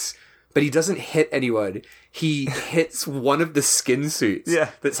shoots, but he doesn't hit anyone. He hits one of the skin suits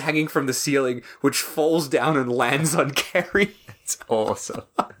that's hanging from the ceiling, which falls down and lands on Carrie. It's awesome.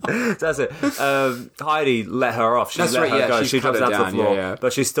 That's it. Heidi let her off. That's let right, her yeah, go. she's She cut drops her down to the down, floor. yeah.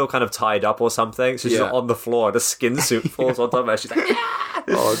 But she's still kind of tied up or something. So she's Yeah. on the floor. The skin suit falls on top of her. She's like,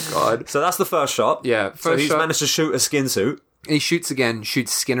 Oh, God. so that's the first shot. Yeah, So first he's shot. managed to shoot a skin suit. And he shoots again,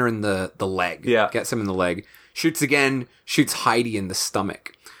 shoots Skinner in the leg. Yeah. Gets him in the leg. Shoots again, shoots Heidi in the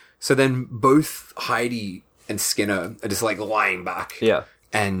stomach. So then both Heidi and Skinner are just like lying back. Yeah.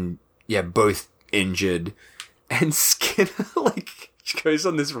 And yeah, both injured. And Skinner like goes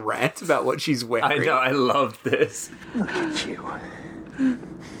on this rant about what she's wearing. I know. I love this. Look at you.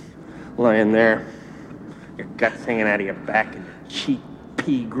 Lying there. Your guts hanging out of your back in your cheap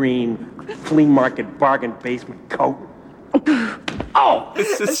pea green flea market bargain basement coat. Oh!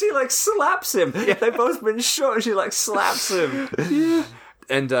 And she like slaps him. They've both been shot and she like slaps him.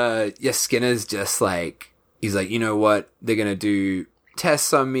 And yeah, Skinner's just like, he's like, you know what? They're going to do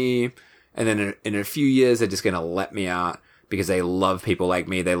tests on me. And then in a few years, they're just going to let me out because they love people like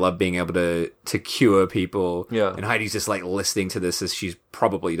me. They love being able to cure people. Yeah. And Heidi's just like listening to this as she's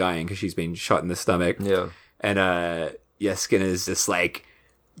probably dying because she's been shot in the stomach. Yeah. And yeah, Skinner's just like,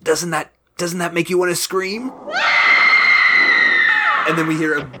 doesn't that make you want to scream? And then we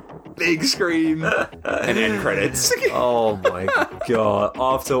hear a big scream and end credits. Oh my god.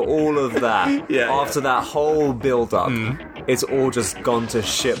 After all of that, after that whole build up, it's all just gone to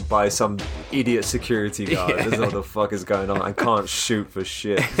shit by some idiot security guard. This is what the fuck is going on. I can't shoot for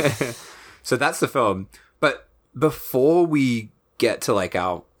shit. So that's the film. But before we get to like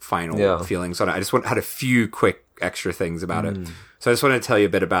our final feelings on it, I just had a few quick extra things about it. So I just want to tell you a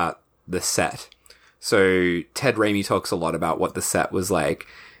bit about the set. So Ted Raimi talks a lot about what the set was like,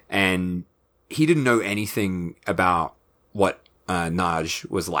 and he didn't know anything about what Naj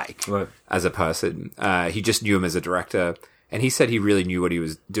was like as a person. He just knew him as a director, and he said he really knew what he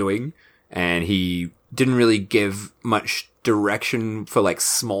was doing, and he didn't really give much direction for like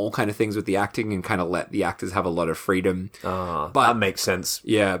small kind of things with the acting and kind of let the actors have a lot of freedom. But that makes sense.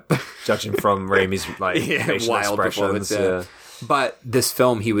 Yeah. Judging from Raimi's like facial wild expressions. performance, But this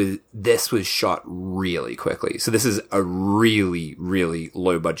film, this was shot really quickly. So this is a really, really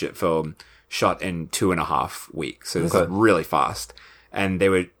low budget film shot in 2.5 weeks. So this is really fast. And they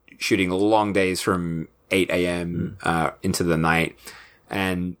were shooting long days from 8 a.m. Into the night.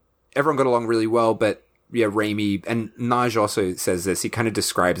 And everyone got along really well, but yeah, Raimi, and Naj also says this, he kind of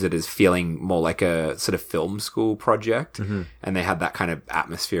describes it as feeling more like a sort of film school project. And they had that kind of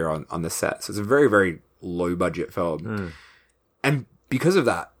atmosphere on the set. So it's a very, very low budget film. And because of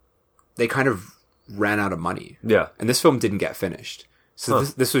that, they kind of ran out of money. Yeah. And this film didn't get finished. So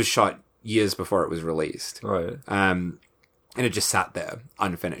this was shot years before it was released. Right. And it just sat there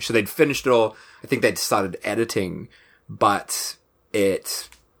unfinished. So they'd finished it all. I think they'd started editing, but it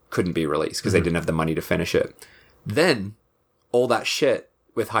couldn't be released because they didn't have the money to finish it. Then all that shit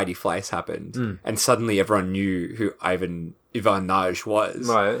with Heidi Fleiss happened. And suddenly everyone knew who Ivan Naj was.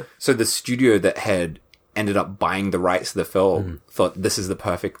 Right. So the studio that had ended up buying the rights to the film thought this is the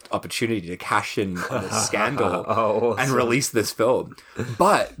perfect opportunity to cash in on the scandal and release this film.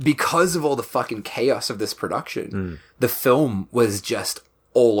 But because of all the fucking chaos of this production, the film was just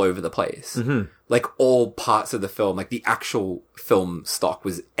all over the place. Like all parts of the film, like the actual film stock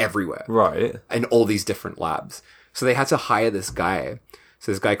was everywhere. Right. In all these different labs. So they had to hire this guy.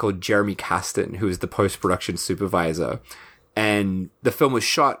 So this guy called Jeremy Caston, who was the post-production supervisor. And the film was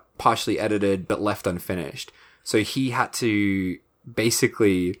shot partially edited but left unfinished. So he had to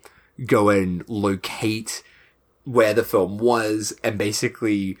basically go and locate where the film was and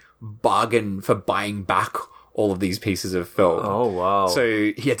basically bargain for buying back all of these pieces of film. Oh, wow.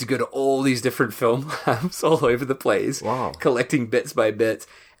 So he had to go to all these different film labs all over the place, Wow. collecting bits by bits.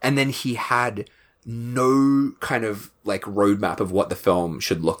 And then he had no kind of like roadmap of what the film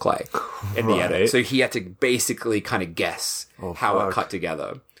should look like in the edit. So he had to basically kind of guess how it cut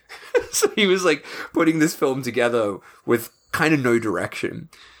together. So he was like putting this film together with kind of no direction.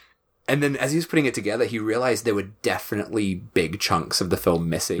 And then as he was putting it together, he realized there were definitely big chunks of the film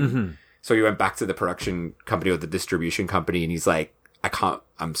missing. So he went back to the production company or the distribution company and he's like,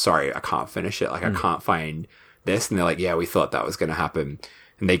 I'm sorry, I can't finish it. Like, I can't find this. And they're like, yeah, we thought that was going to happen.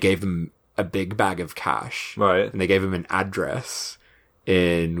 And they gave him a big bag of cash. Right. And they gave him an address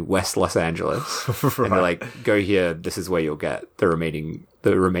in West Los Angeles. And they're like, go here. This is where you'll get the remaining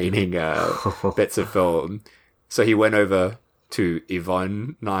bits of film. So he went over to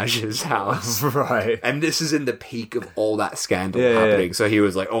Yvonne Naja's house. Right. And this is in the peak of all that scandal Yeah, happening. yeah. So he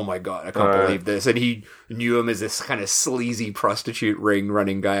was like, oh my God, I can't believe this. And he knew him as this kind of sleazy prostitute ring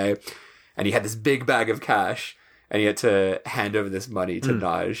running guy. And he had this big bag of cash and he had to hand over this money to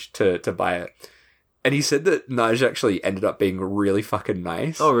Naj to buy it. And he said that Naj actually ended up being really fucking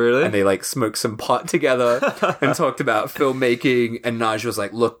nice. Oh, really? And they like smoked some pot together and talked about filmmaking. And Naj was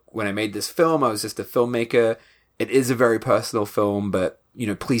like, look, when I made this film, I was just a filmmaker. It is a very personal film, but, you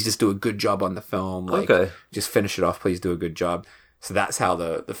know, please just do a good job on the film. Like, Okay. just finish it off. Please do a good job. So that's how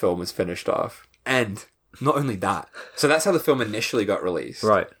the film was finished off. And not only that. So that's how the film initially got released.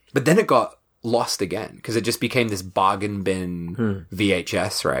 Right. But then it got lost again because it just became this bargain bin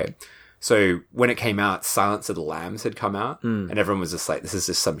VHS, right? So when it came out, Silence of the Lambs had come out and everyone was just like, this is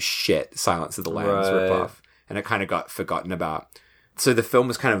just some shit Silence of the Lambs Right. ripoff. And it kind of got forgotten about. So the film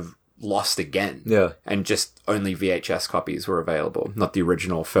was kind of lost again. Yeah. And just only VHS copies were available, not the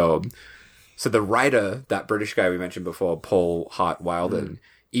original film. So the writer, that British guy we mentioned before, Paul Hart Wilden,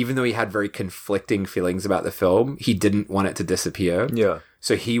 even though he had very conflicting feelings about the film, he didn't want it to disappear. Yeah.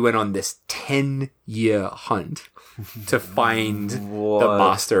 So he went on this 10-year hunt to find the What?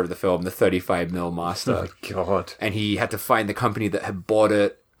 master of the film, the 35mm master. God. And he had to find the company that had bought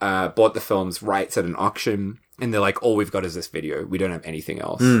the film's rights at an auction. And they're like, all we've got is this video. We don't have anything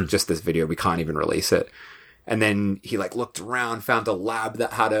else. Just this video. We can't even release it. And then he like looked around, found a lab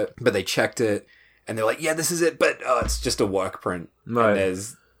that had it, but they checked it. And they're like, yeah, this is it. But it's just a work print. Right. And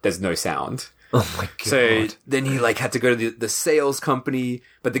there's no sound. Oh my God. So then he like had to go to the sales company,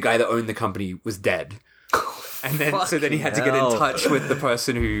 but the guy that owned the company was dead. And then he had to get in hell. touch with the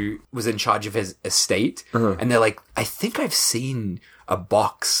person who was in charge of his estate. And they're like, I think I've seen a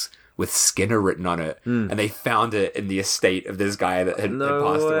box with Skinner written on it. And they found it in the estate of this guy that had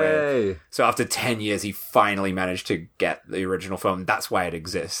passed away. way. So after 10 years, he finally managed to get the original film. That's why it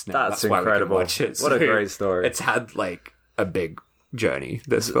exists now. That's why incredible. we can watch it. What a So great story. It's had like a big journey,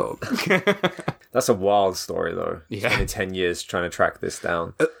 this film. That's a wild story, though. Yeah. Spending 10 years trying to track this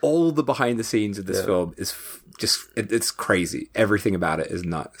down. All the behind the scenes of this film is it's crazy. Everything about it is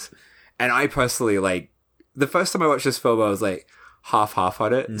nuts. And I personally, like, the first time I watched this film, I was like half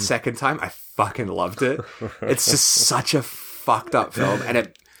on it. Second time, I fucking loved it. It's just such a fucked up film. And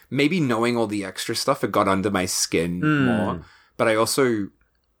it, maybe knowing all the extra stuff, it got under my skin more. But I also,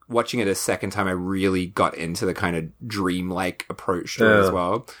 watching it a second time, I really got into the kind of dreamlike approach to it as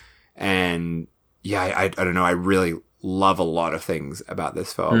well. And yeah, I don't know. I really love a lot of things about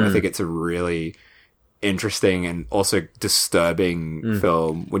this film. I think it's a really interesting and also disturbing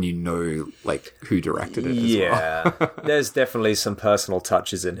film when you know like who directed it as well. Yeah. There's definitely some personal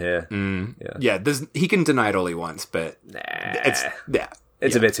touches in here. Yeah, he can deny it all he wants, but it's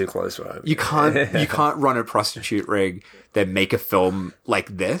It's a bit too close for him. you can't run a prostitute ring, then make a film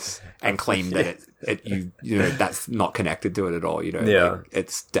like this and claim that you know that's not connected to it at all. You know, Yeah. like,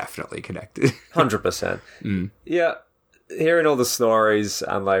 it's definitely connected. 100%. Yeah. Hearing all the stories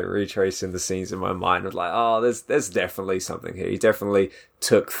and like retracing the scenes in my mind, was like, oh, there's definitely something here. He definitely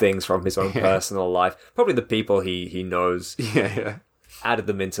took things from his own personal life, probably the people he knows, yeah. added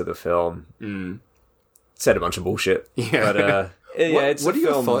them into the film. Said a bunch of bullshit. Yeah. But it's what a are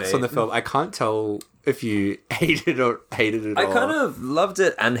your film, thoughts mate. on the film? I can't tell if you hated it or hated it. I kind of loved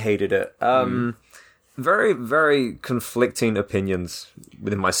it and hated it. Very, very conflicting opinions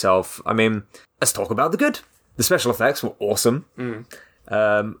within myself. I mean, let's talk about the good. The special effects were awesome.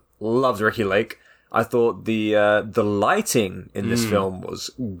 Loved Ricky Lake. I thought the lighting in this film was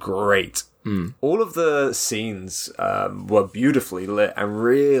great. All of the scenes were beautifully lit and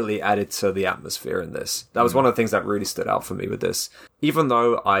really added to the atmosphere in this. That was one of the things that really stood out for me with this. Even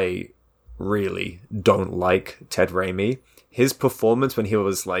though I really don't like Ted Raimi, his performance when he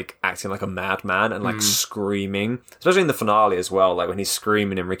was like acting like a madman and like screaming, especially in the finale as well, like when he's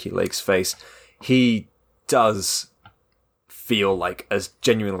screaming in Ricky Lake's face, he does feel like a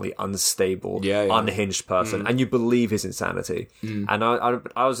genuinely unstable, unhinged person, and you believe his insanity. And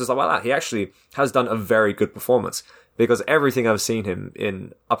I was just like, wow, he actually has done a very good performance, because everything I've seen him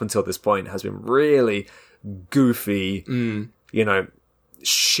in up until this point has been really goofy, you know,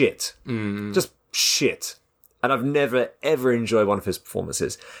 shit. Just shit. And I've never, ever enjoyed one of his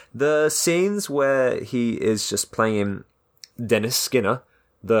performances. The scenes where he is just playing Dennis Skinner,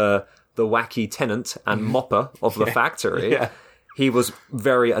 the wacky tenant and mopper of the factory, he was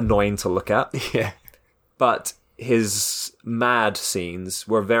very annoying to look at. But his mad scenes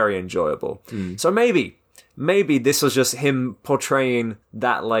were very enjoyable. So maybe this was just him portraying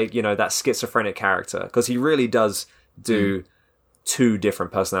that, like, you know, that schizophrenic character, because he really does do two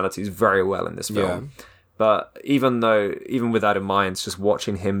different personalities very well in this film. But even with that in mind, just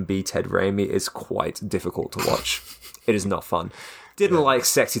watching him be Ted Raimi is quite difficult to watch. It is not fun. Didn't like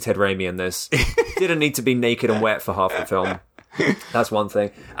sexy Ted Raimi in this. Didn't need to be naked and wet for half the film. That's one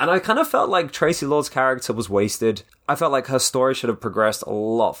thing. And I kind of felt like Tracy Lord's character was wasted. I felt like her story should have progressed a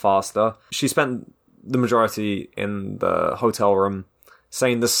lot faster. She spent the majority in the hotel room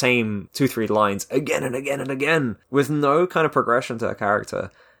saying the same 2-3 lines again and again and again, with no kind of progression to her character.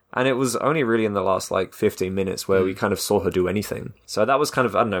 And it was only really in the last, like, 15 minutes where we kind of saw her do anything. So that was kind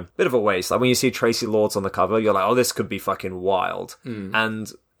of, I don't know, bit of a waste. Like, when you see Tracy Lords on the cover, you're like, oh, this could be fucking wild.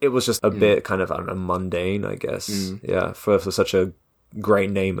 And it was just a bit kind of, I don't know, mundane, I guess. Yeah, for such a great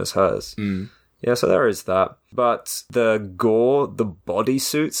name as hers. Yeah, so there is that. But the gore, the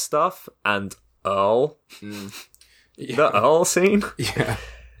bodysuit stuff, and Earl, the Earl scene,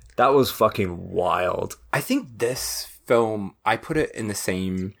 that was fucking wild. I think this film, I put it in the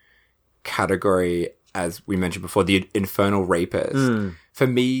same category as we mentioned before, the Infernal Rapist. For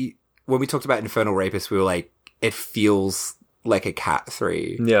me, when we talked about Infernal Rapist, we were like, it feels like a Cat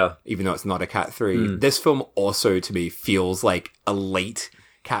 3. Yeah. Even though it's not a Cat 3. This film also, to me, feels like a late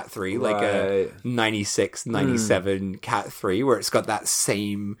Cat 3, like a 96, 97 Cat 3, where it's got that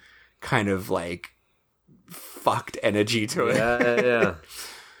same kind of, like, fucked energy to it. Yeah.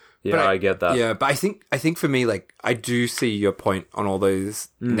 Yeah, I get that. Yeah, but I think for me, like, I do see your point on all those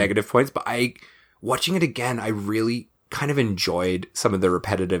negative points, but watching it again, I really kind of enjoyed some of the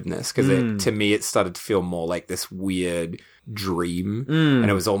repetitiveness, because to me, it started to feel more like this weird dream, and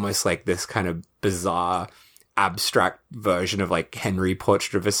it was almost like this kind of bizarre, abstract version of, like, Henry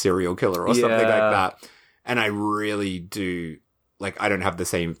Portrait of a Serial Killer or something like that. And I really do, like, I don't have the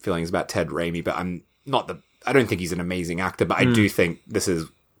same feelings about Ted Raimi, but I don't think he's an amazing actor, but I do think this is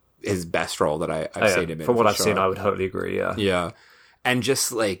his best role that I've seen him in. From what I've seen, I would totally agree, Yeah. And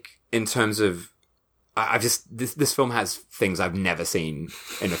just, like, in terms of, I've just, this film has things I've never seen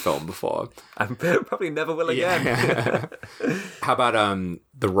in a film before. I probably never will again. Yeah. How about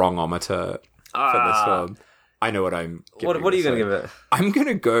the wrongometer for this film? I know what I'm giving. What are you going to give it? I'm going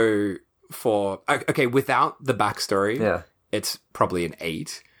to go for, okay, without the backstory, it's probably an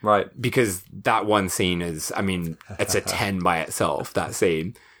 8. Right. Because that one scene is, I mean, it's a 10 by itself, that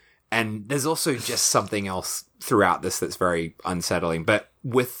scene. And there's also just something else throughout this that's very unsettling. But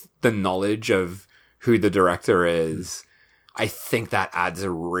with the knowledge of who the director is, I think that adds a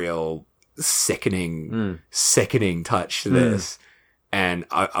real sickening touch to this. And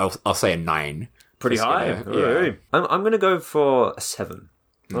I'll say a 9. Pretty high. I'm going to go for a 7.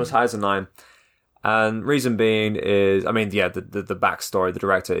 Not as high as a 9. And reason being is, I mean, the backstory, the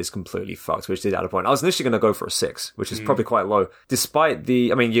director is completely fucked, which did add a point. I was initially going to go for a 6, which is probably quite low. Despite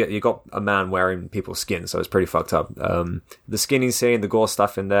you got a man wearing people's skin, so it's pretty fucked up. The skinning scene, the gore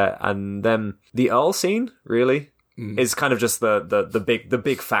stuff in there, and then the Earl scene, really, is kind of just the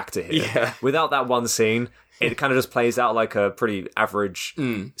big factor here. Yeah. Without that one scene, it kind of just plays out like a pretty average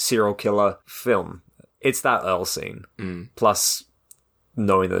serial killer film. It's that Earl scene. Plus,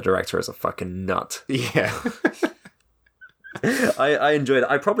 knowing the director is a fucking nut. Yeah. I enjoyed it.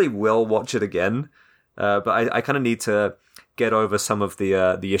 I probably will watch it again, but I kind of need to get over some of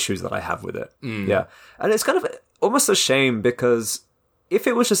the issues that I have with it. Yeah. And it's kind of almost a shame, because if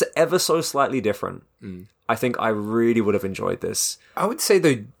it was just ever so slightly different, I think I really would have enjoyed this. I would say,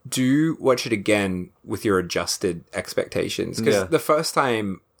 though, do watch it again with your adjusted expectations, because the first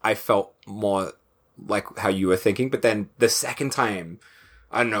time I felt more like how you were thinking, but then the second time,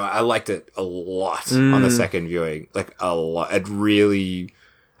 I don't know, I liked it a lot on the second viewing. Like, a lot. It really,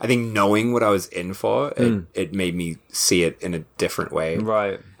 I think knowing what I was in for, it made me see it in a different way.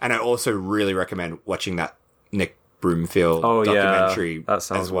 Right. And I also really recommend watching that Nick Broomfield Oh, yeah. documentary That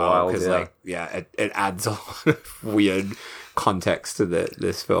sounds as well. wild, Because, yeah. it adds a lot of weird context to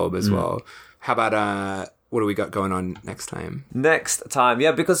this film as well. How about, what do we got going on next time? Next time,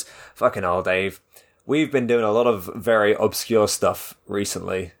 yeah, because fucking hell, Dave, we've been doing a lot of very obscure stuff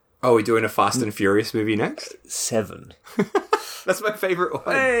recently. Oh, we're doing a Fast and Furious movie next? 7. That's my favorite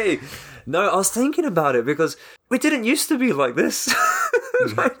one. Hey! No, I was thinking about it because we didn't used to be like this.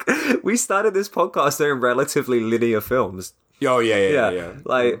 Like, we started this podcast doing relatively linear films. Oh, yeah.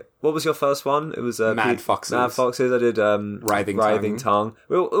 Like, what was your first one? It was Mad Foxes. Mad Foxes. I did Writhing Tongue.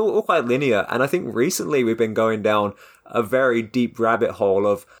 We were all quite linear, and I think recently we've been going down a very deep rabbit hole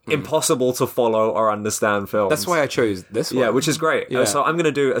of impossible to follow or understand films. That's why I chose this one. Yeah, which is great. Yeah. So I'm going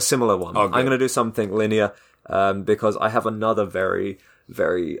to do a similar one. Oh, I'm going to do something linear because I have another very,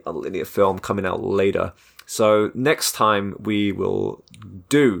 very unlinear film coming out later. So next time we will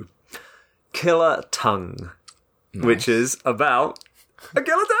do Killer Tongue, which is about a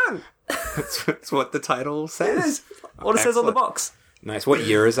killer tongue. That's what the title says. What it says on the box. Nice. What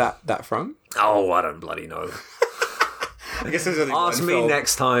year is that from? Oh, I don't bloody know. I guess there's only Ask one me film.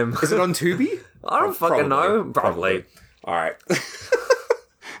 next time. Is it on Tubi? I don't fucking know. Probably. All right.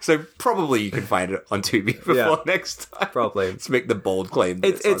 So probably you can find it on Tubi before Yeah. next time. Probably. Let's make the bold claim.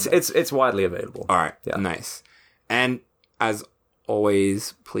 That It's widely available. All right. Yeah. Nice. And as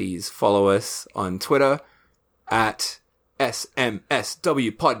always, please follow us on Twitter at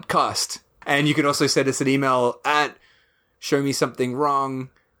SMSW Podcast. And you can also send us an email at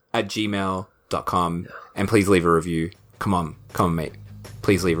showmesomethingwrong@gmail.com. And please leave a review. Come on, mate.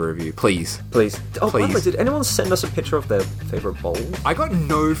 Please leave a review. Please. Please. Oh, by the way, Please. did anyone send us a picture of their favorite bowl? I got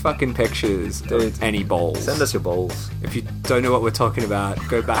no fucking pictures Dude. of any bowls. Send us your bowls. If you don't know what we're talking about,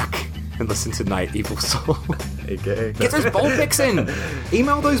 go back and listen to Night Evil Soul. Okay. Get those bowl pics in.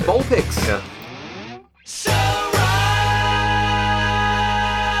 Email those bowl pics. Yeah.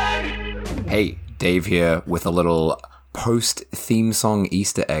 Hey, Dave here with a little post-theme song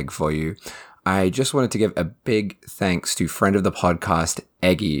Easter egg for you. I just wanted to give a big thanks to friend of the podcast,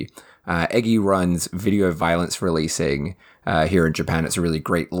 Eggy. Eggy runs Video Violence Releasing here in Japan. It's a really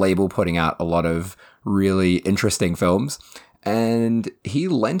great label putting out a lot of really interesting films. And he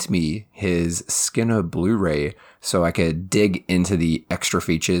lent me his Skinner Blu-ray so I could dig into the extra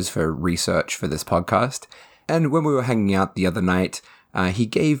features for research for this podcast. And when we were hanging out the other night, he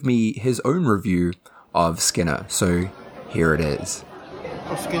gave me his own review of Skinner. So here it is.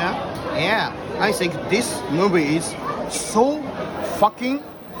 Skinner? Yeah, I think this movie is so fucking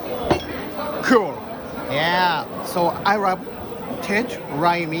cool. Yeah, so I love Ted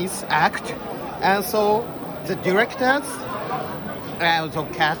Raimi's act, and so the directors, also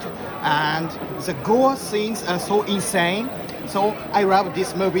cat, and the gore scenes are so insane. So I love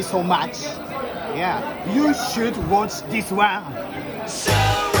this movie so much. Yeah, you should watch this one.